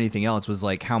sure or anything else was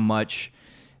like how much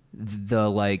the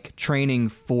like training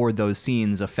for those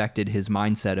scenes affected his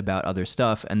mindset about other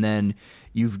stuff. And then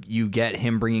you get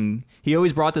him he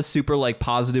always brought this super like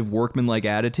positive workman-like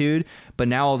attitude, but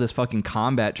now all this fucking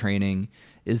combat training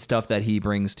is stuff that he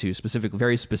brings to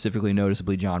very specifically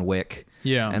noticeably John Wick.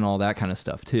 Yeah. And all that kind of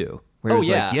stuff too. Where it's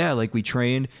yeah. like, yeah, like we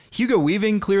trained. Hugo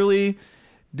Weaving clearly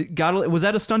was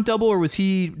that a stunt double or was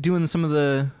he doing some of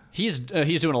the... He's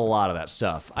doing a lot of that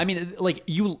stuff. I mean, like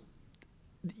you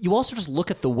also just look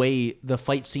at the way the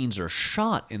fight scenes are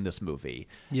shot in this movie.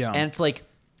 Yeah. And it's like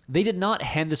they did not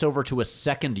hand this over to a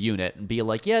second unit and be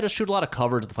like, yeah, just shoot a lot of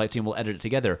coverage of the fight scene, we'll edit it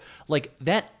together. Like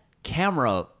that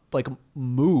camera like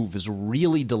moves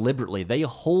really deliberately. They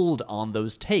hold on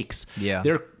those takes. Yeah.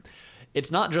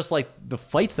 It's not just like the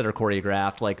fights that are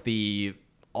choreographed, like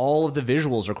all of the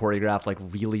visuals are choreographed like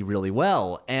really, really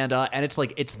well. And it's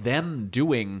like it's them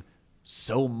doing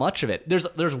so much of it.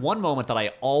 There's one moment that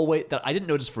I didn't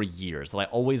notice for years that I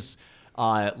always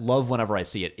love whenever I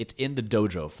see it. It's in the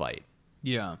dojo fight.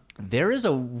 Yeah. There is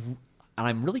and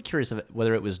I'm really curious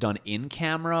whether it was done in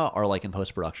camera or like in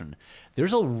post-production.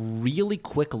 There's a really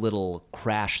quick little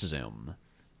crash zoom.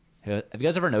 Have you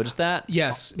guys ever noticed that?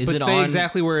 Yes. Is but it say on-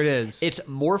 exactly where it is. It's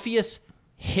Morpheus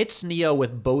hits Neo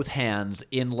with both hands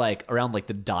in like around like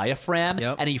the diaphragm,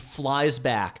 Yep. and he flies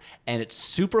back, and it's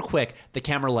super quick. The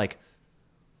camera like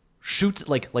shoots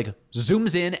like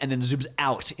zooms in and then zooms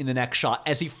out in the next shot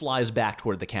as he flies back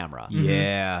toward the camera.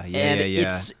 Yeah, And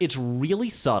it's really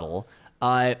subtle.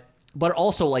 But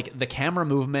also, like, the camera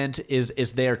movement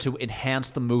is there to enhance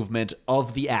the movement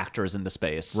of the actors in the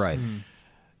space. Right.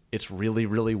 It's really,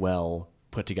 really well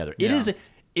put together. It is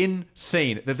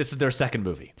insane that this is their second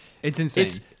movie. It's insane.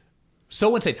 It's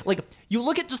so insane. Like, you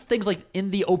look at just things like in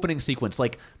the opening sequence,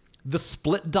 like the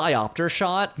split diopter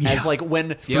shot as, like,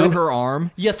 when... Through her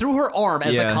arm. Yeah, through her arm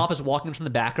as Yeah. the cop is walking from the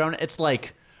background. It's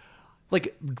like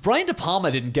Brian De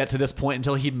Palma didn't get to this point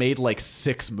until he'd made, like,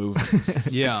 6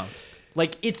 movies. yeah.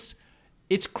 Like, it's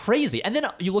crazy. And then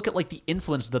you look at, like, the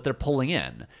influence that they're pulling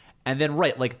in. And then,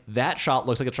 right, like, that shot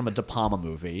looks like it's from a De Palma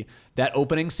movie. That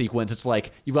opening sequence, it's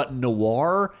like you've got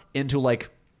noir into, like,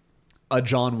 a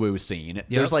John Woo scene.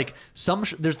 There's, like,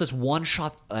 there's this one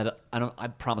shot. I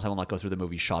promise I will not go through the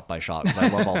movie shot by shot because I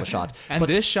love all the shots. And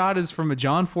this shot is from a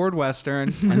John Ford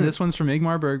Western, and this one's from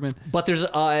Ingmar Bergman. But there's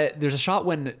a shot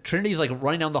when Trinity's like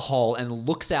running down the hall and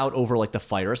looks out over like the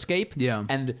fire escape. Yeah.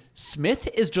 And Smith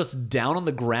is just down on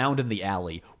the ground in the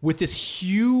alley with this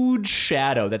huge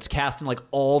shadow that's casting like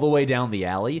all the way down the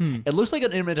alley. It looks like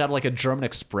an image out of like a German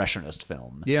expressionist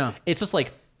film. Yeah. It's just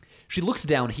like she looks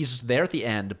down, he's just there at the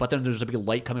end, but then there's a big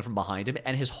light coming from behind him,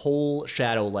 and his whole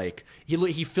shadow, like,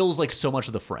 he fills, like, so much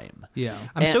of the frame. Yeah.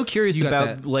 I'm so curious You got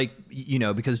about, that. like, you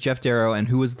know, because Jeff Darrow and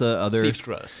who was the other... Steve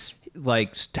Scroce.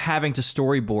 Like, having to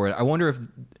storyboard. I wonder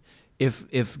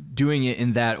if doing it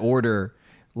in that order,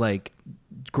 like,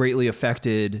 greatly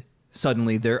affected...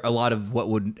 Suddenly, a lot of what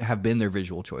would have been their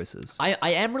visual choices. I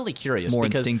am really curious More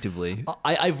because instinctively.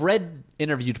 I've read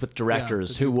interviews with directors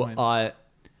that's a good who point.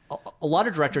 a lot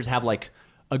of directors have like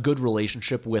a good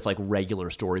relationship with like regular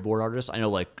storyboard artists. I know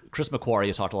like Chris McQuarrie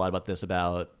has talked a lot about this,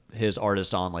 about his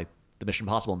artist on like the Mission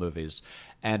Impossible movies,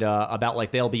 and about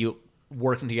like they'll be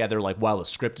working together like while the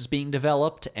script is being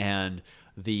developed, and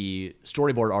the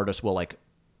storyboard artist will like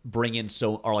bring in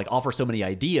offer so many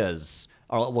ideas,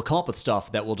 or will come up with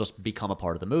stuff that will just become a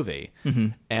part of the movie.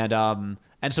 And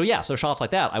so so shots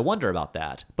like that, I wonder about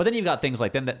that. But then you've got things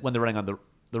like then when they're running on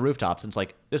the rooftops, and it's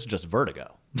like, this is just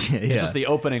Vertigo. Yeah. It's just the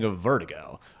opening of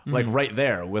Vertigo, like right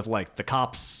there with like the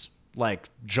cops like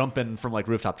jumping from like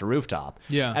rooftop to rooftop.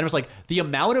 Yeah. And it was like the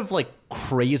amount of like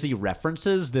crazy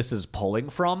references this is pulling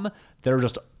from, they're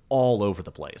just all over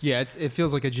the place. Yeah, it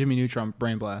feels like a Jimmy Neutron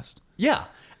brain blast. Yeah.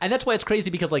 And that's why it's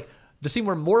crazy, because like the scene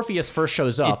where Morpheus first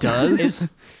shows up. It does?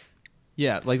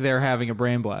 Yeah, like they're having a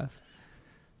brain blast.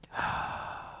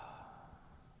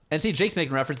 And see, Jake's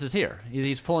making references here.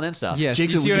 He's pulling in stuff. Yes,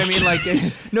 Jake- you see what I mean? Like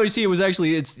No, you see, it was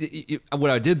actually...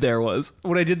 what I did there was...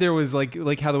 what I did there was like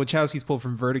how the Wachowskis pulled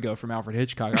from Vertigo from Alfred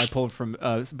Hitchcock. I pulled from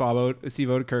Steve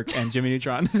Odekirk and Jimmy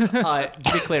Neutron. To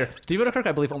be clear, Steve Odekirk,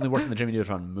 I believe, only worked in the Jimmy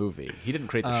Neutron movie. He didn't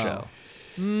create the show.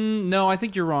 No, I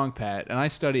think you're wrong, Pat. And I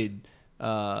studied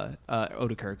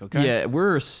Odekirk. Okay. Yeah,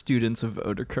 we're students of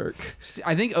Odekirk.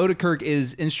 I think Odekirk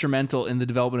is instrumental in the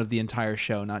development of the entire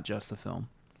show, not just the film.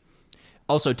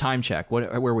 Also, time check. Where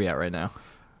are we at right now?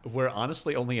 We're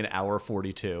honestly only an hour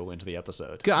 42 into the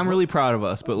episode. I'm really proud of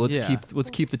us, but let's Yeah.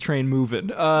 keep the train moving.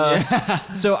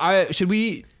 So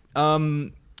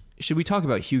should we talk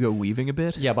about Hugo Weaving a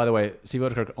bit? Yeah, by the way, Steve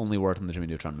Odekirk only worked in the Jimmy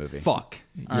Neutron movie. Fuck.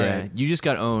 All Yeah, right. you just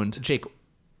got owned. Jake,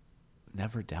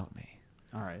 never doubt me.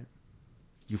 All right.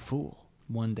 You fool.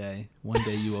 One day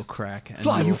you will crack and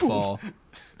Fly, you you will fool. fall.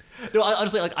 No,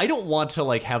 honestly, like I don't want to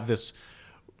like have this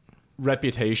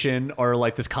reputation or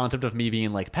like this concept of me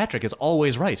being like Patrick is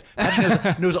always right.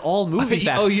 Patrick knows all movie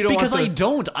facts. Oh, you don't because want I the-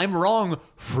 don't. I'm wrong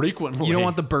frequently. You don't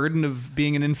want the burden of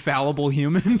being an infallible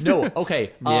human. No.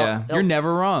 Okay. Yeah. You're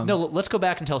never wrong. No, let's go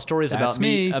back and tell stories That's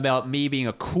about me being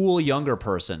a cool younger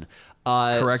person.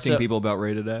 Correcting so- people about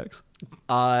Rated X.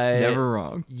 Uh, Never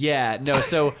wrong. Yeah, no.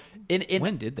 So in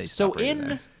When did they So stop rated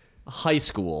in X? high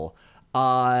school,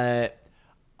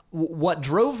 what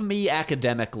drove me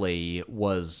academically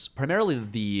was primarily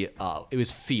it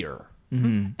was fear,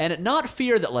 and not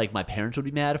fear that like my parents would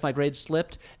be mad if my grades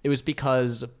slipped. It was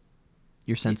because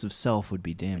Your sense of self would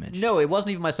be damaged. no, it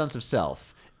wasn't even my sense of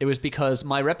self. It was because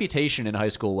my reputation in high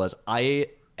school was I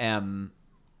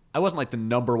wasn't like the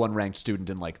number one ranked student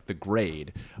in like the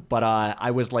grade, but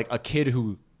I was like a kid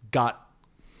who got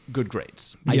good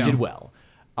grades. I Yeah. did well.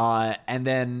 And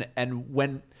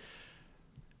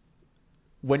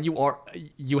when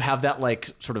you have that like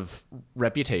sort of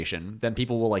reputation, then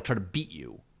people will like try to beat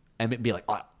you and be like,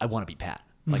 oh, I want to beat Pat.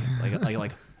 Like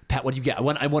Pat, what do you get? I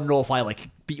want to know if I like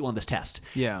beat you on this test.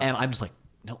 Yeah. And I'm just like,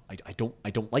 no, I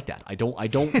don't like that. I don't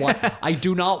want, I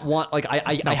do not want, like,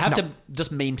 I have to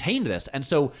just maintain this. And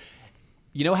so,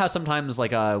 you know how sometimes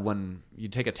like when you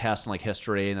take a test in like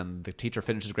history and then the teacher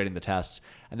finishes grading the tests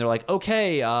and they're like,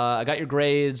 okay, I got your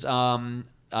grades.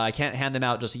 I can't hand them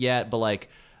out just yet, but like,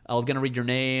 I'm going to read your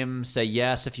name, say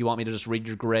yes if you want me to just read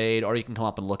your grade, or you can come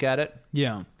up and look at it.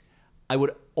 Yeah. I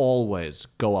would always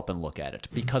go up and look at it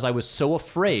because I was so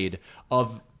afraid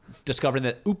of discovering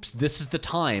that, oops, this is the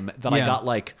time that I Yeah. got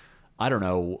like, I don't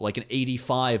know, like an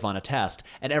 85 on a test,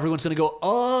 and everyone's going to go,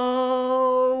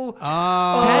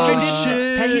 Patrick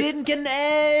he didn't get an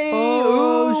A.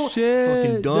 Ooh. shit!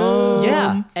 Fucking dumb.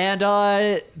 Yeah, and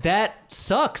that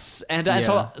sucks. And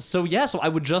so I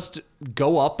would just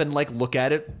go up and like look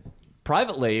at it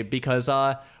privately because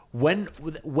when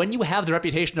you have the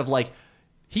reputation of like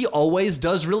he always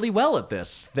does really well at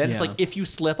this, then it's Yeah. like if you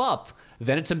slip up,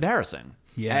 then it's embarrassing.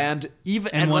 Yeah. And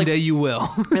And one like, day you will.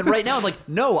 and right now I'm like,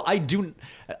 no, I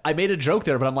made a joke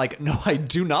there, but I'm like, no, I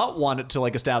do not want it to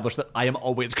like establish that I am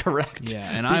always correct. Yeah,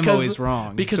 and I'm always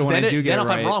wrong. Because So when then, I do get then it if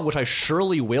right- I'm wrong, which I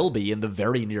surely will be in the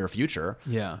very near future,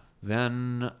 Yeah.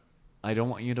 then I don't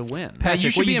want you to win. Patrick, you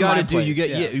should what be you in gotta my do, you place,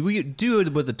 get yeah. we do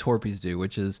what the Torpies do,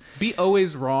 which is Be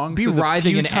always wrong. be so the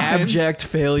writhing few in times- abject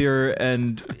failure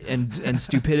and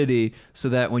stupidity, so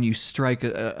that when you strike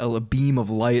a beam of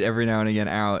light every now and again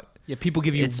out, Yeah, people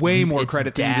give you it's way more it's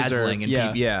credit than you deserve. dazzling, and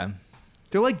Yeah. yeah.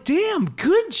 They're like, damn,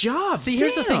 good job. See,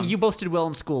 here's the thing: damn." you both did well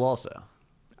in school, also.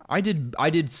 I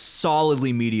did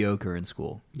solidly mediocre in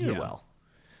school. You did Yeah. well.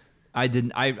 I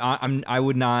didn't. I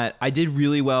would not. I did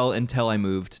really well until I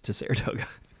moved to Saratoga.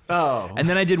 Oh, And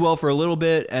then I did well for a little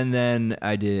bit, and then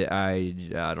I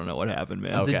don't know what happened,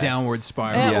 man. Okay. The downward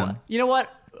spiral. Yeah. You know what?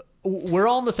 We're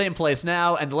all in the same place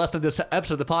now, and the lesson of this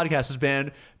episode of the podcast has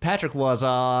been Patrick was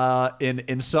an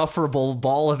insufferable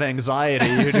ball of anxiety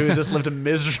who just lived a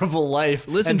miserable life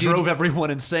Listen, and dude, drove everyone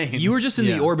insane. You were just in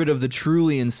Yeah. the orbit of the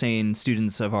truly insane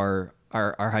students of our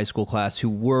high school class who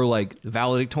were like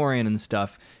valedictorian and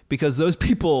stuff, because those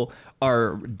people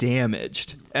are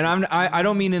damaged. And I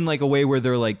don't mean in like a way where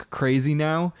they're like crazy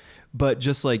now, but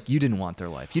just like you didn't want their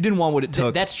life. You didn't want what it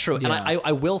took. That's true. And Yeah.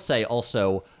 I will say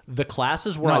also, the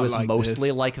classes where Not I was like mostly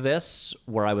this. like this,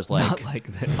 where I was like, not like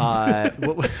this.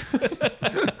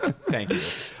 thank you.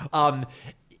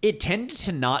 It tended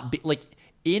to not be like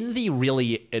in the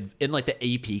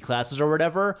AP classes or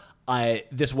whatever.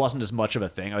 This wasn't as much of a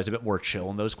thing. I was a bit more chill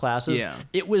in those classes. Yeah.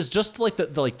 It was just like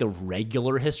the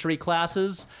regular history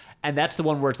classes, and that's the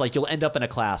one where it's like you'll end up in a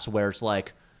class where it's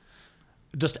like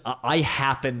just I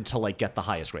happen to like get the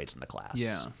highest grades in the class.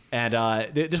 Yeah.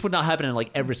 And this would not happen in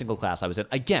like every single class I was in.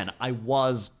 Again, I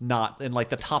was not in like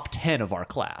the top 10 of our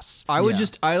class. I would Yeah.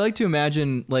 I like to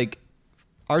imagine like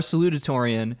our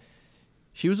salutatorian.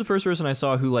 She was the first person I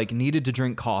saw who like needed to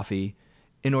drink coffee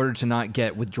in order to not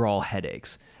get withdrawal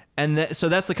headaches. And so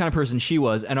that's the kind of person she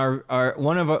was. And our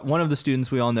one of the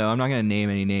students we all know, I'm not going to name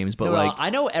any names, but No, like I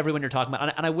know everyone you're talking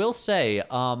about, and I will say,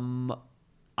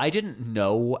 I didn't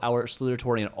know our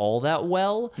salutatorian all that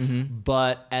well,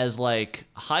 but as like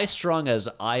high strung as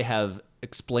I have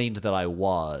explained that I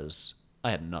was,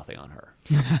 I had nothing on her.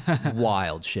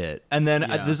 Wild shit. And then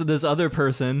there's this other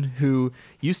person who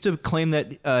used to claim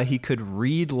that he could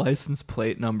read license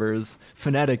plate numbers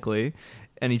phonetically,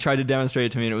 and he tried to demonstrate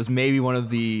it to me, and it was maybe one of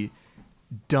the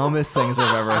dumbest things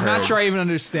I've ever heard. I'm not sure I even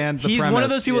understand the He's premise. one of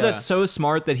those people Yeah. that's so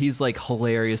smart that he's like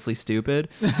hilariously stupid.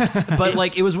 But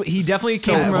like he definitely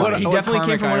So came from what- he what definitely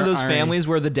came karmic from one of those irony. families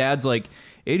where the dad's like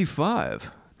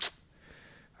 85.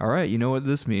 All right, you know what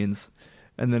this means.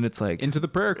 And then it's like Into the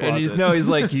prayer and closet. he's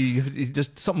like he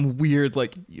just something weird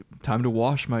like time to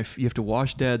wash you have to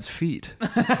wash dad's feet.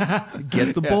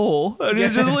 Get the bowl. And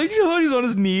he's just like he's on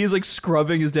his knees like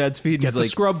scrubbing his dad's feet. And Get he's the like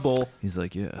scrub bowl. he's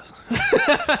like yes.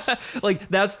 Like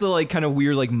that's the like kind of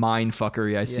weird like mind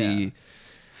fuckery I see. Yeah.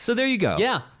 So there you go.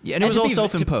 Yeah. And it was to all be-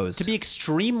 self-imposed. To be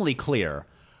extremely clear,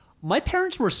 my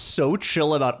parents were so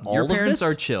chill about all Your of parents this.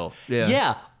 are chill. Yeah.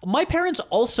 Yeah. My parents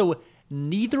also,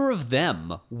 neither of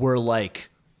them were like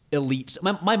elites.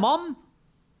 My mom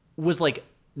was like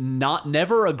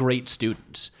never a great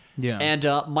student. Yeah. And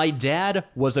my dad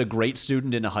was a great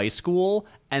student in high school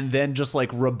and then just like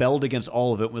rebelled against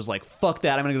all of it. Was like, fuck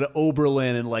that. I'm going to go to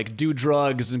Oberlin and like do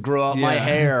drugs and grow out my Yeah.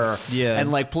 hair. Yeah. And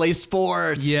like play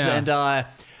sports. Yeah.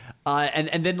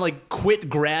 And then like quit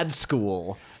grad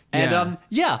school. And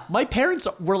Yeah. my parents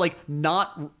were like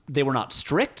they were not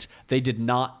strict. They did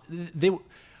not They're think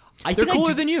I cooler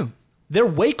did- than you. They're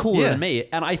way cooler Yeah. than me.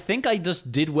 And I think I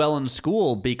just did well in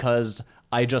school because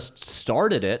I just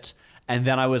started it and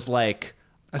then I was like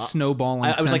A snowballing I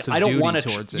was sense like of I don't duty want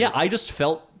towards to it. Yeah, I just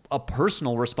felt a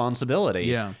personal responsibility.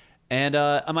 Yeah. And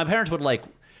my parents would like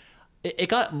it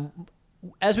got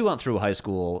as we went through high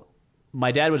school,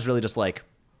 my dad was really just like,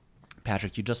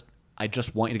 Patrick, I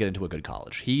just want you to get into a good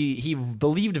college. He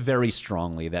believed very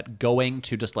strongly that going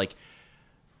to just like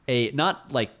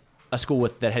not like a school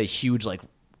that had a huge like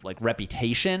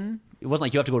reputation. It wasn't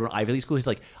like you have to go to an Ivy League school. He's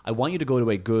like, I want you to go to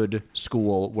a good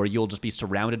school where you'll just be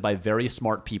surrounded by very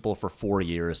smart people for 4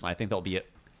 years, and I think that'll be an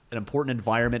important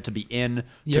environment to be in to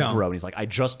Yeah. grow. And he's like, I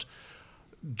just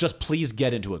please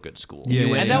get into a good school.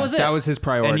 Yeah, and that was it. That was his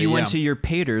priority. And you yeah. went to your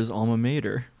pater's alma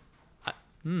mater.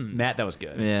 Matt, that was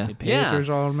good. Yeah. Pater's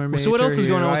alma Well, so what else is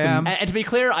going on mater, with here the- I am. And to be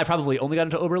clear, I probably only got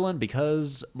into Oberlin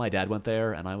because my dad went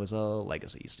there and I was a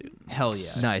legacy student. Hell yeah.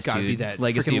 Nice, Gotta dude. be that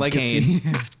Legacy freaking of legacy.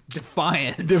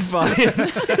 Defiance.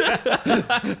 Defiance.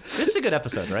 This is a good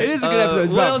episode, right? It is a good episode.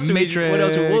 It's what about else do we- Matrix. what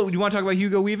else- Do you want to talk about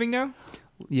Hugo Weaving now?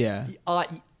 Yeah.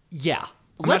 Yeah.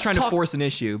 I'm not trying to force an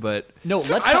issue, but No,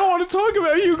 let's I don't want to talk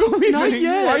about Hugo Weaving. Not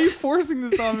yet. Why are you forcing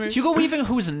this on me? Hugo Weaving,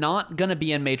 who's not going to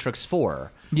be in Matrix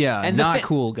 4. Yeah, the not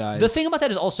cool, guys. The thing about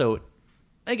that is also,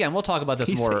 again, we'll talk about this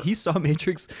more. he saw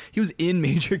Matrix. He was in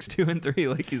Matrix 2 and 3.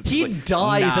 Like He like,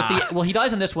 dies nah. at the he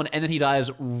dies in this one, and then he dies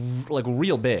like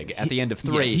real big at the end of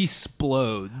 3. Yeah, he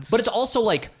explodes. But it's also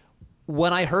like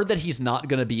when I heard that he's not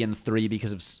going to be in 3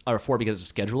 because of 4 because of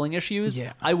scheduling issues.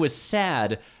 Yeah. I was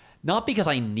sad, not because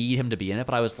I need him to be in it,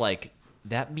 but I was like,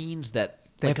 that means that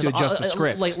They like, have to 'cause, adjust the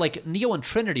script. Like Neo and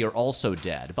Trinity are also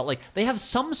dead, but like they have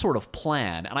some sort of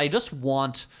plan, and I just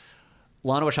want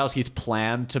Lana Wachowski's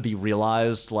plan to be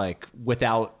realized, like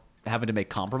without having to make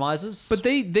compromises. But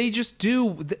they just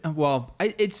do well.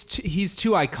 He's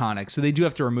too iconic, so they do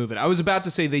have to remove it. I was about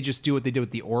to say they just do what they did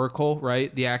with the Oracle,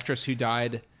 right? The actress who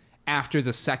died after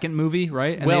the second movie,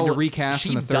 right? And they had to recast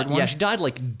in the third one. Yeah, she died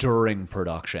like during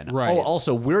production. Right. Oh,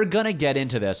 also, we're gonna get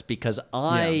into this because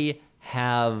I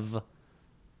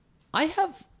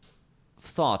have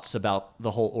thoughts about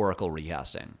the whole Oracle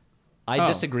recasting. I Oh.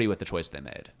 disagree with the choice they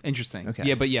made. Interesting. Okay.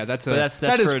 Yeah, but yeah, that that's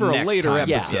is for for a next later time.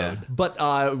 episode. Yeah,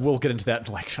 but we'll get into that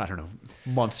in like I don't know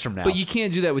months from now. But you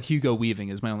can't do that with Hugo Weaving.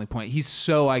 Is my only point. He's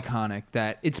so iconic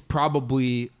that it's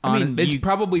probably it's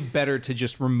probably better to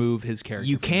just remove his character.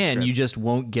 You from the can. script. You just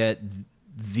won't get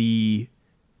the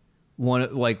one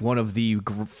of the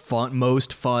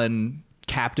most fun,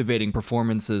 captivating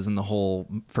performances in the whole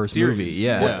first Series. movie.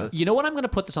 Yeah. Well, you know what? I'm going to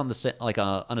put this on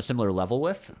on a similar level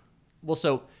with. Well,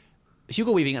 so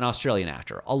Hugo Weaving, an Australian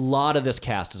actor. A lot of this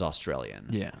cast is Australian.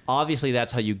 Yeah. Obviously,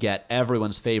 that's how you get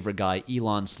everyone's favorite guy,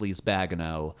 Elon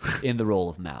Sleaze-Bagano, in the role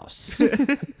of Mouse.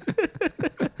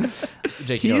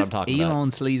 Jake, you know what I'm talking about. Elon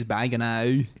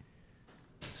Sleaze-Bagano.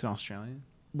 Is it Australian?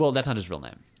 Well, that's not his real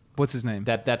name. What's his name?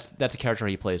 That's a character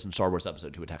he plays in Star Wars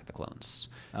Episode 2: Attack of the Clones.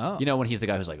 Oh. You know when he's the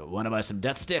guy who's like, "Want to buy some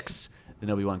death sticks?" Then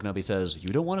Obi-Wan Kenobi says, "You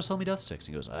don't want to sell me death sticks."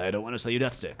 He goes, "I don't want to sell you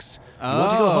death sticks. You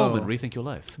want to go home and rethink your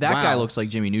life." That Wow. guy looks like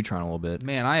Jimmy Neutron a little bit.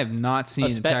 Man, I have not seen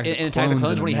Attack of the in Attack of the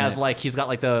Clones in a when minute. he's got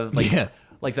like the Yeah.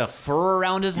 like the fur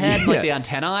around his head, like Yeah. the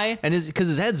antennae. And because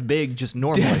his head's big, just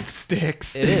normally. Death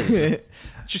sticks. It is.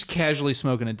 Just casually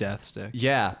smoking a death stick.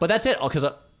 Yeah, but that's it. Because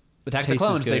Attack of the Taste is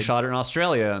Clones, they good. shot it in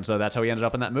Australia, and so that's how he ended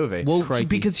up in that movie. Well, Crikey.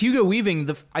 because Hugo Weaving,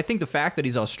 I think the fact that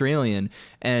he's Australian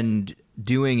and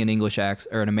doing an English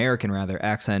accent, or an American rather,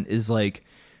 accent is like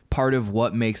part of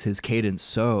what makes his cadence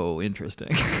so interesting.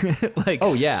 Like,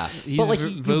 oh yeah, He's but like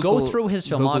vo- you go vocal- through his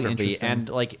vocally filmography, interesting. and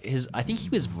like I think he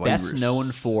was best Virus.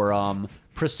 known for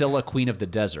Priscilla, Queen of the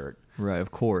Desert. right, of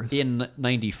course. In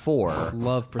 '94,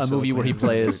 Love a Priscilla, movie where he Queen of the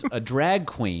plays a drag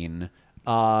queen,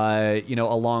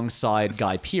 alongside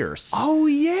Guy Pearce. Oh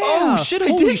yeah! Oh, shit, I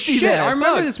Holy did see shit, that. I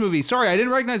remember Fuck. this movie. Sorry, I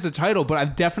didn't recognize the title, but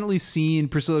I've definitely seen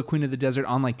Priscilla, Queen of the Desert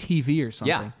on like TV or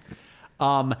something.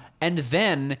 Yeah. And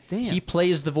then Damn. he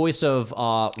plays the voice of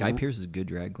Guy Pearce is a good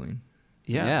drag queen.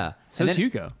 Yeah. So And is then-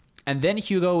 Hugo. And then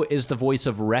Hugo is the voice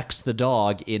of Rex the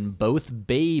dog in both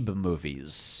Babe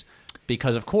movies.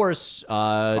 Because, of course,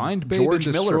 Find Babe George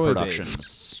and Miller destroy Babe.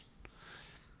 Productions.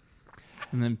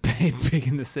 And then Big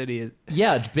in the City is.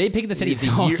 Yeah, Babe Pig in the City He's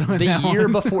also in that year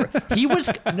one. before. He was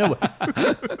no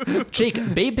Jake,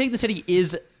 Babe Pig in the City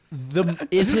is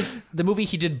the movie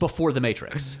he did before The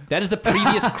Matrix. That is the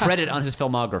previous credit on his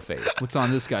filmography. What's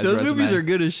on this guy's Those resume? movies are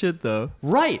good as shit, though.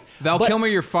 Right. Val but, Kilmer,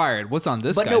 you're fired. What's on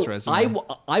this but guy's no, resume?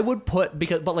 I would put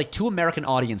but like to American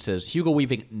audiences, Hugo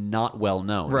Weaving not well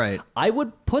known. Right. I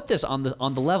would put this on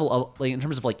the level of like in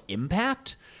terms of like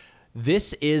impact.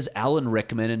 This is Alan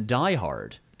Rickman in Die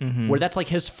Hard, where that's like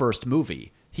his first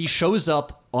movie. He shows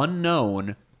up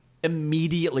unknown,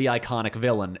 immediately iconic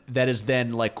villain that is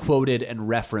then like quoted and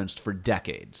referenced for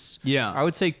decades. yeah. I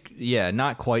would say, yeah,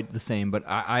 not quite the same, but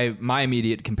my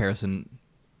immediate comparison,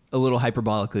 a little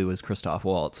hyperbolically, was Christoph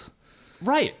Waltz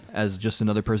Right. as just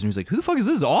another person who's like, who the fuck is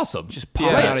this? Awesome. Just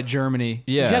Pop Right. out of Germany.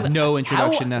 Yeah. Exactly. No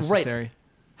introduction How- necessary. Right.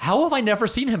 How have I never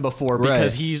seen him before? Right.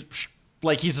 Because he's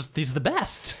the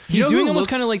best. He's You know doing who almost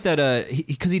looks- kind of like that,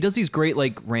 because he does these great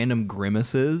like random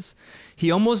grimaces. He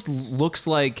almost looks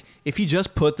like if he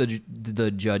just put the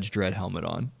Judge Dredd helmet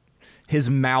on, his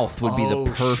mouth would be Oh,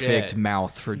 the perfect shit.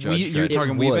 mouth for Judge Dredd. You're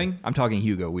talking would. Weaving? I'm talking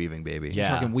Hugo Weaving, baby. Yeah.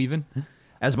 Talking Weaving?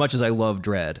 As much as I love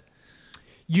Dredd.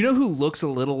 You know who looks a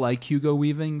little like Hugo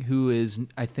Weaving, who is,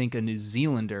 I think, a New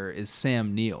Zealander, is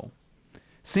Sam Neill.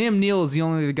 Sam Neill is the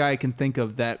only other guy I can think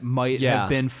of that might Yeah. have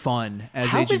been fun as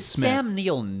How Agent is Smith. Sam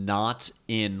Neill not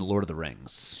in Lord of the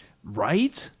Rings?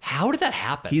 Right? How did that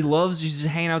happen? He loves just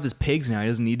hanging out with his pigs now. He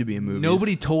doesn't need to be in movies.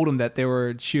 Nobody told him that they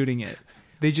were shooting it.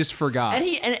 They just forgot. and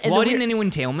the weird-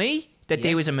 anyone tell me that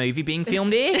there was a movie being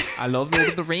filmed here? I love Lord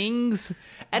of the Rings.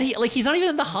 and he's not even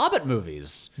in the Hobbit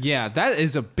movies. Yeah, that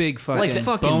is a big fucking,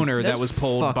 fucking- boner that's that was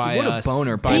pulled fucked. by What a us.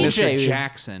 boner. by PJ, Mr.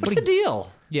 Jackson. What's the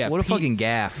deal? Yeah, What a Pete- fucking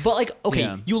gaff. But like, okay,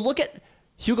 Yeah. you look at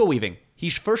Hugo Weaving. He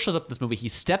first shows up in this movie. He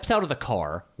steps out of the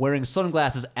car wearing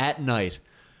sunglasses at night,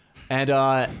 and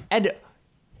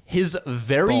his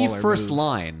very Baller first move.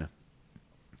 line,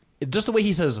 just the way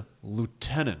he says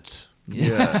 "Lieutenant."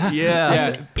 yeah.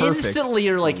 Yeah, Perfect. Instantly,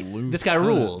 you're like, this guy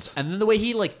rules. And then the way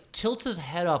he like tilts his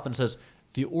head up and says,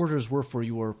 "The orders were for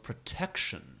your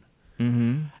protection."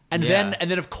 Mm-hmm. And Yeah.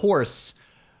 then of course,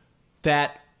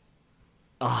 that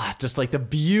just like the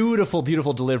beautiful,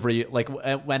 beautiful delivery. Like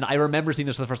when I remember seeing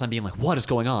this for the first time, being like, "What is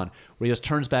going on?" Where he just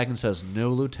turns back and says,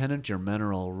 "No, Lieutenant, your men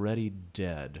are already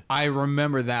dead." I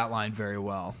remember that line very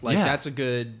well. Like Yeah. that's a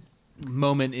good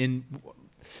moment in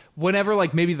whenever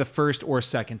like maybe the first or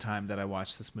second time that I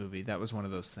watched this movie. That was one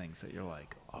of those things that you're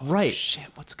like, oh, Right. shit,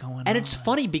 what's going on? And it's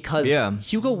funny because Yeah.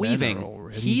 Hugo are Weaving,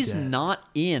 already he's dead. not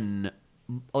in,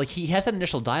 like, he has that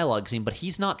initial dialogue scene, but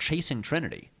he's not chasing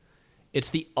Trinity. It's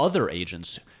the other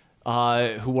agents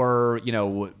who are,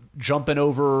 jumping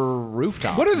over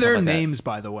rooftops. What are and stuff their like that. names,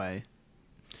 by the way?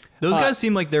 Those guys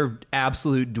seem like they're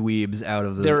absolute dweebs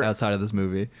They're- outside of this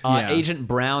movie. Yeah. Agent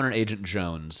Brown and Agent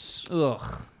Jones.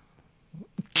 Ugh.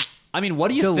 I mean, what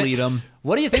do you Delete think? 'em.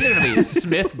 What do you think they're going to be?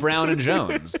 Smith, Brown, and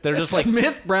Jones. They're just like,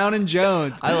 Smith, Brown, and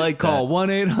Jones. I like Call that.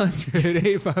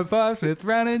 1-800-855 Smith,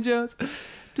 Brown, and Jones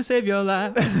to save your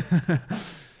life.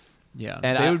 Yeah,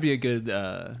 And they I- would be a good.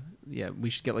 Yeah, we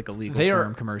should get like a legal They are-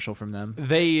 firm commercial from them.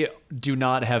 they do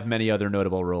not have many other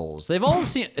notable roles. They've all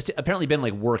apparently been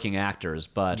like working actors,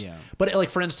 but Yeah. but like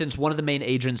for instance, one of the main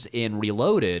agents in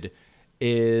Reloaded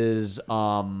is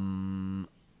oh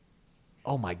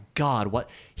my god, what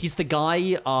he's the guy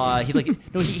he's like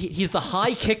no he's the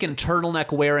high kick and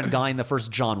turtleneck wearing guy in the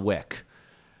first John Wick.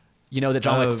 You know that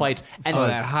John Wick fights and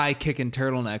that high kicking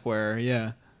turtleneck wearer.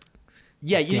 Yeah,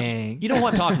 yeah, Dang. you know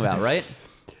what I'm talking about, right?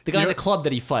 The guy in You're- the club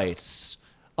that he fights.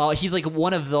 He's like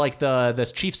one of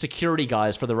the chief security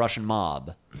guys for the Russian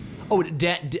mob.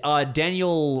 Oh,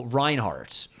 Daniel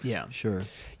Reinhardt. Yeah. Sure.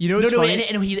 You know No, what's no, funny?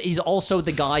 and he's also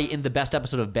the guy in the best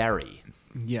episode of Barry.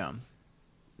 Yeah.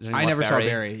 Did anyone I watch never saw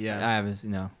Barry. Yeah. I haven't.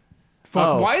 No. Fuck.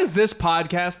 Oh. Why is this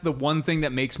podcast the one thing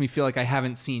that makes me feel like I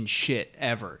haven't seen shit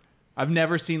ever? I've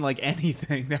never seen like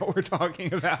anything that we're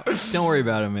talking about. Don't worry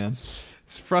about it, man.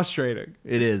 It's frustrating.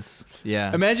 It is.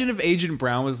 Yeah. Imagine if Agent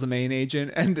Brown was the main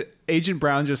agent, and Agent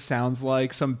Brown just sounds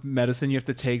like some medicine you have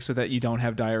to take so that you don't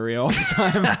have diarrhea all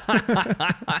the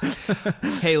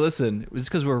time. Hey, listen. It's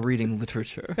because we're reading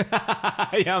literature.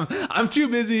 I'm too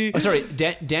busy Oh, sorry,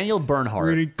 Daniel Bernhardt.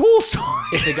 reading Tolstoy.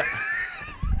 The guy-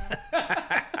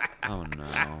 oh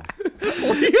no.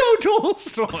 Leo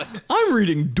Tolstoy. I'm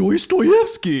reading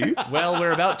Dostoevsky. Well,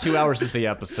 we're about 2 hours into the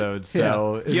episode,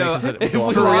 so it Yo, makes sense that if we'll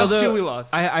we go off. lost you, we lost.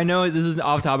 I know this is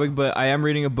off topic, but I am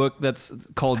reading a book that's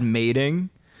called Mating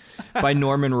by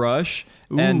Norman Rush.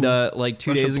 And like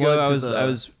 2 Rush of days ago, blood to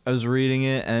I was reading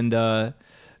it, and a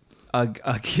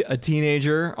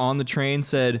teenager on the train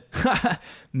said,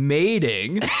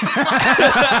 "Mating."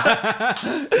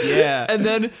 Yeah. And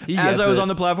then He as gets I was it. on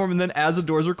the platform, and then as the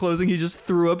doors were closing, he just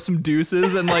threw up some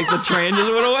deuces, and like the train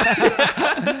just went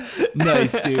away.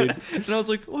 Nice, dude. And I was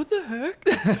like, "What the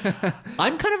heck?"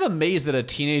 I'm kind of amazed that a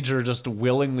teenager just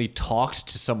willingly talked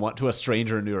to a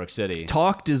stranger in New York City.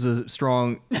 Talked is a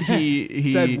strong.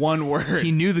 He Said one word.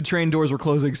 He knew the train doors were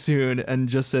closing soon, and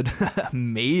just said,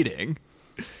 "Mating."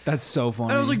 That's so funny.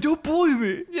 And I was like, "Don't bully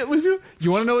me." yeah,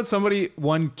 you want to know what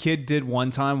one kid did one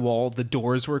time while the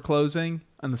doors were closing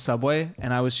on the subway,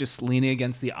 and I was just leaning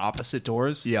against the opposite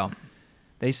doors? Yeah.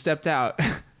 They stepped out.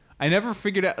 I never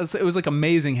figured out. It was like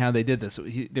amazing how they did this.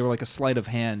 They were like a sleight of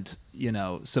hand,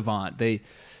 savant.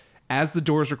 As the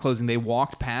doors were closing, they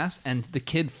walked past, and the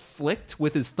kid flicked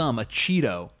with his thumb a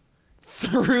Cheeto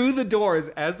through the doors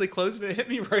as they closed, and it hit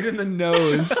me right in the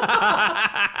nose.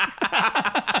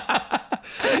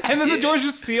 And then the doors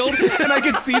just sealed, and I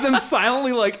could see them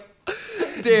silently like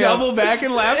double back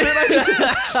and laugh, and I just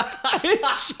had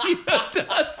Cheeto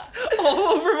dust all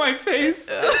over my face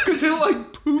because it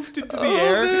like poofed into the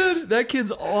air. Man, that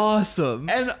kid's awesome.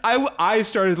 And I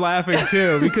started laughing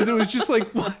too because it was just like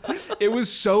it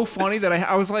was so funny that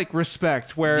I was like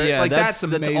respect where Yeah, like that's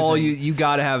amazing. all you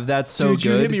gotta have. That's so Dude, good.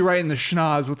 you hit me right in the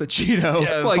schnoz with a Cheeto.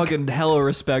 Yeah, like, fucking hella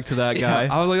respect to that guy.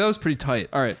 I was like, that was pretty tight.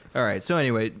 All right. All right. So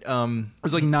anyway, It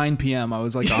was like 9 p.m. I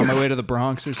was like on my way to the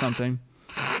Bronx or something.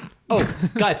 Oh,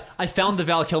 guys, I found the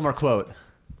Val Kilmer quote.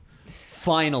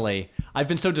 Finally. I've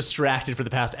been so distracted for the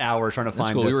past hour trying to that's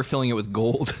find cool. this. We were filling it with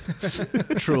gold.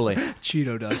 Truly.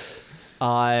 Cheeto dust.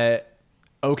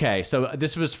 Okay, so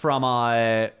this was from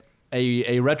a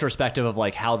retrospective of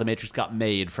like how The Matrix got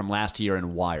made from last year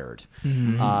in Wired.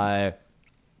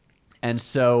 And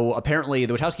so apparently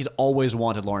the Wachowskis always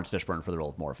wanted Lawrence Fishburne for the role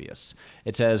of Morpheus.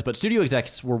 It says, but studio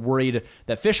execs were worried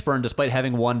that Fishburne, despite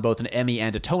having won both an Emmy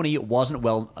and a Tony, wasn't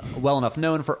well enough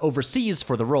known for overseas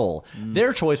for the role.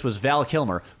 Their choice was Val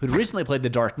Kilmer, who'd recently played the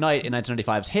Dark Knight in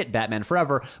 1995's hit Batman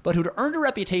Forever, but who'd earned a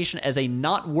reputation as a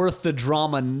not worth the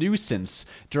drama nuisance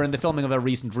during the filming of a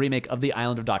recent remake of The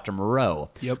Island of Dr. Moreau.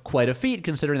 Yep. Quite a feat,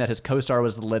 considering that his co-star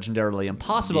was the legendarily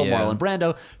impossible Yeah. Marlon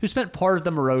Brando, who spent part of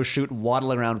the Moreau shoot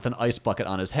waddling around with an ice bucket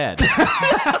on his head.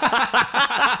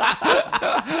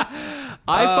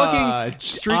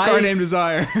 Streetcar Named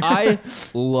Desire. I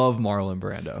love Marlon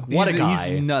Brando. What a guy.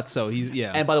 He's nuts. So he's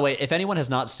yeah. And by the way, if anyone has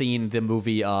not seen the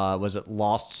movie, was it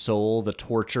Lost Soul, the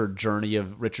tortured journey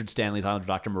of Richard Stanley's Island of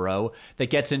Dr. Moreau, that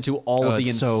gets into all of the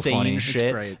it's so insane funny. It's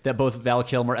shit great. that both Val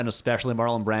Kilmer and especially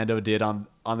Marlon Brando did on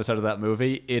the set of that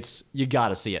movie. You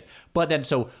gotta see it. But then,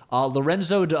 so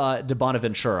Lorenzo de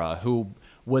Bonaventura, who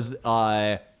was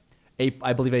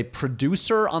I believe a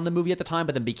producer on the movie at the time,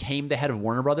 but then became the head of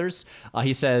Warner Brothers.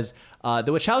 He says, the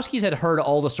Wachowskis had heard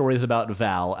all the stories about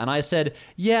Val, and I said,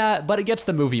 yeah, but it gets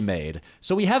the movie made.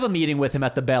 So we have a meeting with him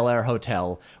at the Bel Air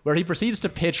Hotel, where he proceeds to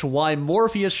pitch why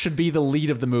Morpheus should be the lead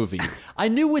of the movie. I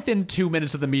knew within 2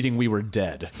 minutes of the meeting we were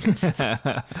dead.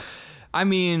 I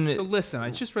mean, So listen, I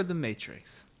just read The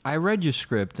Matrix. I read your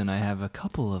script, and I have a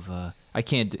couple of. I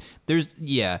can't.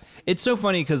 It's so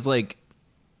funny because like.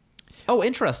 Oh,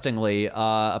 interestingly,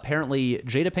 apparently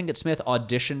Jada Pinkett Smith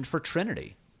auditioned for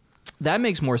Trinity. That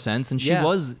makes more sense, and she Yeah.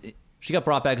 was. She got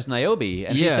brought back as Niobe,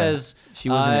 and she Yeah, says she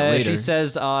was in it later. She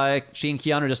says she and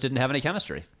Keanu just didn't have any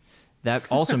chemistry. That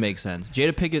also makes sense.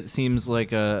 Jada Pinkett seems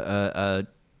like a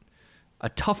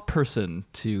tough person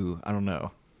to. I don't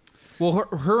know. Well,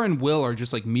 her and Will are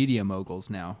just like media moguls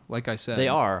now. Like I said, They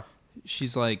are.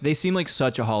 She's like They seem like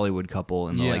such a Hollywood couple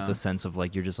in the, Yeah. like the sense of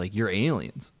like you're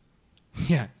aliens.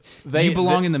 yeah. They- you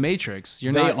belong they- in the Matrix.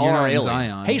 You're They not. You're are not in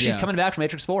aliens. Zion. Hey, she's Yeah. coming back from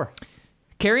Matrix 4.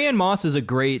 Carrie Ann Moss is a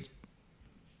great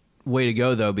way to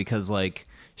go though, because like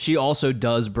she also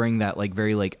does bring that like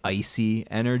very like icy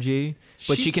energy,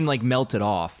 but she can like melt it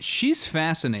off. She's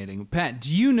fascinating. Pat,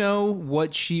 do you know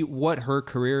what her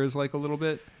career is like a little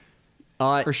bit?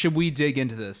 Or should we dig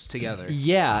into this together?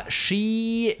 Yeah,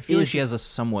 she I feel like she has a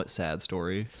somewhat sad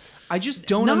story. I just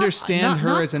don't understand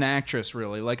her as an actress,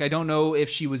 really. Like, I don't know if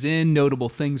she was in notable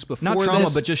things before Not trauma,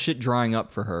 this. but just shit drying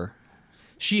up for her.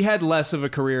 She had less of a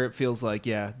career, it feels like,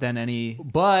 than any...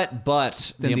 But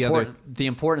Then the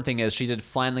important thing is she did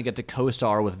finally get to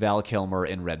co-star with Val Kilmer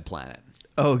in Red Planet.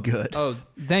 Oh, good. Oh,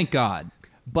 thank God.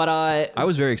 But I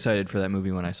was very excited for that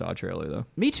movie when I saw a trailer, though.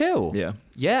 me too.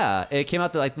 Yeah. It came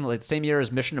out like the same year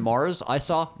as Mission to Mars. I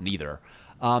saw neither.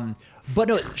 But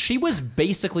no, she was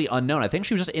basically unknown. I think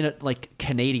she was just in like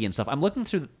Canadian stuff. I'm looking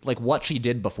through like what she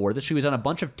did before this. She was on a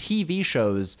bunch of TV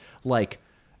shows, like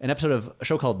an episode of a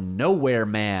show called Nowhere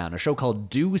Man, a show called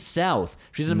Due South.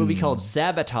 She's in a movie called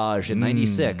Sabotage in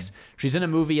 96. She's in a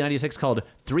movie in 96 called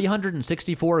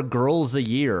 364 Girls a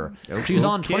Year. She was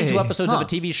on 22 episodes of a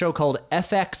TV show called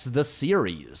FX The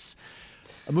Series.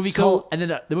 A movie called, and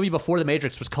then the movie before The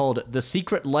Matrix was called The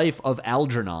Secret Life of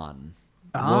Algernon.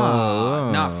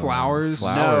 Not Flowers.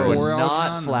 No, Or not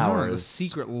Algernon? Flowers. The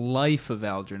Secret Life of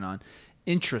Algernon.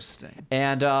 Interesting.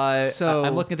 And So-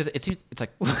 I'm looking at this. It's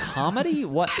like comedy.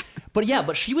 What?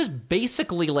 But she was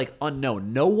basically like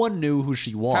unknown. No one knew who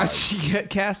she was. How'd she get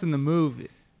cast in the movie?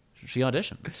 She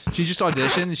auditioned. She just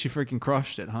auditioned and she freaking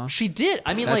crushed it, huh? She did.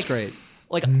 I mean, That's like, great.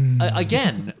 Like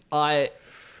again,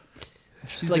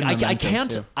 She's like been in I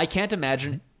Memento, too. can't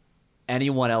imagine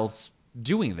anyone else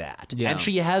doing that. Yeah. And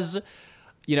she has,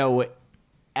 you know,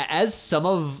 as some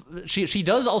of she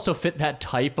does also fit that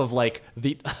type of like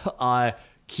the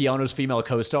Keanu's female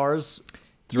co-stars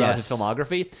throughout his Yes.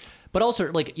 filmography, but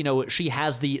also like, you know, she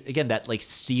has that like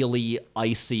steely,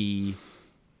 icy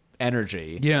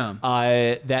energy,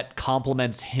 that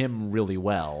complements him really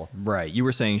well. Right. You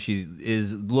were saying she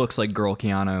looks like girl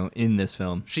Keanu in this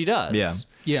film. She does.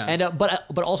 Yeah. And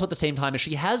but also at the same time,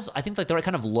 she has, I think, like the right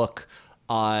kind of look.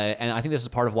 And I think this is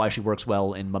part of why she works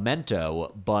well in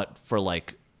Memento, but for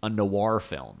like a noir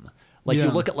film. Like you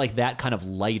Yeah. look at like that kind of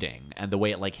lighting and the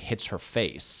way it like hits her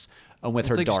face with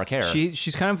her It's like dark hair.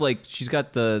 She's kind of like she's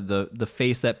got the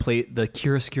face that the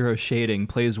chiaroscuro shading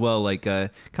plays well, like kind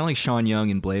of like Sean Young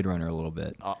in Blade Runner a little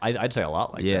bit. I'd say a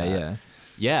lot like Yeah, that.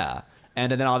 Yeah.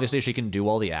 And then obviously she can do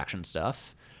all the action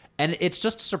stuff. And it's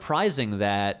just surprising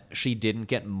that she didn't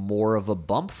get more of a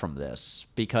bump from this,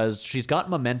 because she's got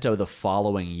Memento the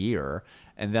following year,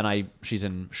 and then she's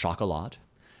in Chocolat.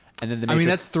 And then I mean,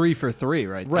 that's 3 for 3,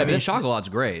 right? I mean, Chocolat's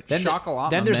great. Then,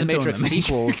 Chocolat, then there's the Memento, and Matrix the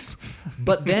Matrix. sequels,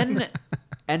 but then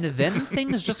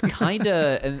things just kind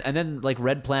of and then like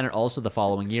Red Planet also the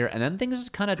following year, and then things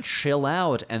just kind of chill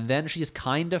out, and then she's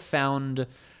kind of found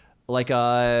like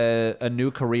a new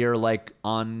career like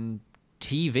on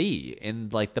TV in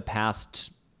like the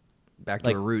past Back to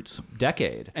like, her roots.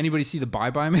 decade. Anybody see the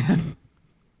Bye Bye Man?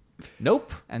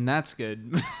 Nope. And that's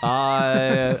good.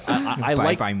 I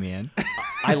like Bye, man.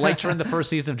 I liked her in the first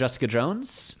season of Jessica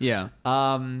Jones. Yeah.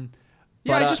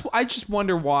 But, I just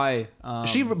wonder why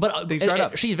they dried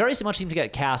up. She very much seems to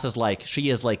get cast as like she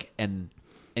is like an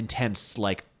intense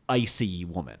like icy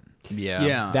woman.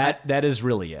 Yeah. That is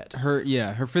really it.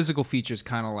 Her physical features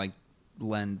kind of like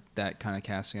lend that kind of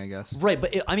casting, I guess. Right,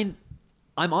 but I mean,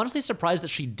 I'm honestly surprised that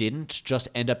she didn't just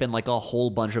end up in like a whole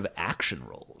bunch of action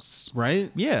roles. Right?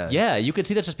 Yeah. Yeah, you could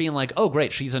see that just being like, oh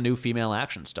great, she's a new female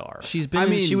action star. She's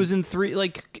been. She was in 3.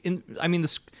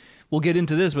 We'll get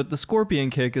into this, but the Scorpion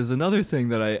kick is another thing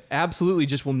that I absolutely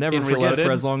just will never In forget Reloaded?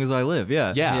 for as long as I live.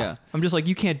 Yeah. Yeah. I'm just like,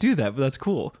 you can't do that, but that's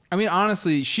cool. I mean,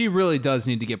 honestly, she really does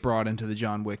need to get brought into the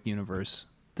John Wick universe.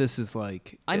 This is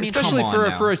like, I mean, especially come on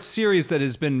now. for a series that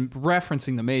has been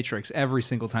referencing the Matrix every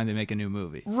single time they make a new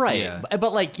movie. Right, Yeah.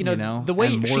 but like You know, the way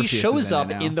and she Morpheus is shows in it up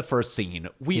now. in the first scene,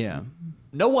 Yeah.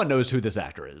 no one knows who this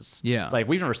actor is. Yeah. like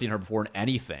we've never seen her before in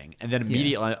anything, and then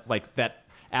immediately like that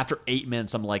after 8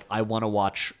 minutes, I'm like, I want to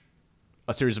watch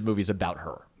a series of movies about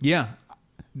her. Yeah.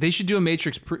 They should do a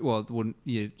Matrix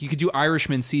you could do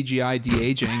Irishman CGI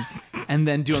de-aging and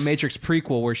then do a Matrix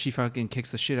prequel where she fucking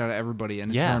kicks the shit out of everybody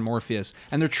and it's her and Morpheus.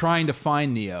 And they're trying to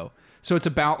find Neo. So it's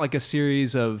about like a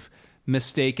series of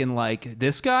mistaken like,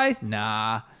 this guy?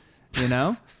 Nah. You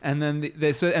know? And then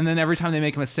and then every time they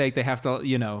make a mistake, they have to,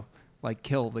 you know, like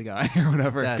kill the guy or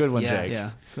whatever. Good one, yes. Jake.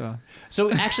 Yeah.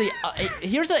 So actually,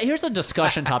 here's a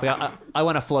discussion topic I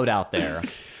want to float out there.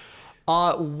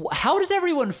 How does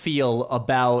everyone feel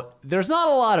about? There's not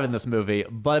a lot of it in this movie,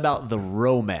 but about the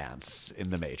romance in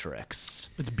The Matrix,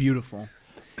 It's beautiful.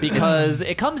 because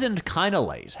it comes in kind of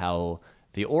late. How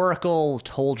the Oracle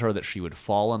told her that she would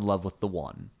fall in love with the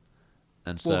One,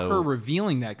 And so her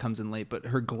revealing that comes in late, but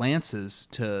her glances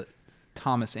to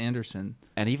Thomas Anderson,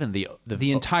 and even the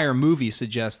entire movie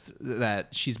suggests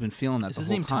that she's been feeling that Is the his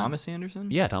whole name time. Thomas Anderson?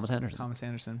 yeah, Thomas Anderson. Thomas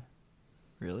Anderson.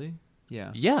 Really?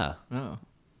 Yeah. Yeah. Oh.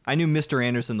 I knew Mr.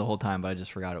 Anderson the whole time, but I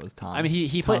just forgot it was Tom. I mean,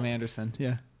 he Tom played. Anderson.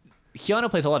 Yeah. Keanu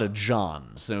plays a lot of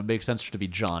Johns, so it makes sense to be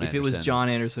John. if Anderson. it was John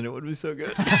Anderson, it would be so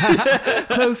good.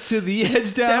 Close to the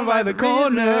edge, down by the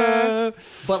corner.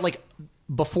 But like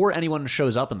before anyone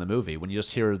shows up in the movie, when you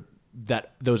just hear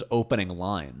those opening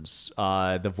lines,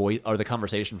 the voice or the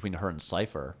conversation between her and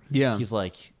Cypher, Yeah. he's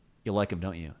like, "You like him,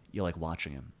 don't you? You like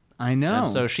watching him." I know. And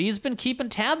so she's been keeping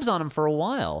tabs on him for a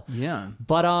while. Yeah.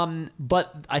 But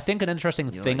I think an interesting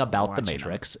thing like about The watching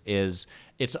Matrix is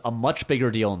it's a much bigger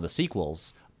deal in the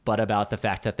sequels, but about the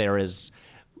fact that there is.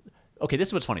 Okay, this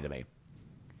is what's funny to me.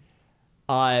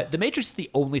 The Matrix is the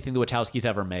only thing the Wachowskis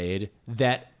ever made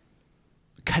that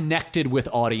connected with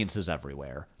audiences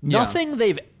everywhere. Yeah. Nothing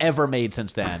they've ever made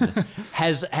since then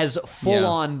has full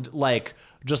on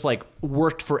just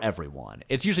worked for everyone.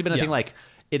 It's usually been a thing like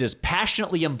it is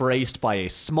passionately embraced by a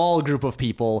small group of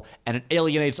people and it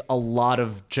alienates a lot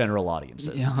of general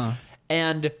audiences. Yeah.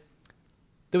 And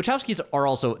the Wachowskis are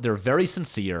also, they're very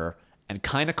sincere and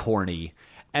kind of corny,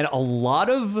 and a lot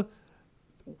of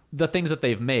the things that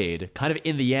they've made kind of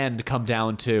in the end come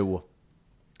down to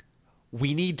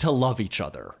we need to love each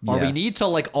other, or we Yes. need to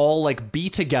all be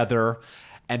together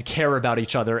and care about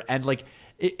each other. And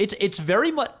it's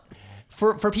very much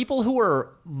for people who are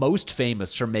most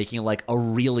famous for making a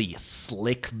really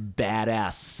slick,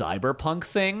 badass cyberpunk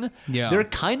thing. Yeah. They're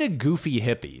kind of goofy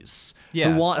hippies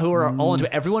Yeah. who are all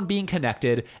into everyone being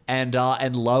connected and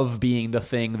love being the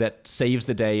thing that saves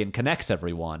the day and connects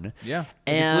everyone. Yeah.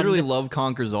 And It's literally love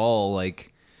conquers all.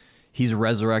 Like, he's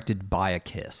resurrected by a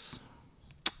kiss.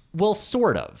 well,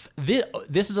 sort of.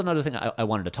 This is another thing I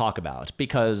wanted to talk about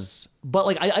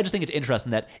I just think it's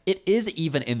interesting that it is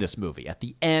even in this movie. At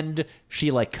the end, she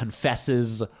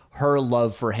confesses her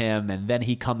love for him, and then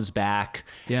he comes back.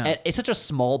 Yeah. And it's such a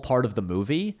small part of the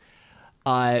movie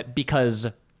because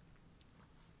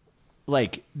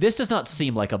this does not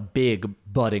seem like a big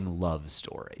budding love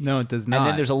story. No, it does And not.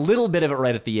 then there's a little bit of it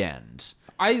right at the end.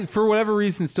 I, for whatever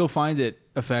reason, still find it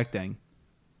affecting.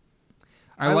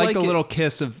 I like like the it- little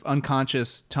kiss of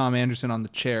unconscious Tom Anderson on the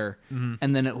chair,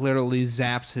 and then it literally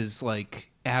zaps his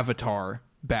avatar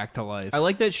back to life. I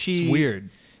like that she. It's weird.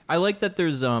 I like that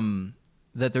there's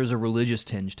a religious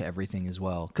tinge to everything as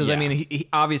well. Because Yeah. I mean, he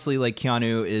obviously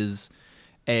Keanu is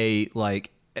a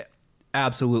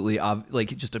absolutely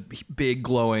just a big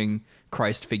glowing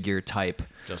Christ figure type.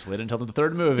 Just wait until the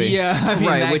third movie. Yeah, I mean,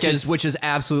 right, that which is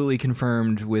absolutely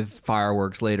confirmed with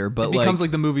fireworks later. But it becomes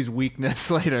the movie's weakness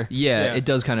later. yeah, it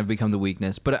does kind of become the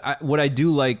weakness. But what I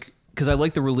do like, because I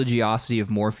like the religiosity of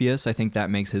Morpheus, I think that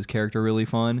makes his character really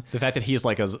fun. The fact that he's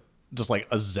just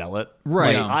a zealot.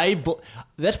 Right.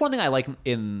 That's one thing I like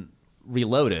in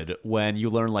Reloaded, when you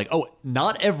learn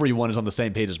not everyone is on the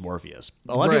same page as Morpheus.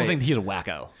 A lot of people Right. think he's a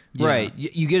wacko. Right,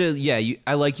 you get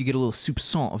I like you get a little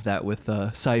soupçon of that with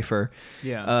Cypher,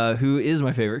 who is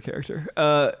my favorite character,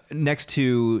 next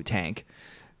to Tank.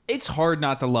 It's hard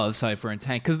not to love Cypher and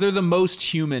Tank because they're the most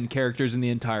human characters in the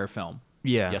entire film.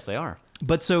 Yeah, Yes, they are.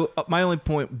 But so my only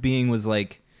point being was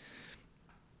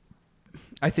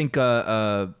I think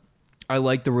I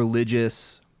like the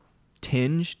religious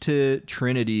tinge to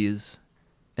Trinity's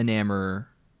enamor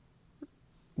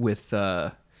with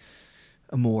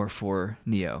amour for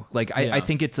Neo. I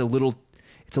think it's a little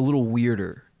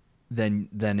weirder than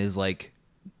is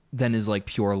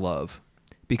pure love,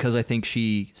 because I think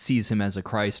she sees him as a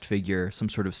Christ figure, some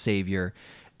sort of savior,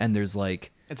 and there's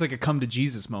It's like a come to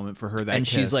Jesus moment for her. That and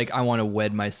she's kiss. like, I want to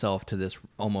wed myself to this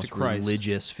almost To Christ.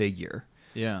 religious figure.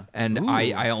 yeah, And Ooh.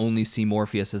 I only see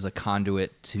Morpheus as a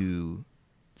conduit to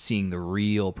seeing the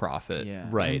real prophet. Yeah.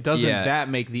 Right. And doesn't Yeah. that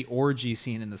make the orgy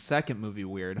scene in the second movie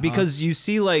weird? Huh? Because you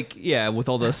see with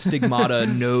all the stigmata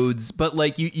nodes, but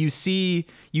you see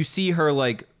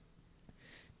her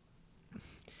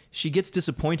she gets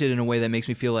disappointed in a way that makes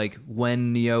me feel like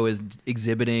when Neo is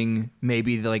exhibiting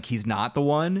maybe he's not the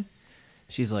one,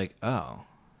 she's like, oh.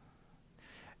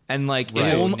 And Right.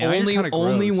 on- Now you're kinda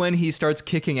only gross. when he starts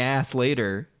kicking ass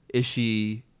later is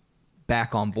she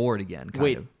back on board again.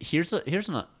 Wait, Of. here's an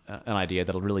idea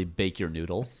that'll really bake your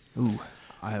noodle. ooh,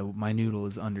 my noodle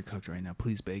is undercooked right now.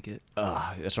 Please bake it.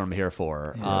 That's what I'm here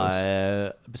for.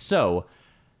 So,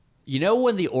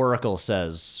 when the Oracle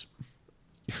says,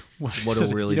 What'll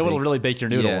really what'll bake- really bake your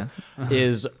noodle Yeah.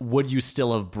 is, would you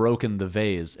still have broken the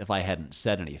vase if I hadn't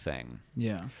said anything?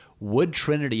 Yeah. Would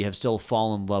Trinity have still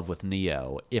fallen in love with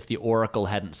Neo if the Oracle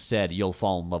hadn't said, you'll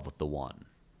fall in love with the one?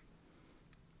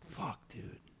 Fuck,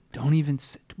 dude. Don't even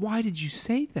say, why did you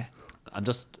say that? I'm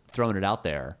just throwing it out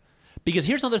there. Because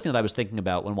here's another thing that I was thinking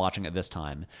about when watching it this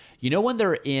time. You know when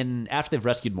they're after they've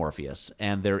rescued Morpheus,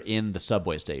 and they're in the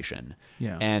subway station.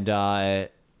 Yeah. And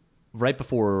right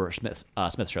before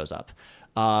Smith shows up,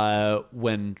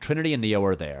 when Trinity and Neo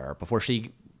are there, before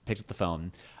she picks up the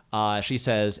phone, she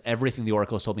says, everything the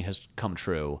Oracle has told me has come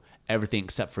true, everything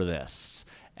except for this.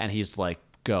 And he's like,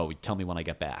 go, tell me when I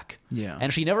get back. Yeah.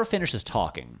 And she never finishes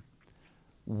talking.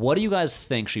 What do you guys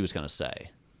think she was going to say?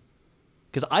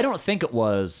 Because I don't think it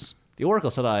was, the Oracle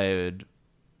said I'd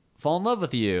fall in love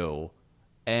with you,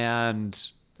 and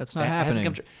That's not it hasn't happening.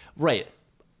 come true. Right.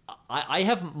 I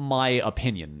have my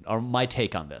opinion, or my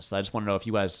take on this. I just want to know if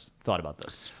you guys thought about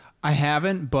this. I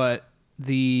haven't, but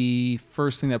the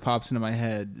first thing that pops into my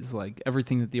head is like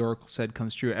everything that the Oracle said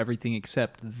comes true, everything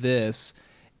except this,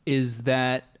 is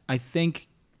that I think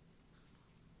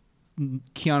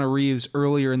Keanu Reeves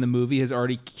earlier in the movie has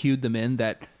already cued them in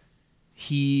that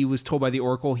he was told by the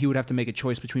Oracle he would have to make a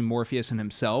choice between Morpheus and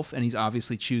himself, and he's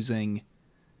obviously choosing,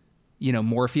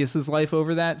 Morpheus's life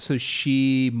over that. So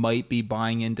she might be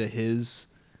buying into his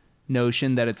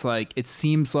notion that it's like, it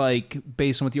seems like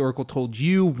based on what the Oracle told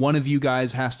you, one of you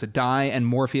guys has to die, and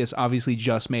Morpheus obviously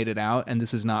just made it out, and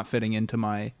this is not fitting into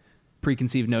my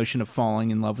preconceived notion of falling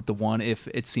in love with the one if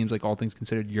it seems like all things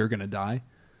considered you're gonna die,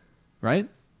 right?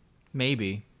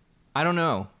 Maybe. I don't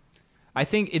know. I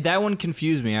think that one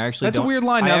confused me. I actually That's a don't- weird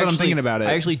line now I that I'm actually- thinking about it.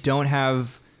 I actually don't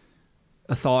have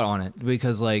a thought on it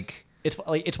because, like, It's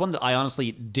one that I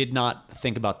honestly did not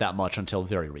think about that much until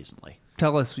very recently.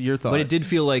 Tell us your thought. but it did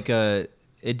feel like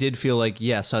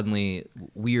yeah, suddenly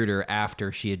weirder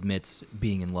after she admits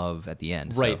being in love at the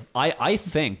end. Right. So. I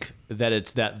think that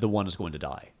it's that the one is going to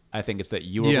die. I think it's that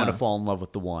you are Yeah. going to fall in love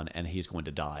with the one and he's going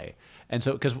to die. And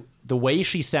so, because the way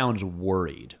she sounds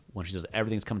worried when she says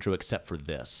everything's come true except for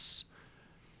this.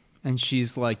 And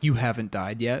she's like, you haven't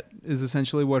died yet, is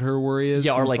essentially what her worry is.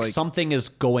 Yeah, or It's like something is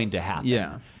going to happen.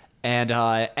 Yeah. And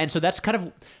so that's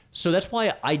that's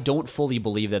why I don't fully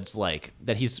believe that it's like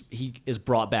that he is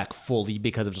brought back fully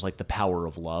because of just like the power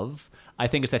of love. I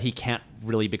think it's that he can't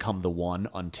really become the one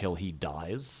until he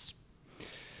dies.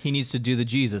 He needs to do the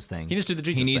Jesus thing. He needs to do the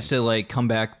Jesus He needs thing. to like come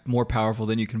back more powerful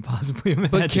than you can possibly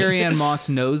imagine. But Carrie Ann Moss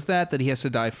knows that he has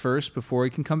to die first before he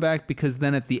can come back, because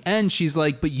then at the end she's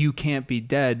like, but you can't be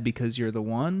dead because you're the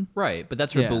one. right, but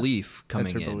that's her Yeah. belief coming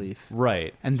That's her in. belief.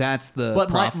 Right. And that's the But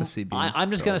prophecy being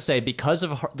I'm just fulfilled. going to say, because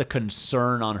of the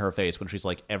concern on her face when she's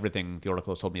like, everything the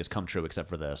Oracle has told me has come true except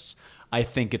for this, I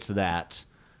think it's that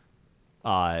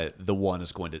the one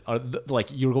is going to, like,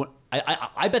 you're going,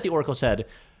 I bet the Oracle said,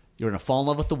 you're going to fall in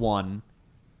love with the one,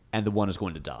 and the one is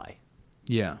going to die.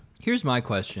 Yeah. Here's my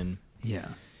question. Yeah.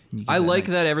 I like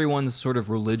that everyone's sort of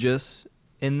religious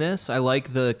in this. I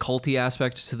like the culty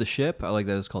aspect to the ship. I like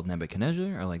that it's called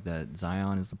Nebuchadnezzar. I like that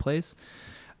Zion is the place.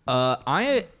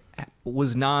 I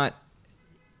was not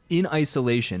in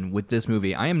isolation with this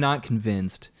movie. I am not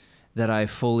convinced that I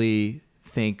fully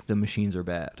think the machines are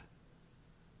bad.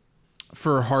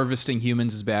 For harvesting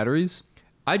humans as batteries,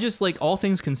 I just like, all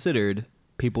things considered,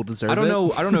 people deserve I don't it.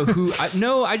 know. I don't know who. I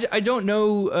don't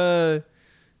know.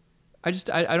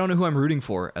 I don't know who I'm rooting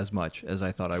for as much as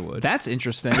I thought I would. That's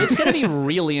interesting. It's going to be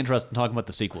really interesting talking about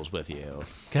the sequels with you,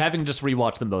 having just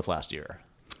rewatched them both last year.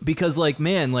 Because, like,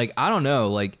 man, like, I don't know,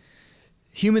 like,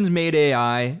 humans made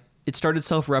AI. It started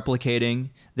self-replicating.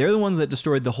 They're the ones that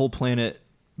destroyed the whole planet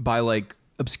by, like,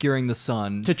 obscuring the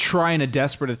sun. to try in a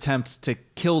desperate attempt to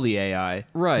kill the AI. 'Cause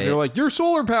Right. They're like, you're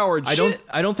solar powered. I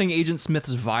don't think Agent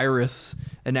Smith's virus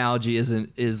analogy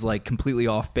is like completely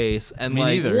off base. And Me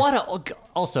like, neither.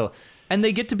 Also, and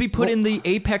they get to be put in the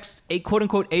apex, quote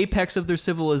unquote apex of their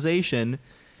civilization.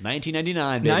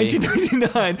 1999, baby.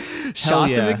 1999,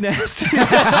 Shasta yeah.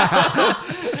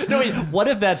 McNasty. No, wait, what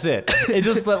if that's it? It's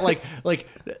just that, like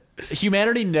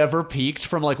humanity never peaked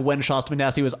from, like, when Shasta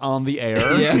McNasty was on the air.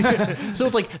 Yeah. So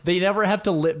it's like they never have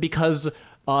to live, because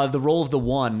the role of the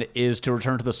one is to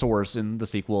return to the source in the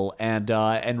sequel and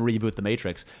reboot the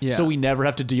Matrix. Yeah. So we never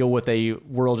have to deal with a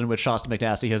world in which Shasta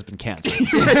McNasty has been canceled.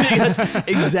 That's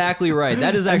exactly right.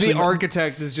 That is And actually the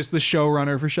architect is just the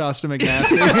showrunner for Shasta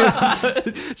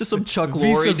McNasty. just some Chuck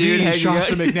Lorre Vis-a-vis dude. hanging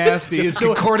Shasta out. McNasty is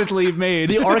concordantly made.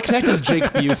 The architect is Jake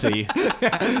Busey.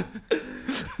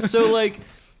 So like,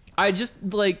 I just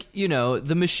like,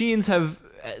 the machines have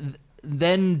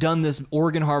then done this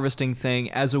organ harvesting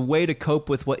thing as a way to cope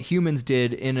with what humans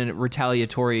did in a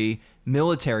retaliatory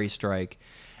military strike.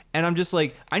 And I'm just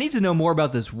like, I need to know more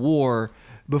about this war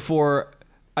before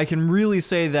I can really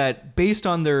say that based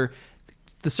on the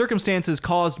circumstances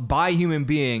caused by human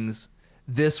beings,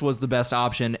 this was the best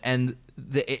option. And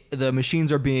the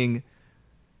machines are being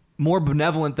more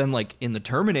benevolent than like in the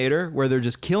Terminator, where they're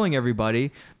just killing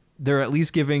everybody. They're at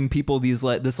least giving people this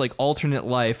like alternate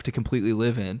life to completely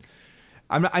live in.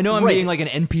 I know I'm Right. being like an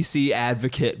NPC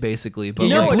advocate basically, but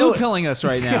You're like, blue pilling us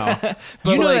right now.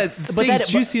 You know like- that steak's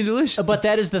juicy and delicious. But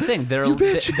that is the thing. They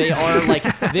are like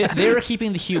they're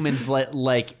keeping the humans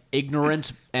like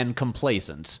ignorant and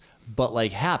complacent, but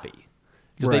like happy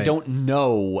because they Right. don't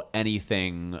know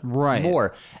anything Right.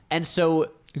 more. And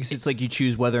so because it's like you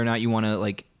choose whether or not you want to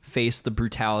like face the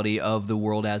brutality of the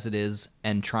world as it is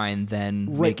and try and then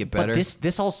make it better. But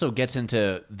this also gets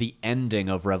into the ending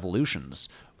of Revolutions,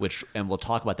 and we'll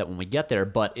talk about that when we get there.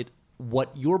 But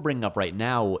what you're bringing up right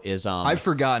now is I've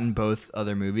forgotten both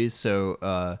other movies,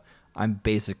 so I'm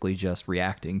basically just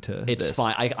reacting to it's this.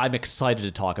 fine. I'm excited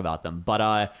to talk about them,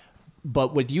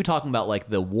 but with you talking about like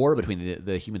the war between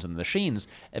the humans and the machines,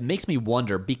 it makes me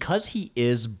wonder, because he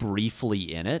is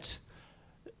briefly in it,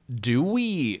 do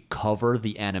we cover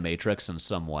the Animatrix in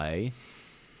some way?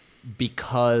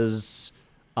 Because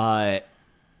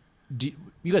you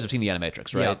guys have seen the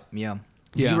Animatrix, right? Yeah.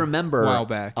 Do Yeah, you remember a while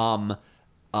back.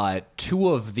 two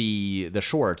of the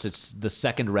shorts? It's the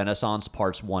Second Renaissance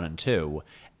parts 1 and 2,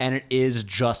 and it is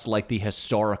just like the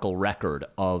historical record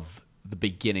of the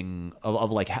beginning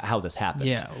of like how this happened.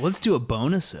 yeah, let's do a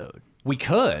bonus-ode. We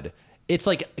could. It's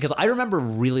like, because I remember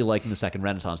really liking the Second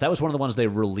Renaissance. That was one of the ones they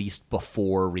released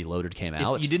before Reloaded came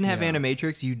out. If you didn't have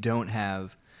Animatrix, you don't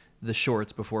have the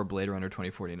shorts before Blade Runner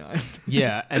 2049.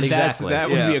 Yeah, and Exactly. that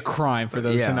would Yeah. be a crime for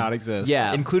those Yeah. to not exist.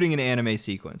 Yeah. Including an anime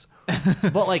sequence.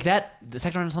 But like that, the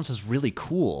Second Renaissance was really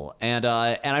cool, and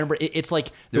I remember it's like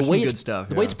There's the way some it's, good stuff,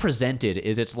 The way yeah. it's presented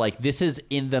is it's like this is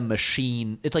in the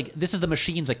machine. It's like this is the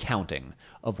machine's accounting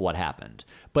of what happened,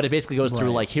 but it basically goes through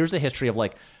Right. like here's the history of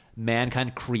like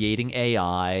mankind creating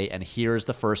AI, and here's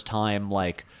the first time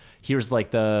like here's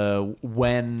like the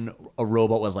when a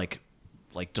robot was like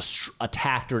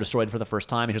attacked or destroyed for the first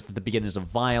time. Here's the beginnings of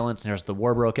violence, and here's the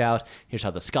war broke out. Here's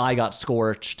how the sky got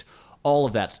scorched. All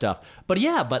of that stuff. But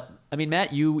I mean,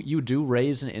 Matt, you do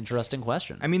raise an interesting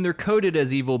question. I mean, they're coded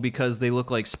as evil because they look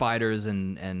like spiders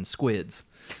and squids.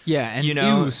 Yeah, and You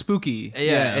know- ew, spooky.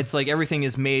 Yeah, it's like everything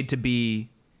is made to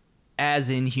be as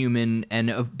inhuman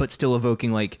but still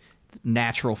evoking like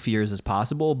natural fears as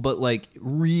possible. But like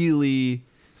really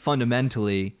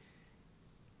fundamentally,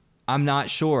 I'm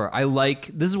not sure.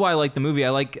 This is why I like the movie. I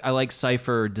like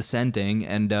Cypher dissenting,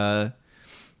 and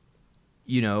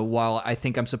while I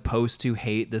think I'm supposed to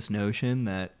hate this notion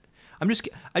that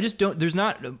I just don't. There's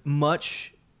not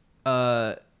much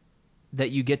that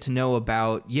you get to know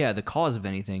about the cause of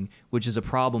anything, which is a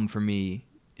problem for me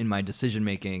in my decision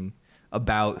making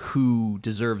about who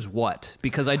deserves what,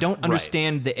 because I don't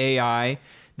understand the AI.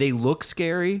 They look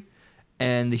scary,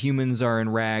 and the humans are in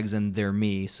rags and they're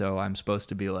me, so I'm supposed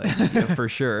to be like for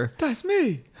sure. That's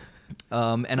me.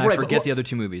 And I Right, but forget the other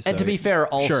two movies. And so- to be fair,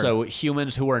 also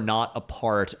humans who are not a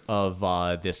part of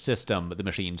this system, the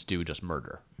machines do just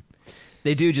murder.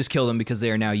 they do just kill them because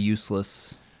they are now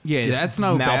useless. Yeah, Just that's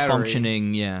no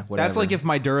malfunctioning. Yeah, whatever. That's like if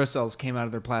my Duracells came out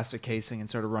of their plastic casing and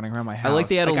started running around my house. like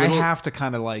they had a little- I have to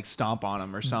kind of like stomp on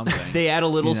them or something. they add a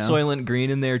little You know? Soylent Green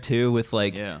in there too, with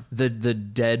like Yeah. the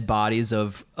dead bodies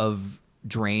of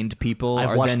drained people. I've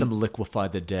are watched then- them liquefy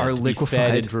the dead are to be liquefied.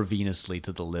 fed intravenously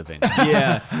to the living.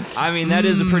 Yeah, I mean that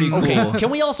is a pretty cool. Okay,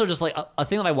 can we also just like a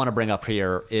thing that I want to bring up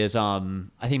here is I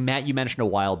think Matt, you mentioned a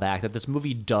while back that this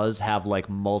movie does have like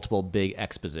multiple big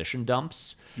exposition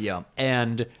dumps. Yeah.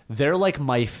 And they're like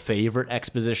my favorite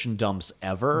exposition dumps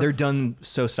ever. They're done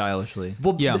so stylishly.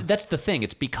 Well, Yeah. that's the thing.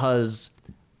 It's because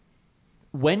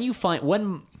when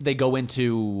they go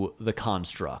into the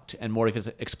construct and Morpheus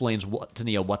explains to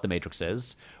Neo what the Matrix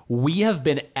is, we have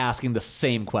been asking the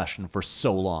same question for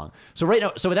so long. So right now,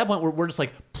 at that point, we're just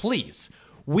like, please,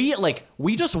 we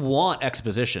just want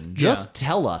exposition. Just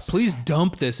tell us. Please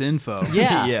dump this info.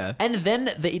 Yeah. Yeah. And then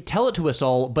they tell it to us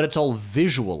all, but it's all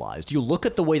visualized. You look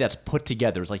at the way that's put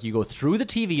together. It's like you go through the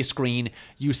TV screen,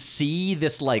 you see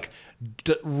this like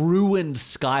ruined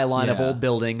skyline of Yeah. old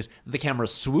buildings. The camera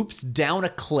swoops down a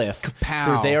cliff. Kapow.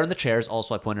 They're there in the chairs.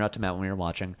 Also, I pointed out to Matt when we were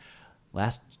watching.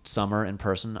 Last summer in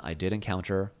person, I did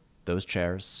encounter those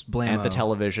chairs and the Blammo.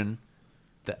 television.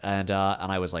 And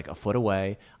I was like a foot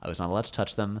away. I was not allowed to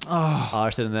touch them. I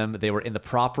was sitting them. They were in the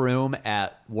prop room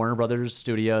at Warner Brothers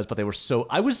Studios, but I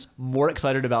was more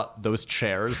excited about those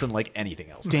chairs than like anything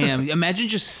else. Damn, imagine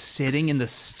just sitting in the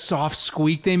soft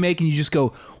squeak they make and you just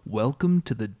go, "Welcome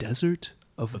to the desert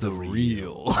of the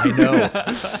real." I know.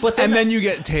 But And then you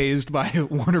get tased by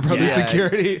Warner Brothers Yeah.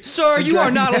 security. Sir, you are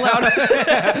not allowed.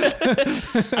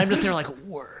 I'm just there like,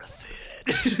 worth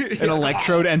An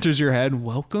electrode enters your head.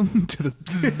 Welcome to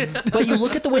the. But you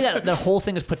look at the way that the whole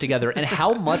thing is put together and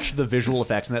how much the visual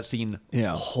effects in that scene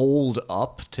Yeah. hold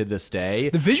up to this day.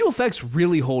 The visual effects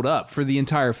really hold up for the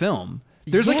entire film.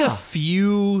 There's like Yeah. a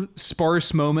few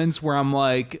sparse moments where I'm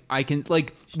like, I can,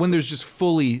 like, when there's just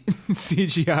fully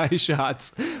CGI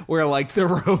shots where like the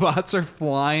robots are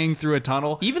flying through a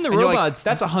tunnel. Even the and you're like, robots-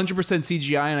 that's 100%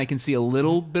 CGI, and I can see a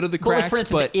little bit of the But cracks. like, for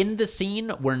instance, but in the scene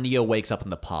where Neo wakes up in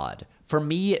the pod, for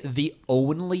me, the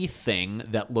only thing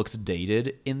that looks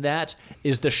dated in that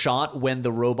is the shot when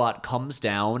the robot comes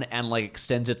down and like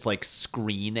extends its like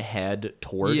screen head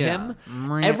toward Yeah.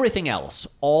 him. Everything else,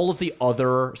 all of the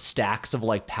other stacks of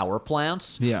like power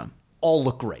plants, Yeah. all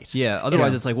look great. Yeah.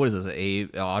 Otherwise, Yeah. it's like, what is this?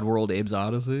 Oddworld, Abe's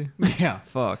Odyssey. yeah,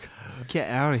 Fuck. get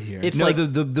out of here. It's No, like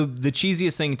the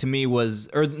cheesiest thing to me was,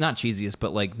 or not cheesiest,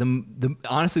 but like the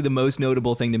honestly the most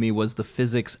notable thing to me was the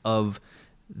physics of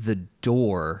the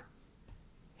door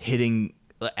hitting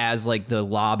as like the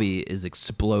lobby is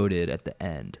exploded at the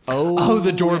end, oh,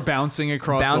 the door bouncing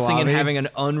across bouncing the and lobby. having an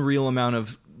unreal amount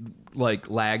of like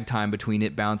lag time between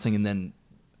it bouncing and then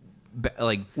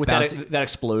like with bouncing. that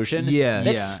explosion. Yeah.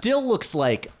 that Yeah. still looks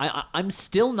like I'm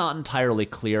still not entirely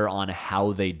clear on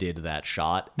how they did that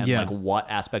shot and Yeah. like what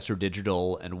aspects are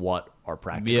digital and what are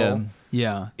practical. Yeah.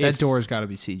 Yeah, that It's- door's got to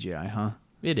be CGI, huh?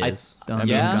 It is. Dun,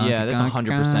 yeah? yeah, that's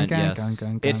 100% yes.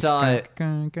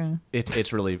 It's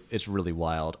it's really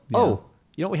wild. Oh,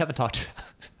 you know what we haven't talked about?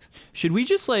 Should we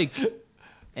just like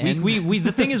End? we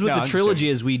the thing is with No, the I'm just trilogy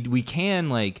joking. is we can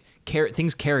like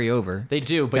things carry over. They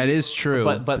do, but That is true.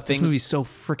 But this things movie's so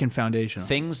freaking foundational.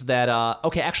 things that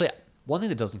okay, actually, one thing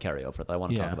that doesn't carry over that I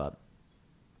want to talk Yeah. about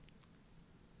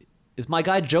is my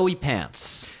guy Joey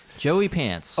Pants. Joey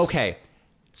Pants. Okay,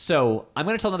 so I'm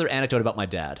going to tell another anecdote about my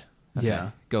dad.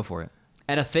 Yeah. Go for it.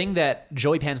 And a thing that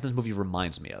Joey Pants in this movie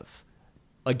reminds me of.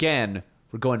 Again,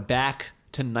 we're going back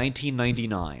to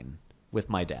 1999 with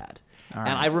my dad. And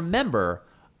I remember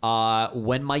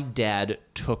when my dad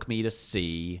took me to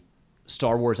see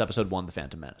Star Wars Episode 1, The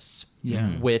Phantom Menace. Yeah.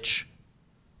 Which,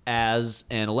 as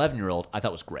an 11-year-old, I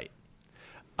thought was great.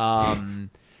 And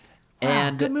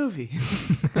good movie.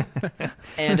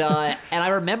 and I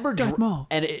remember, Darth Maul.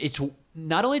 and it's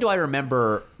not only do I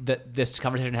remember that this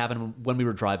conversation happened when we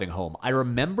were driving home. I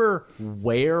remember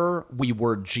where we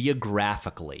were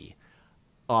geographically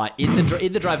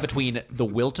in the drive between the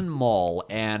Wilton Mall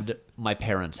and my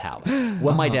parents' house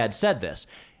when my dad said this.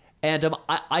 And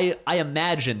I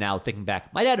imagine now, thinking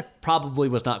back, my dad probably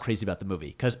was not crazy about the movie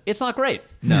because it's not great.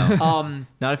 No.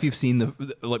 Not if you've seen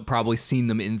probably seen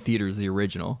them in theaters, the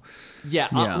original. Yeah,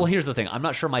 Yeah. well, here's the thing. I'm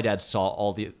not sure my dad saw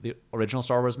all the original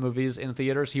Star Wars movies in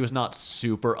theaters. He was not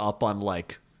super up on,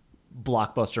 like,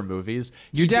 blockbuster movies.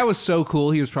 Your dad was so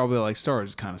cool. He was probably like, Star Wars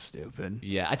is kind of stupid.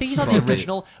 Yeah, I think he saw the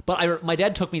original, but my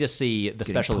dad took me to see the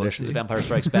special editions of Empire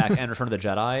Strikes Back and Return of the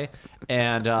Jedi,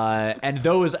 and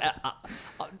those,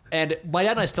 and my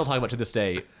dad and I still talk about to this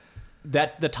day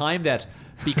that the time that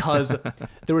because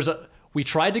there was we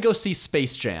tried to go see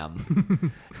Space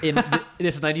Jam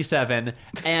this is 97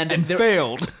 and there,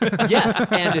 Failed. yes,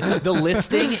 and the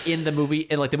listing in the movie,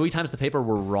 in like the movie times, the paper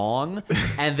were wrong.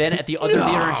 And then at the other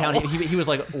theater in town, he was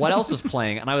like, "What else is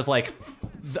playing?" And I was like,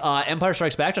 "Empire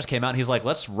Strikes Back just came out." And he's like,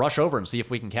 "Let's rush over and see if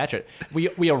we can catch it."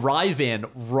 We arrive in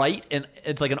right, and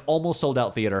it's like an almost sold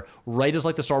out theater. Right as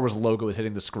like the Star Wars logo is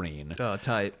hitting the screen. Oh,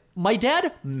 tight. My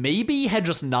dad maybe had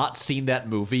just not seen that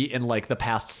movie in like the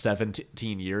past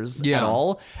 17 years Yeah. at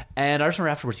all. And I just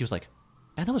remember afterwards he was like,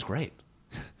 "Man, that was great.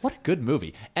 What a good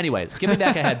movie." Anyway, skipping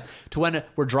back ahead to when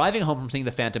we're driving home from seeing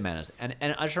The Phantom Menace. And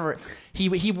I just remember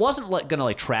he wasn't like gonna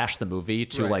like trash the movie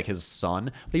to Right. like his son,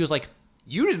 but he was like,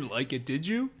 You didn't like it, did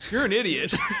you? You're an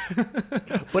idiot.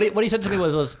 but what he said to me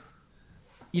was,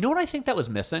 "You know what I think that was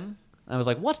missing?" I was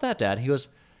like, "What's that, Dad?" He goes,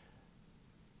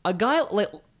 a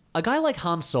guy like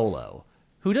Han Solo,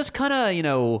 who just kind of, you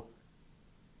know,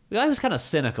 the guy who's kind of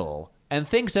cynical and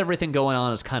thinks everything going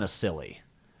on is kind of silly."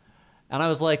 And I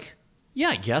was like, "Yeah,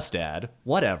 I guess, Dad.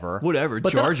 Whatever." Whatever.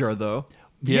 But Jar then- Jar though.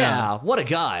 Yeah, what a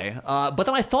guy. But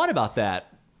then I thought about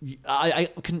that. I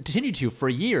continued to for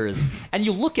years. And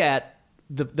you look at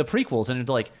the prequels and it's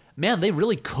like, man, they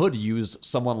really could use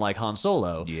someone like Han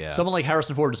Solo. Yeah. Someone like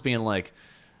Harrison Ford just being like,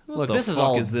 look, the this is fuck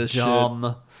all is this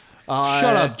dumb.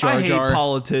 Shut up, Jar I Jar. hate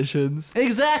Politicians.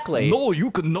 Exactly. No, you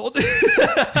could not. But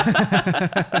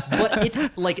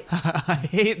it's like, I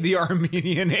hate the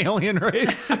Armenian alien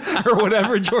race or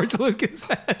whatever George Lucas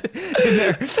had in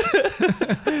there.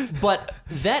 but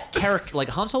that character, like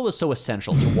Han Solo was so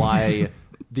essential to why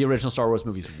the original Star Wars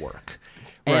movies work.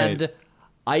 And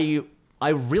I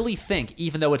really think,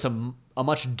 even though it's a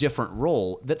much different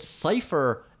role, that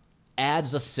Cypher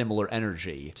adds a similar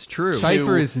energy. It's true.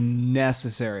 Cypher is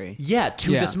necessary. To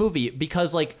Yeah. this movie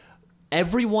because like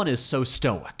everyone is so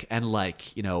stoic and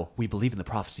like, you know, we believe in the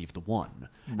prophecy of the one.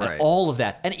 Right. And all of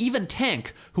that. And even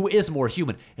Tank, who is more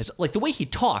human, is like the way he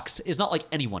talks is not like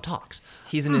anyone talks.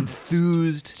 He's an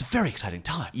enthused. It's a very exciting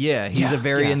time. Yeah, he's Yeah, a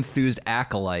very yeah. enthused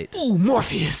acolyte. Oh,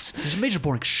 Morpheus. There's major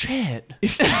boring shit.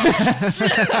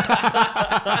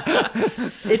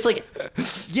 It's like,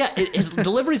 yeah, his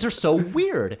deliveries are so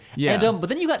weird. Yeah. And but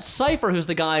then you got Cypher, who's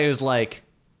the guy who's like,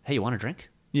 hey, you want a drink?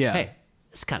 Yeah. Hey,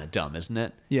 it's kind of dumb, isn't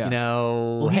it? Yeah. You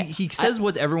know, Well, hey, he says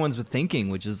what everyone's been thinking,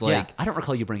 which is yeah, like, I don't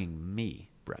recall you bringing me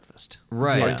breakfast.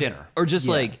 right, Or dinner. or just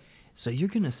Yeah. like, so you're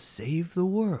gonna save the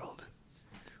world.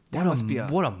 That must be a-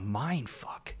 what a mind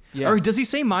fuck. Yeah. Or does he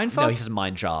say mind fuck? No, he says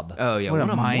mind job. Oh yeah, What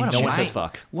a mind No one job. says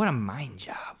fuck. What a mind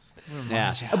job.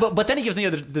 Yeah. But then he gives me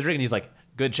the drink and he's like,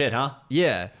 good shit, huh?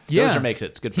 Yeah. Dozier makes it.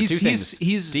 It's good for He's- two things.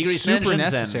 he's Decreased super engines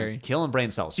necessary. and killing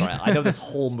brain cells. Sorry, I know this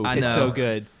whole movie. I It's know. so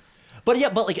good. But yeah,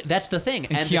 but like that's the thing.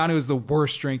 And Keanu is the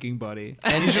worst drinking buddy.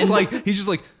 And he's just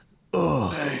like, oh,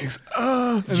 thanks.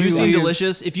 Juicy and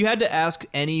delicious. If you had to ask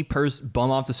any bum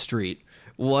off the street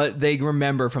what they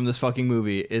remember from this fucking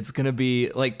movie, it's gonna be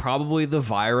like probably the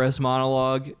virus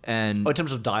monologue and in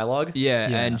terms of dialogue. yeah,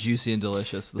 Yeah. and juicy and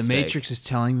delicious. The steak. Matrix is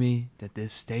telling me that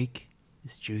this steak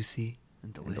is juicy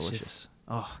and delicious.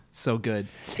 Oh, it's so good.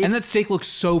 And that steak looks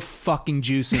so fucking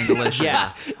juicy and delicious.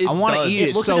 Yeah, I want to does. eat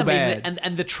it looks so like amazing. bad.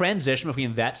 And the transition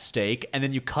between that steak and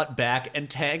then you cut back and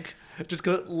Tank just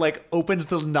opens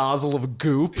the nozzle of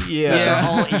goop. Yeah. that they're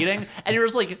all eating, and you're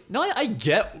just like, no, I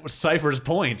get Cypher's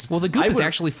point. Well, the goop I is would-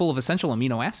 actually full of essential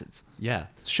amino acids. yeah.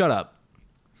 Shut up.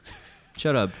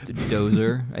 Shut up,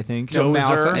 Dozer. I think. No,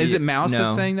 Mouse. Dozer? Is it Mouse No.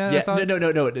 that's saying that? I Yeah, thought? no.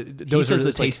 He Dozer says the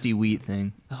is like- tasty wheat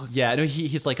thing. yeah, no,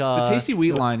 he's like The tasty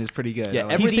wheat line is pretty good. Yeah, I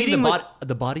like it. everything eating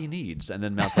the body needs, and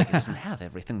then Mouse like it doesn't have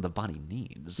everything the body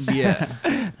needs. Yeah.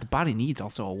 The body needs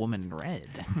also a woman in red.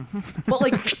 But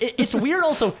like, it's weird.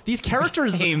 Also, these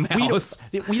characters, Hey, Mouse.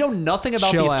 we know nothing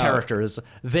about Chill these out. characters.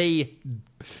 They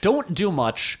don't do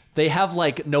much. They have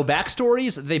like no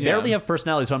backstories. They barely have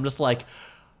personalities. So I'm just like,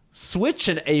 Switch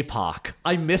and APOC.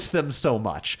 I miss them so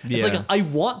much. It's Yeah. like I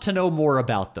want to know more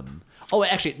about them. Oh,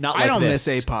 actually, not like I don't this.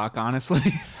 miss APOC, honestly.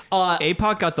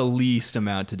 APOC got the least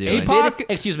amount to do. He in it. did,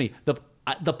 excuse me,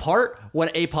 the part when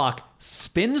APOC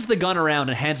spins the gun around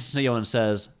and hands it to Neo and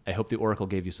says, "I hope the Oracle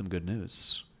gave you some good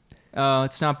news."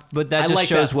 It's not, but that I just like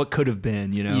shows that. what could have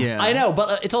been. You know. Yeah. I know,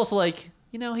 but it's also like,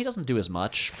 you know, he doesn't do as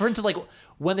much. For instance, like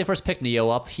when they first pick Neo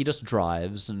up, he just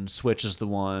drives, and Switch is the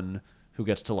one who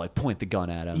gets to like point the gun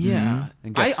at him. Yeah.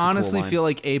 and I gets the cool honestly feel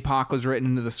lines. like APOC was written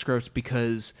into the script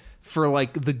because for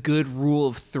like the good rule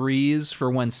of threes for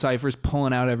when Cypher's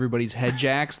pulling out everybody's head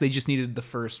jacks, they just needed the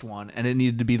first one and it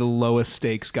needed to be the lowest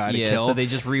stakes guy to Yeah, kill. so they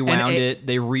just rewound And it.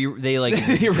 They rewrote in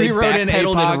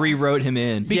backpedaled APOC. and rewrote him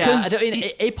in. Because yeah, I mean,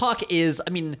 APOC is, I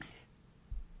mean,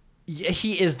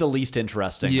 he is the least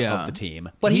interesting Yeah. of the team,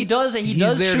 but he He- does he's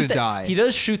there shoot to that, die. He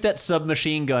does shoot that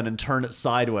submachine gun and turn it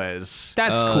sideways.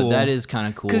 That's cool. That is kind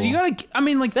of cool. Because you gotta, I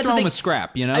mean, like That's throw the him a thing.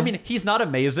 scrap, you know? I mean, he's not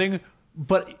amazing,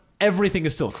 but everything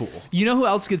is still cool. you know who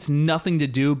else gets nothing to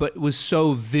do but was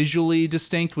so visually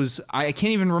distinct was, I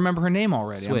can't even remember her name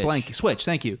already. Switch. I'm blanking. Switch,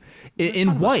 thank you. talking In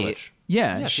about white. Switch.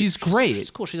 Yeah, she's great. She's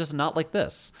cool. She does not like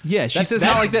this. Yeah, she That- says that-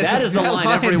 not like this. That is the That line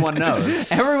line. everyone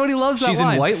knows. Everybody loves that She's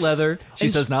line. in white leather. She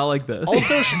says not like this.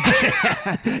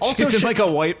 Also, She's in like a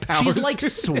white power She's like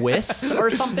suit. Swiss or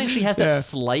something. She has that Yeah.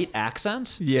 slight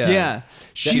accent. Yeah.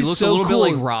 She She's looks so a little cool.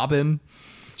 bit like Robin.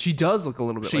 She does look a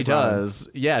little bit She like Robin. does.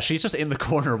 Yeah, she's just in the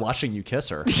corner watching you kiss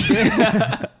her.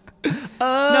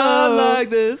 Not like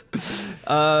this.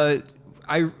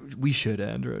 We should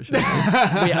end, Roshan.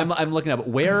 Wait, I'm looking up.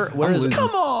 Where is it? Come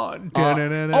on.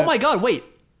 Oh my God! Wait,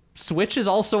 Switch is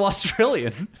also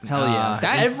Australian. Hell yeah.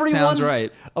 That Everyone's sounds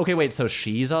right. Okay, wait. So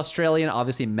she's Australian.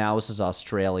 Obviously, Mouse is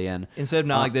Australian. Instead of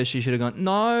not like this, she should have gone,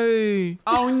 no.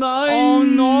 Oh no. Oh,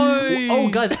 no. Oh,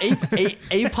 guys,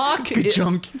 APOC.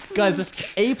 junkies. Guys,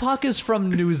 APOC is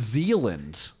from New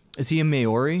Zealand. Is he a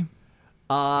Maori?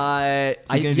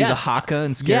 Is he going to do the haka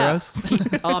and scare us?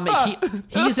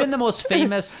 He's in the most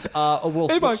famous.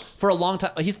 Bug. For a long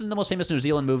time, he's in the most famous New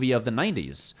Zealand movie of the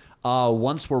 '90s.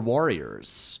 Once Were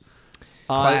Warriors.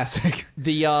 Classic.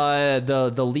 The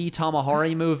Lee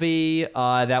Tamahori movie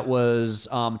that was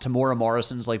Tamora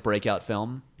Morrison's like breakout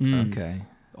film. Okay.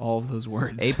 All of those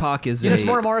words. APOC is You know, a...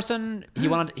 Tamora Morrison. He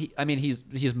went on.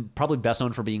 He's probably best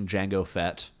known for being Jango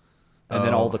Fett, and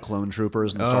then all the clone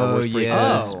troopers and the Star Wars prequels.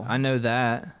 yes. Oh. I know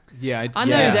that. Yeah. I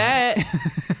know that.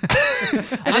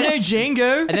 I know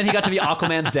Django. And then he got to be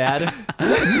Aquaman's dad.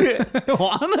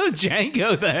 I know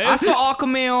Django then. I saw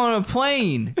Aquaman on a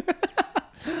plane.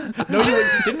 No,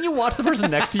 didn't you watch the person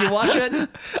next to you watch it?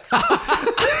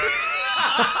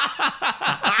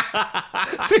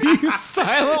 So you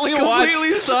silently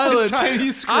Completely watch silent. a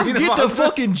tiny screen. I get the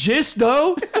fucking gist,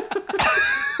 though.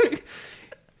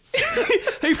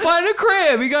 Hey, find a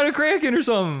crab. He got a Kraken or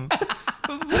something.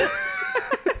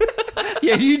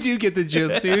 Yeah, you do get the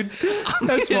gist, dude.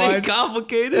 That's It ain't fine.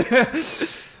 complicated.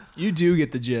 You do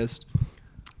get the gist.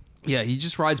 Yeah, he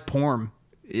just rides Porm.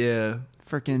 Yeah.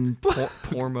 Freaking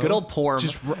Pormo. Good old Porm.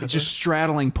 just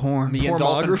straddling Porm. me and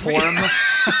Dolphin pornography.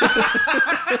 Porm.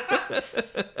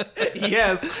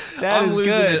 Yes, that I'm is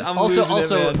losing good. it. I'm Also- losing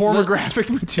also- it, man. Pornographic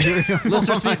material.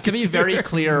 Listeners, to be very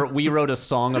clear, we wrote a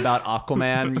song about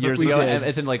Aquaman years We ago. did.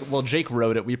 As in, like, well, Jake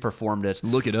wrote it, we performed it.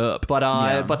 Look it up. But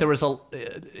Yeah. but there was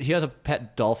he has a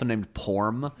pet dolphin named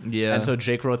Porm. Yeah. And so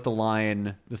Jake wrote the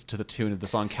line this to the tune of the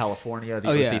song California, the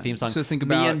Oh, OC yeah. theme song. So think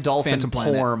me about and Dolphin Phantom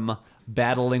Planet. Porm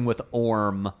battling with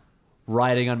Orm,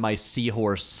 riding on my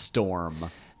seahorse Storm.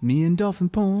 Me and Dolphin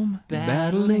Porm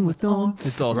battling with Thorn.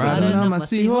 It's also Riding done. on my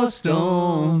seahorse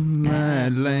Storm.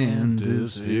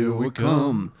 Atlantis, here we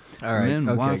come. All right. And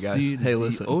Okay, I guys. see Hey, the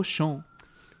listen. Ocean.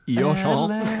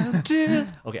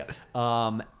 Atlantis. Okay.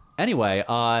 Anyway.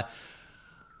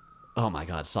 Oh my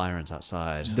God! Sirens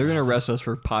outside. They're going to arrest us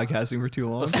for podcasting for too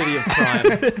long. The city of crime.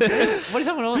 What are you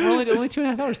talking about? We're only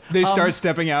 2.5 hours. They start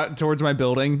stepping out towards my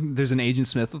building. There's an Agent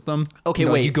Smith with them. Okay,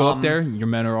 They're like, wait, You go um, up there, your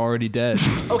men are already dead.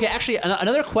 Okay, actually,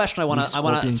 another question I want to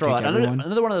Scorpion throw out. kick everyone.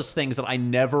 Another one of those things that I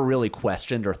never really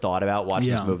questioned or thought about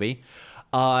watching this Yeah. movie.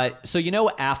 So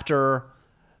after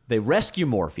they rescue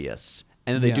Morpheus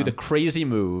and then they do Yeah. the crazy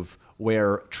move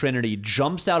where Trinity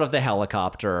jumps out of the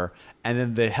helicopter and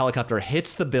then the helicopter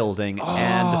hits the building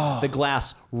and the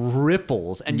glass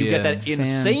ripples and you get Yeah. that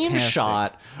insane Fantastic.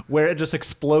 shot where it just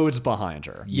explodes behind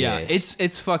her. Yeah, Yes.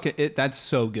 it's fucking that's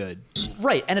so good.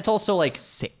 Right, and it's also like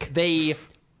Sick.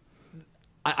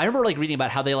 I remember like reading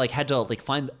about how they like had to like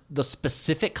find the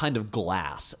specific kind of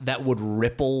glass that would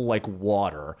ripple like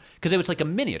water because it was like a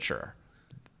miniature.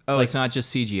 Oh, it's not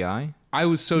just CGI? I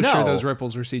was so No. sure those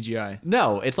ripples were CGI.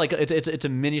 No, it's like it's a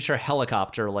miniature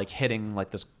helicopter like hitting like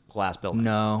this glass building.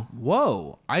 No.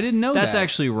 Whoa, I didn't know That's that.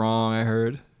 actually wrong, I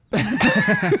heard.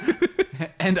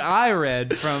 And I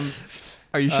read from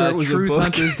Are you sure it was a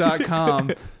book?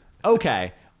 truthhunters.com.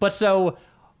 Okay,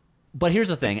 but here's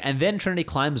the thing, and then Trinity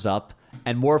climbs up,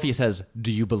 and Morpheus says,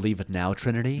 "Do you believe it now,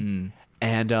 Trinity?"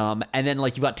 And then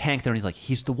like you got Tank there, and he's like,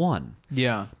 "He's the one."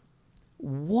 Yeah.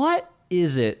 What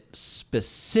is it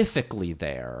specifically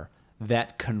there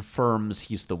that confirms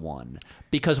he's the one?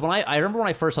 Because I remember when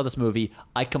I first saw this movie,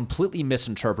 I completely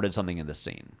misinterpreted something in this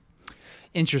scene.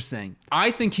 Interesting.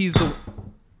 I think he's the.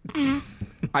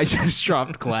 I just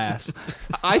dropped glass.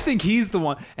 I think he's the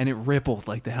one, and it rippled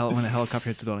like the hell when the helicopter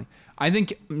hits the building. I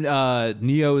think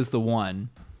Neo is the one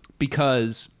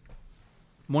because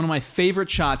one of my favorite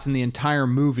shots in the entire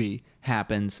movie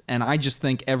happens, and I just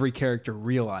think every character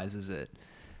realizes it.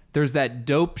 There's that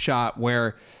dope shot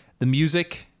where the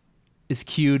music is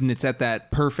cued, and it's at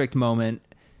that perfect moment.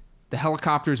 The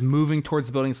helicopter's moving towards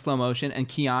the building in slow motion, and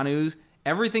Keanu's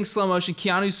everything's slow motion.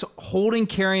 Keanu's holding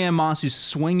Carrie-Anne Moss, who's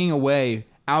swinging away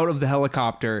out of the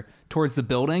helicopter towards the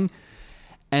building,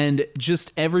 and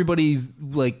just everybody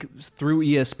like through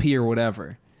ESP or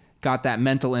whatever got that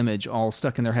mental image all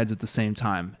stuck in their heads at the same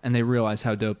time, and they realized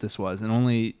how dope this was, and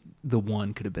only the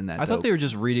one could have been that. I thought dope. they were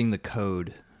just reading the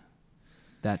code.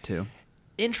 That too.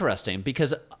 Interesting,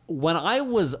 because when I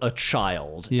was a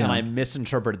child Yeah. and I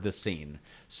misinterpreted this scene,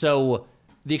 so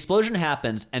the explosion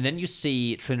happens and then you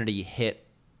see Trinity hit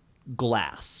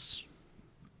glass.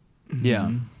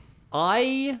 Yeah.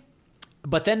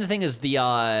 But then the thing is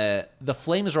the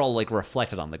flames are all like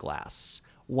reflected on the glass.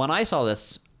 When I saw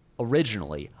this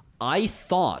originally, I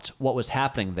thought what was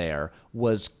happening there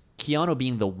was Keanu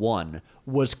being the one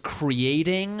was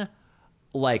creating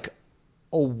like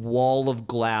a wall of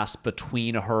glass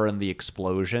between her and the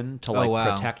explosion to like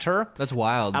wow. protect her. That's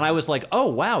wild. And I was like,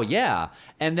 oh wow, yeah.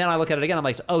 And then I look at it again, I'm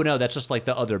like, oh no, that's just like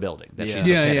the other building that Yeah. she's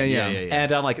just Yeah, hitting. yeah.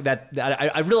 And I'm like,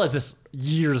 I realized this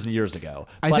years and years ago.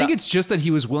 I But, think it's just that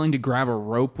he was willing to grab a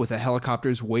rope with a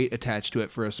helicopter's weight attached to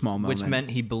it for a small moment. Which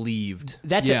meant he believed.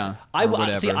 that's Yeah, it. I or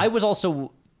whatever. see. I was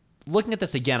also looking at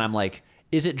this again. I'm like,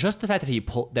 is it just the fact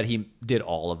that he did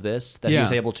all of this, that he Yeah.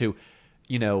 was able to,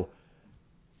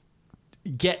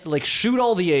 shoot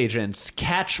all the agents,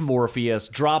 catch Morpheus,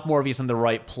 drop Morpheus in the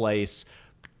right place,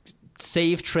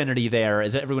 save Trinity there?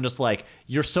 Is everyone just like,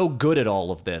 you're so good at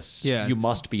all of this, Yeah, you it's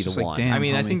must be the just like, one? damn. I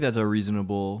mean, I homie. think that's a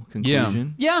reasonable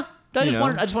conclusion. Yeah. I just know?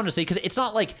 wanted to say, because it's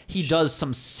not like he does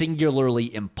some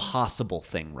singularly impossible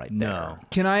thing right there.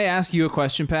 Can I ask you a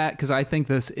question, Pat? Because I think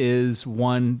this is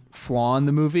one flaw in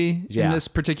the movie Yeah. in this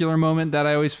particular moment that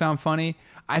I always found funny.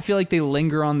 I feel like they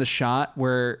linger on the shot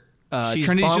where She's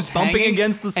Trinity's just bumping hanging,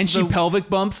 against the- and she the- pelvic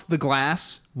bumps the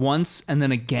glass once and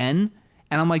then again.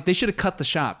 And I'm like, they should have cut the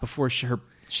shot before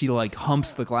she like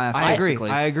humps the glass. I agree. basically.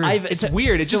 I agree. It's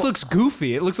weird. It just looks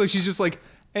goofy. It looks like she's just like,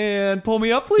 and pull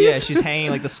me up, please. Yeah, she's hanging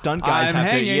like the stunt guys I'm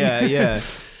have hanging. to. Yeah, yeah.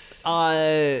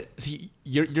 So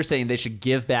you're saying they should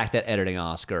give back that editing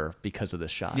Oscar because of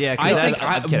this shot? Yeah, I 'cause think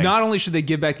I'm kidding. not only should they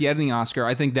give back the editing Oscar,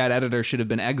 I think that editor should have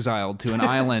been exiled to an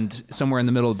island somewhere in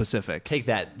the middle of the Pacific. Take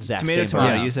that, Zack Tomato, Steinberg.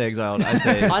 tomato. You say exiled. I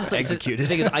say Honestly, executed. The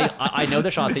thing is, I know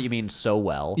the shot that you mean so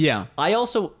well. Yeah. I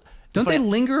also Don't they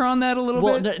linger on that a little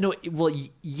Well,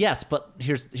 bit? yes, but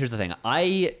here's the thing.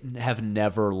 I have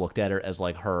never looked at her as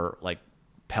like her like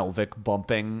pelvic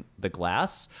bumping the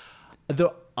glass.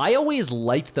 I always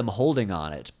liked them holding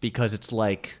on it because it's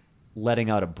like letting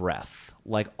out a breath,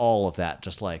 like all of that.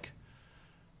 Just like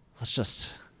let's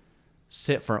just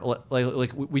sit for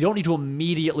like we don't need to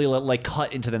immediately like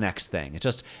cut into the next thing. It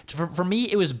just for me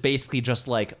it was basically just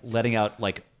like letting out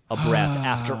like a breath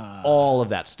after all of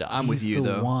that stuff. I'm with you the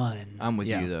though. one. I'm with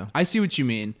you though. I see what you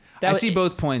mean. That I was- see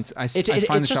both points. I find the it's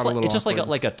shot just a little it's just awkward.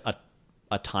 like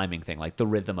a timing thing, like the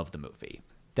rhythm of the movie.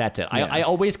 That's it. I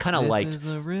always kind of liked This is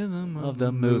the rhythm of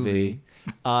the movie.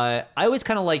 I always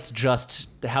kind of liked just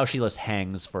how she just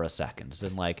hangs for a second,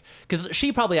 and like because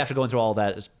she probably after going through all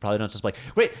that is probably not just like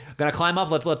wait, gonna climb up.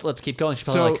 Let's keep going. She's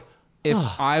probably So like if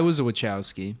I was a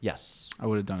Wachowski, yes, I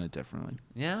would have done it differently.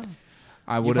 yeah.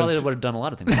 I You would probably have. would have done a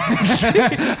lot of things.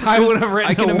 I would have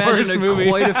written I can a worse imagine movie.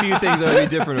 quite a few things that would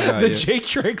be different about The you. Jake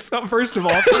Tricks, first of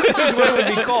all, is what it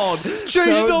would be called. So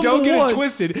number don't get one. it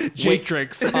twisted. Jake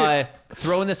Tricks.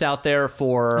 Throwing this out there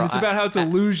for It's about how it's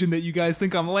illusion that you guys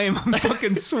think I'm lame. I'm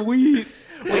fucking sweet.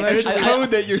 And it's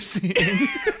code that you're seeing.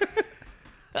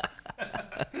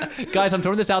 guys. I'm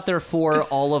throwing this out there for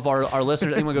all of our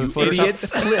listeners. Anyone go to Photoshop?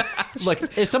 idiots. Look,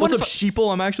 if someone What's up,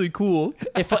 sheeple? I'm actually cool.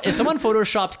 if someone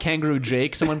photoshopped Kangaroo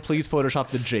Jake, someone please Photoshop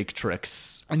the Jake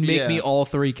Tricks. And make Yeah. me all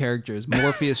three characters: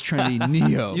 Morpheus, Trinity,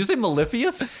 Neo. You say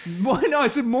Malefius? Well, no, I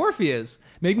said Morpheus.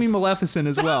 Make me Maleficent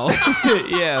as well,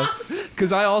 Yeah,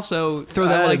 because I also Throw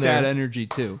that I like in there. that energy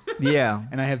too. yeah.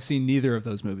 And I have seen neither of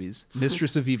those movies,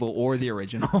 Mistress of Evil or the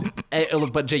original.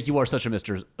 Look, but Jake, you are such a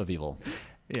Mister of Evil.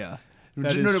 Yeah,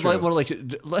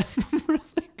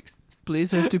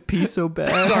 Please, I have to pee so bad.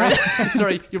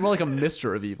 Sorry, you're more like a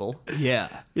Mister of Evil. yeah.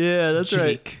 Yeah, that's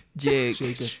Jake. Jake.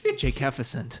 Jake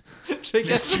Efficient. Jake,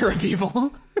 Mister of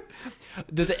Evil.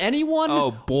 does anyone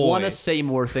Oh, boy. want to say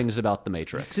more things about The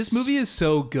Matrix? This movie is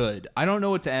so good. I don't know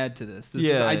what to add to this.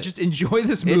 Yeah. I just enjoy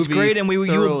this movie. It's great, and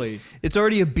thoroughly. it's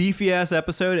already a beefy ass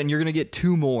episode, and you're gonna get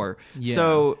 2 more. Yeah.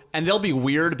 So and they'll be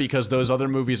weird because those other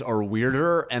movies are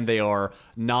weirder and they are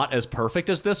not as perfect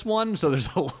as this one. So there's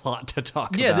a lot to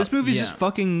talk yeah, about. this movie's Yeah. just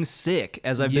fucking sick,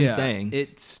 as I've been saying.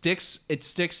 It sticks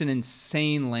an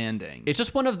insane landing. It's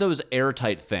just one of those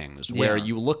airtight things where Yeah.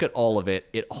 you look at all of it,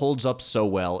 it holds up so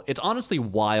well. It's honestly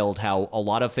wild how a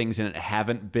lot of things in it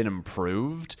haven't been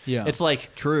improved. Yeah. It's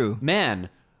like, True. man,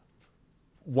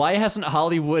 why hasn't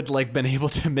Hollywood like been able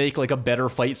to make like a better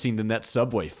fight scene than that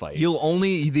subway fight? The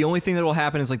only thing that will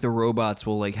happen is like the robots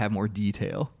will like have more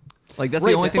detail. Like that's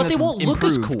Right, the only thing but that's they won't improved.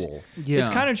 look as cool. Yeah. It's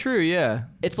kind of true, yeah.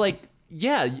 It's like,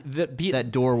 yeah,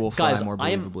 That door will fly guys, more I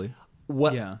am- believably.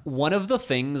 What Yeah. one of the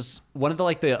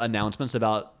like the announcements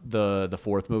about the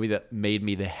fourth movie that made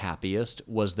me the happiest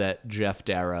was that Jeff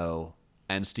Darrow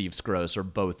and Steve Scrooge are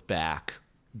both back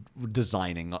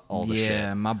designing all the shit.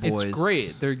 Yeah, my boys. It's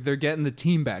great. They're getting the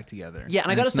team back together. Yeah,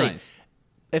 and I gotta it's say, nice.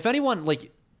 if anyone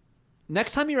like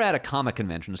next time you're at a comic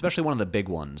convention, especially one of the big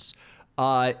ones,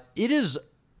 it is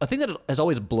a thing that has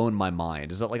always blown my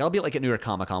mind is that like I'll be like at New York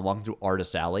Comic Con walking through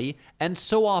Artist Alley, and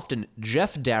so often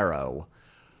Jeff Darrow,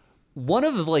 one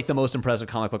of like the most impressive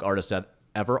comic book artists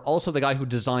ever, also the guy who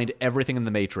designed everything in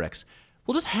The Matrix,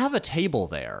 will just have a table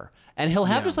there, and he'll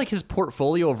have just like his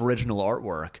portfolio of original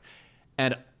artwork,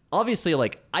 and obviously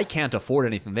like I can't afford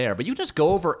anything there, but you just go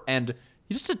over and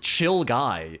he's just a chill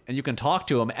guy, and you can talk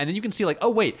to him, and then you can see like,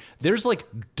 oh wait, there's like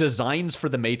designs for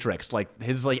The Matrix, like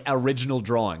his like original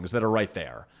drawings that are right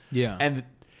there. Yeah. And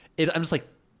I'm just like,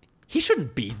 he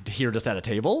shouldn't be here just at a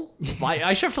table.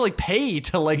 I should have to like pay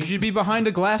to like You should be behind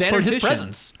a glass stand in his partition.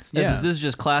 presence. This is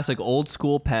just classic old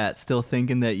school Pat still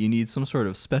thinking that you need some sort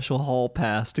of special hall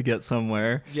pass to get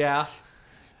somewhere. Yeah.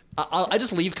 I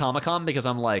just leave Comic-Con because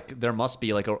I'm like, there must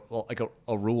be like a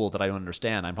rule that I don't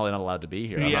understand. I'm probably not allowed to be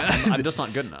here. I'm just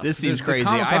not good enough. This seems The crazy.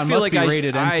 Comic-Con I feel must like be I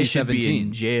rated should be NC-17.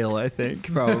 in jail. I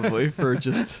think probably for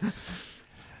just.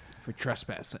 For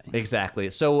trespassing. Exactly.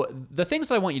 So the things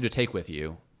that I want you to take with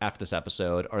you after this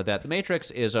episode are that The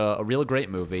Matrix is a real great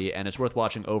movie, and it's worth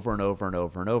watching over and over and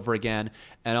over and over again.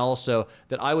 And also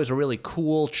that I was a really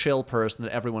cool, chill person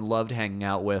that everyone loved hanging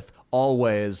out with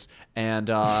always,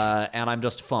 and I'm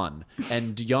just fun.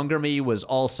 And younger me was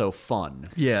also fun.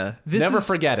 Yeah. Never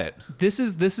forget it. This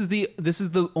is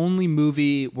the only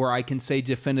movie where I can say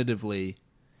definitively,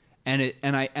 and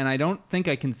I don't think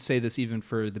I can say this even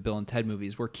for the Bill and Ted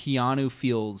movies, where Keanu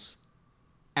feels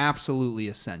absolutely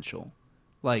essential.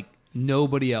 Like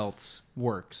nobody else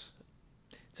works.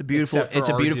 It's a beautiful, Except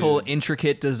for our dude.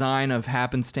 intricate design of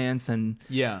happenstance and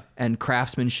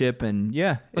craftsmanship and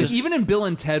Like even in Bill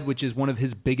and Ted, which is one of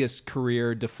his biggest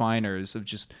career definers of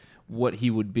just what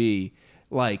he would be,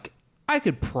 like I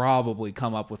could probably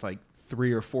come up with like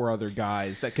 3 or 4 other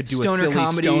guys that could do Stoner a silly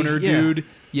comedy, stoner yeah. dude.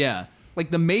 Yeah.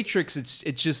 Like The Matrix,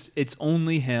 it's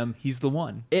only him. He's the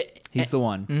one. He's the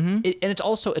one. And it's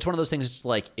one of those things.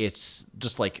 It's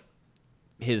just like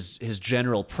his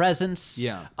general presence.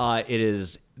 Yeah. It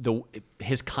is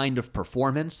his kind of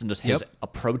performance and just his Yep.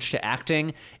 approach to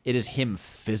acting. It is him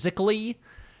physically.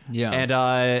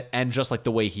 Yeah. And just like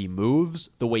the way he moves,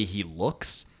 the way he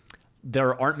looks.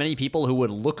 There aren't many people who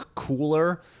would look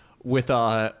cooler with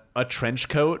a trench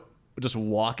coat just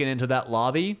walking into that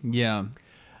lobby. Yeah.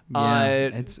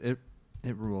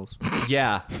 It rules.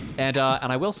 Yeah, and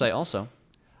I will say also,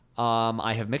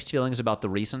 I have mixed feelings about the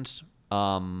recent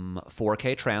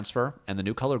 4K transfer and the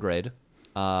new color grade.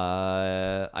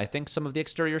 I think some of the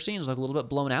exterior scenes look a little bit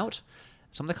blown out.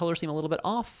 Some of the colors seem a little bit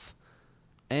off.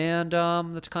 And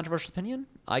that's a controversial opinion.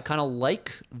 I kind of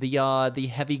like the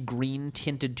heavy green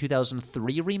tinted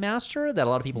 2003 remaster that a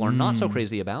lot of people are not so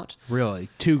crazy about. Really?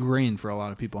 Too green for a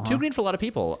lot of people, huh? Too green for a lot of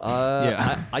people.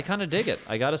 I kind of dig it,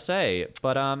 I gotta say.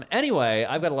 But anyway,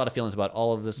 I've got a lot of feelings about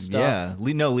all of this stuff. Yeah.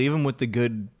 Leave him with the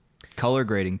good color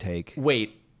grading take.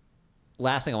 Wait,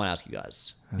 last thing I want to ask you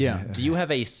guys. Yeah. Do you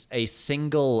have a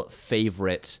single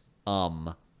favorite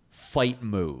fight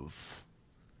move?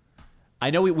 I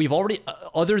know we've already,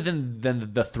 other than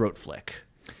the throat flick.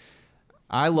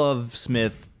 I love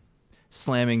Smith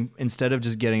slamming instead of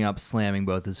just getting up, slamming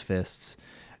both his fists.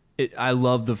 I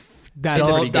love the. That's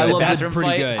dumb- pretty good. I love That's the,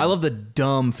 pretty good. I love the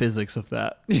dumb physics of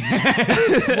that.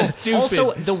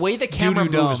 Also, the way the camera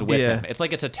Doo-doo moves dumb. with Yeah. him, it's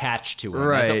like it's attached to him.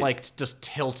 Right. As it like just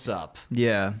tilts up.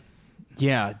 Yeah.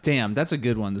 Yeah, damn, that's a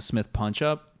good one. The Smith punch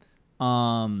up.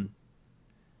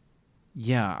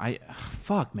 Yeah,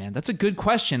 fuck, man, that's a good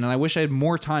question, and I wish I had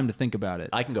more time to think about it.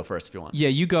 I can go first if you want. Yeah,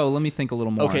 you go. Let me think a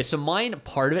little more. Okay, so mine,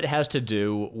 part of it has to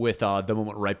do with the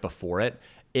moment right before it.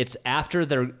 It's after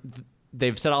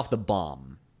they've set off the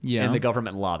bomb in the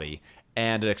government lobby,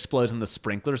 and it explodes and the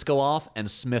sprinklers go off,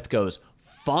 and Smith goes,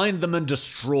 "Find them and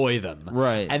destroy them."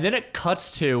 Right. And then it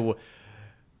cuts to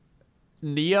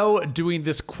Neo doing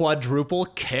this quadruple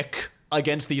kick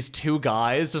against these two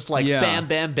guys, just like bam,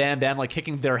 bam, bam, bam, like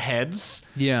kicking their heads.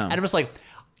 Yeah. And I'm just like,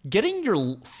 getting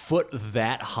your foot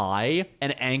that high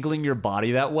and angling your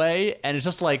body that way, and it's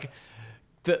just like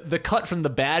the cut from the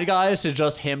bad guys to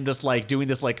just him just like doing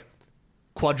this like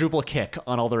quadruple kick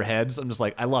on all their heads. I'm just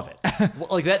like, I love it.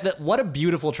 Like that what a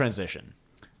beautiful transition.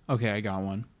 Okay, I got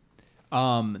one.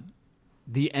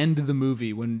 The end of the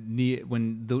movie when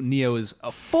Neo is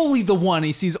fully the one,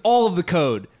 he sees all of the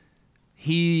code.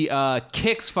 He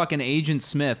kicks fucking Agent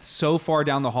Smith so far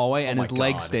down the hallway, and my his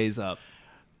leg God. stays up.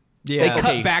 Yeah. They Okay.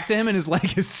 cut back to him, and his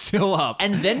leg is still up.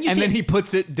 And then then he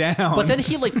puts it down. But then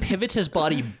he like pivots his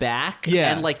body back.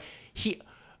 Yeah. And like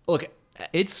look.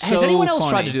 It's Has so anyone else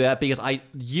tried funny. to do that? Because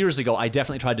years ago I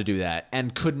definitely tried to do that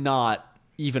and could not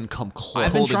even come close.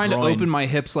 I've been Hold his trying to groin. open my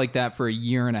hips like that for a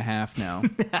year and a half now,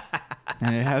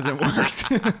 and it hasn't worked.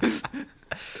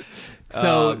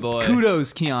 So boy.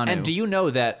 kudos, Keanu. And do you know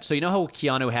that? So you know how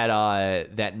Keanu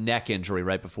had that neck injury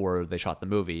right before they shot the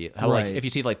movie. How like Right. if you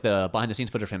see like the behind the scenes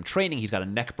footage of him training, he's got a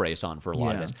neck brace on for a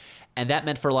lot Yeah. of it, and that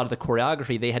meant for a lot of the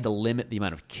choreography they had to limit the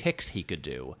amount of kicks he could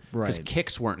do because Right.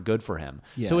 kicks weren't good for him.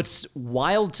 Yeah. So it's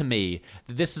wild to me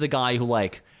that this is a guy who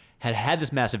like had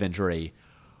this massive injury.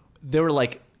 They were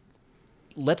like,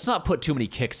 let's not put too many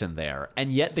kicks in there,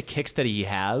 and yet the kicks that he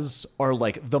has are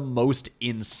like the most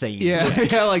insane. Yeah.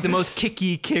 Yeah, like the most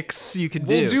kicky kicks you could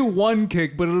We'll do one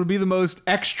kick, but it'll be the most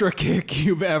extra kick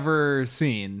you've ever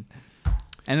seen.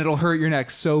 And it'll hurt your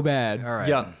neck so bad. All right.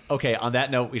 Yeah. Okay. On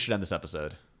that note, we should end this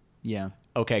episode. Yeah.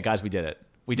 Okay, guys, we did it.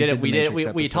 We did did it. the We did it.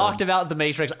 Matrix We episode. talked about The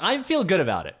Matrix. I feel good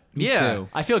about it. Me Yeah. too.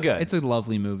 I feel good. It's a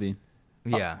lovely movie.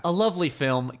 Yeah. a lovely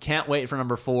film. Can't wait for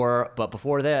number 4. But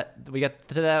before that, we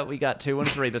got 2 and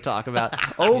 3 to talk about.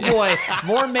 Oh boy,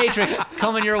 more Matrix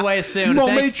coming your way soon.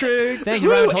 More Matrix. Thank you,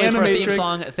 Woo, Ryan Toys, for our theme Animatrix.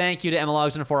 song. Thank you to Emma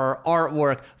Logsdon for our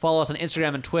artwork. Follow us on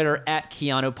Instagram and Twitter at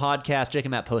Keanu Podcast. Jake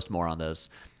and Matt post more on those.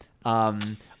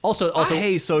 Also, I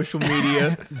hate social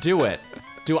media. do it.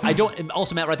 I don't.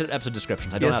 Also, Matt, write the episode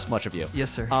descriptions. I don't Yes. ask much of you. Yes,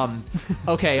 sir.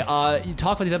 Okay. You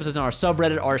talk about these episodes on our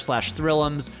subreddit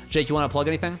r/Thrillums. Jake, you want to plug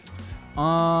anything?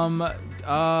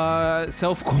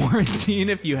 Self-quarantine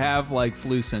if you have like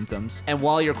flu symptoms. And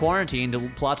while you're quarantined,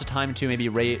 lots of time to maybe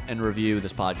rate and review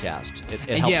this podcast. It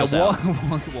And helps yeah, us out.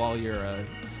 while you're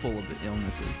full of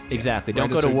illnesses. Exactly. Yeah.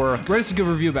 Don't go to work. Write us a good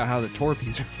review about how the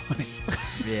Torpies are funny.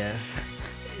 yeah.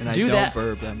 And I Do don't that.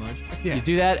 burp that much. Yeah. You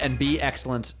do that and be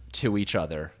excellent to each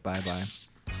other. Bye-bye.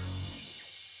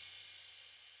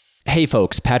 Hey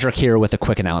folks, Patrick here with a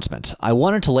quick announcement. I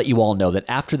wanted to let you all know that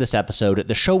after this episode,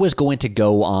 the show is going to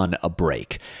go on a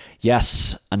break.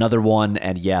 Yes, another one,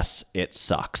 and yes, it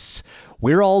sucks.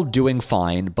 We're all doing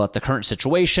fine, but the current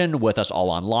situation, with us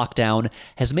all on lockdown,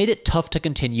 has made it tough to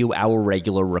continue our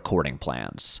regular recording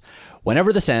plans.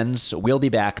 Whenever this ends, we'll be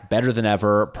back better than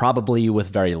ever, probably with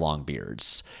very long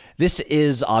beards. This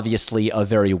is obviously a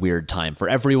very weird time for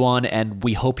everyone, and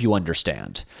we hope you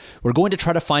understand. We're going to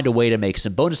try to find a way to make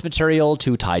some bonus material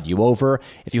to tide you over.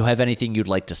 If you have anything you'd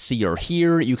like to see or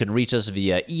hear, you can reach us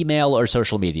via email or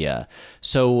social media.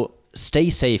 So stay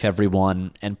safe,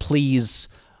 everyone, and please,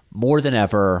 more than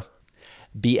ever,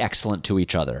 be excellent to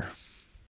each other.